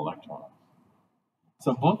 14 electrons.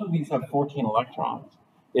 So both of these have 14 electrons.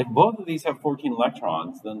 If both of these have 14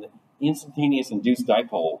 electrons, then the instantaneous induced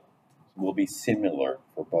dipole will be similar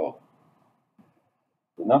for both.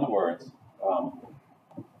 In other words,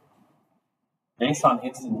 based on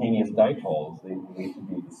instantaneous dipoles, they should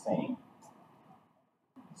be the same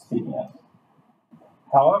stickiness.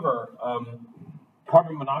 However,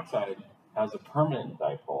 carbon monoxide has a permanent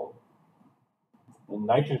dipole, and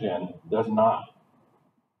nitrogen does not.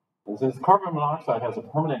 And since carbon monoxide has a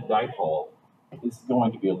permanent dipole, it's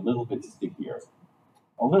going to be a little bit stickier.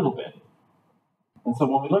 A little bit. And so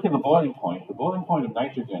when we look at the boiling point of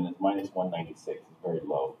nitrogen is minus 196. It's very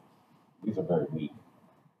low. These are very weak.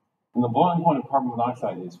 And the boiling point of carbon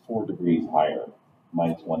monoxide is 4 degrees higher,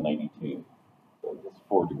 minus 192. So just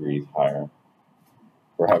 4 degrees higher.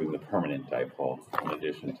 for having the permanent dipole in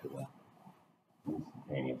addition to the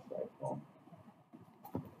instantaneous dipole.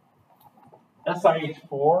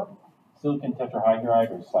 SiH4, silicon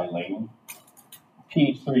tetrahydride or silane.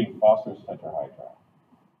 pH3, phosphorus tetrahydride.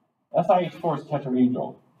 SiH4 is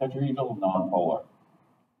tetrahedral, nonpolar.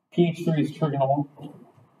 pH3 is trigonal,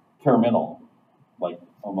 pyramidal, like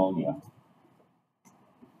ammonia.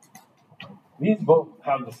 These both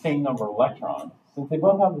have the same number of electrons. Since they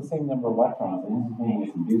both have the same number of electrons, the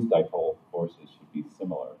instantaneous induced dipole forces should be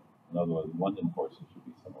similar. In other words, London forces should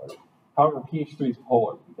be similar. However, pH3 is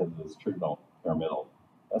polar because it is trigonal, pyramidal.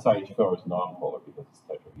 SiH4 is nonpolar because it's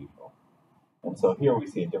tetrahedral. And so here we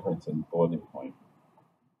see a difference in boiling point.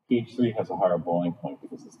 pH3 has a higher boiling point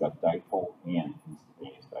because it's got dipole and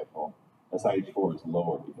instantaneous dipole. SiH4 is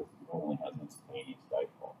lower because it only has instantaneous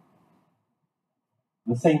dipole.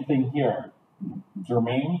 The same thing here,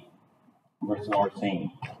 germane versus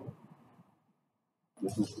arsine.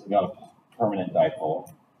 This has got a permanent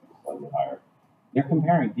dipole, slightly higher. They're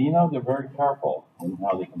comparing, do you know they're very careful in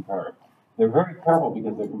how they compare it? They're very careful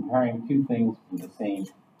because they're comparing two things with the same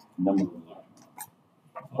number of electrons.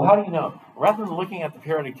 Well, how do you know? Rather than looking at the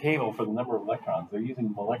periodic table for the number of electrons, they're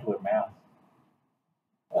using molecular mass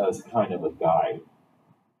as kind of a guide.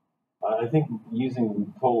 I think using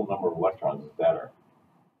the total number of electrons is better.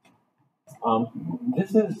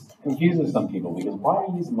 This confuses some people because why are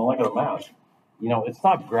you using molecular mass? You know, it's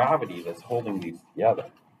not gravity that's holding these together.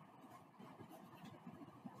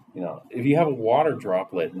 You know, if you have a water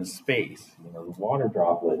droplet in space, you know, the water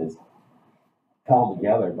droplet is held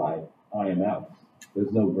together by IMFs.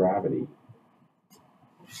 There's no gravity.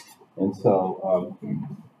 And so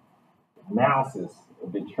mass is a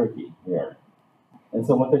bit tricky here. And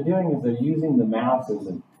so what they're doing is they're using the mass as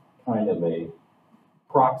a kind of a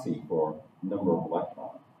proxy for number of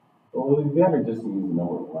electrons. Well, it would be better just to use the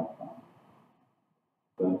number of electrons.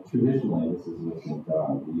 But traditionally, this is what's been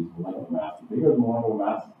done. We use molecular mass. The bigger the molecular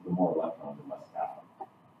mass, the more electrons it must have.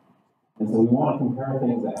 And so we want to compare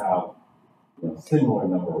things that have, you know, similar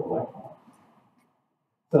number of electrons.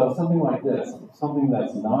 So something like this, something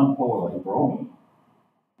that's non-polar like bromine.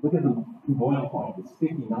 Look at the boiling point. It's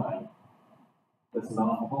 59. That's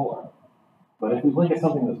non-polar. But if we look at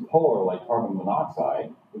something that's polar like carbon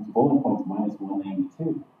monoxide, its boiling point is minus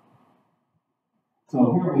 192.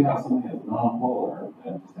 So here we have something that's non-polar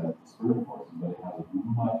that just has dispersion forces, but it has a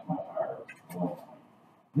much, much higher boiling point.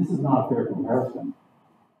 This is not a fair comparison.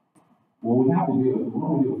 What we have to do, if we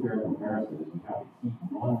want to do a fair comparison, is we have to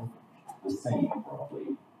keep one the same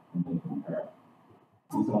roughly and then compare.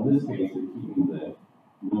 And so in this case, we're keeping the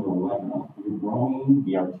number of electrons. Your bromine,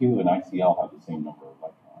 Br2, and ICl have the same number of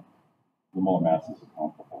electrons. The molar masses are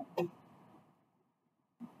comparable.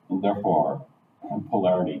 And therefore,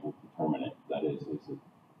 polarity will determine it. That is it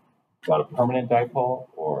got a permanent dipole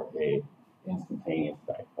or a instantaneous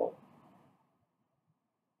dipole?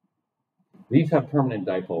 These have permanent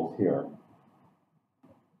dipoles here,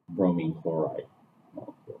 bromine chloride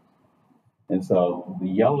molecules. And so the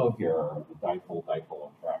yellow here are the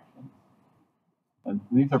dipole-dipole interactions. And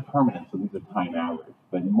these are permanent, so these are time averaged.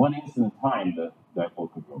 But in one instant of time, the dipole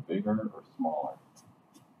could go bigger or smaller.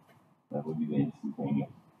 That would be the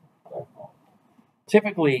instantaneous dipole.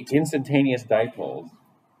 Typically, instantaneous dipoles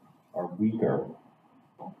are weaker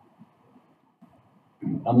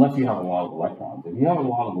unless you have a lot of electrons. If you have a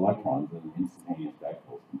lot of electrons, then instantaneous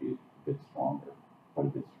dipoles can be a bit stronger, quite a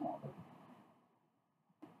bit stronger.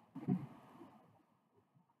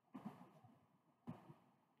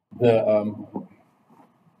 The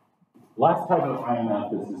last type of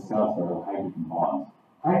IMF that's discussed are the hydrogen bonds.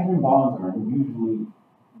 Hydrogen bonds are usually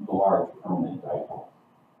large permanent dipoles.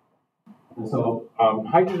 And so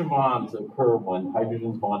hydrogen bonds occur when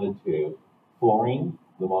hydrogen is bonded to fluorine,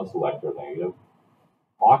 the most electronegative,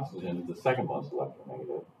 oxygen, the second most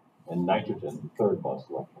electronegative, and nitrogen, the third most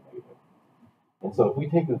electronegative. And so if we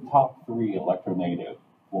take the top three electronegative,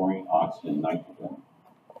 fluorine, oxygen, nitrogen,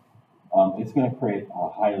 it's going to create a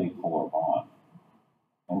highly polar bond.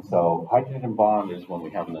 And so hydrogen bond is when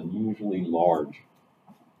we have an unusually large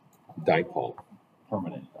dipole,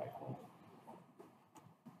 permanent dipole.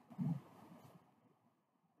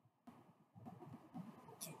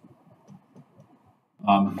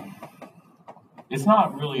 It's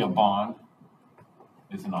not really a bond,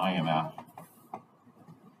 it's an IMF.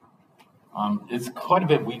 It's quite a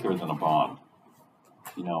bit weaker than a bond,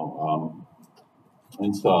 you know,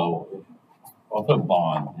 and so I'll put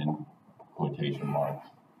bond in quotation marks.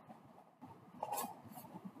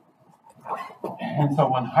 And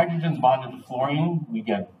so when hydrogen's bonded to fluorine, we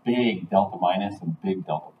get big delta minus and big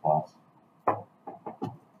delta plus.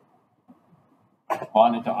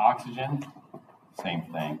 Bonded to oxygen, same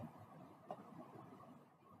thing.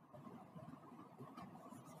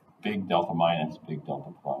 Big delta minus, big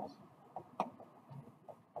delta plus.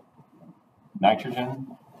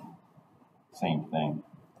 Nitrogen, same thing.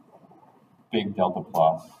 Big delta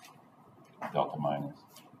plus, delta minus.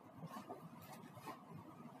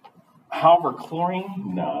 However,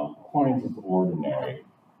 chlorine, no. Chlorine is ordinary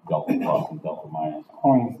delta plus and delta minus.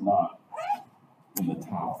 Chlorine is not in the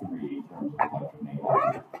top three in terms of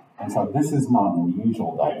electronegativity. And so this is not an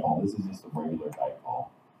unusual dipole. This is just a regular dipole.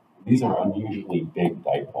 These are unusually big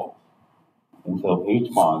dipoles. And so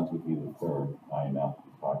H bonds would be the third INF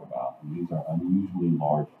we talk about. And these are unusually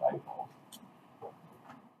large dipoles.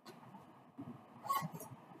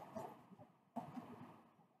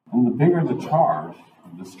 And the bigger the charge,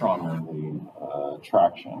 the stronger the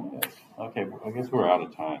attraction is. Okay, I guess we're out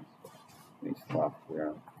of time. Let me stop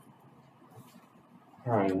here.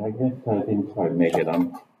 All right, I guess I didn't quite make it.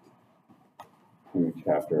 I'm in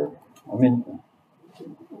chapter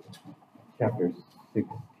 16.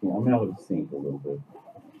 I'm out of sync a little bit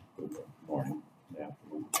morning,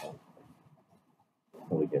 afternoon.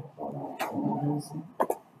 Until we get caught up.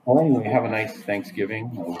 Well, anyway, have a nice Thanksgiving.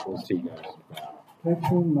 We'll see you guys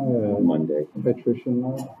Actually, Monday.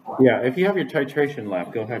 titration lab. Yeah, if you have your titration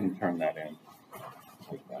lab, go ahead and turn that in.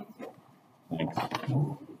 Thanks.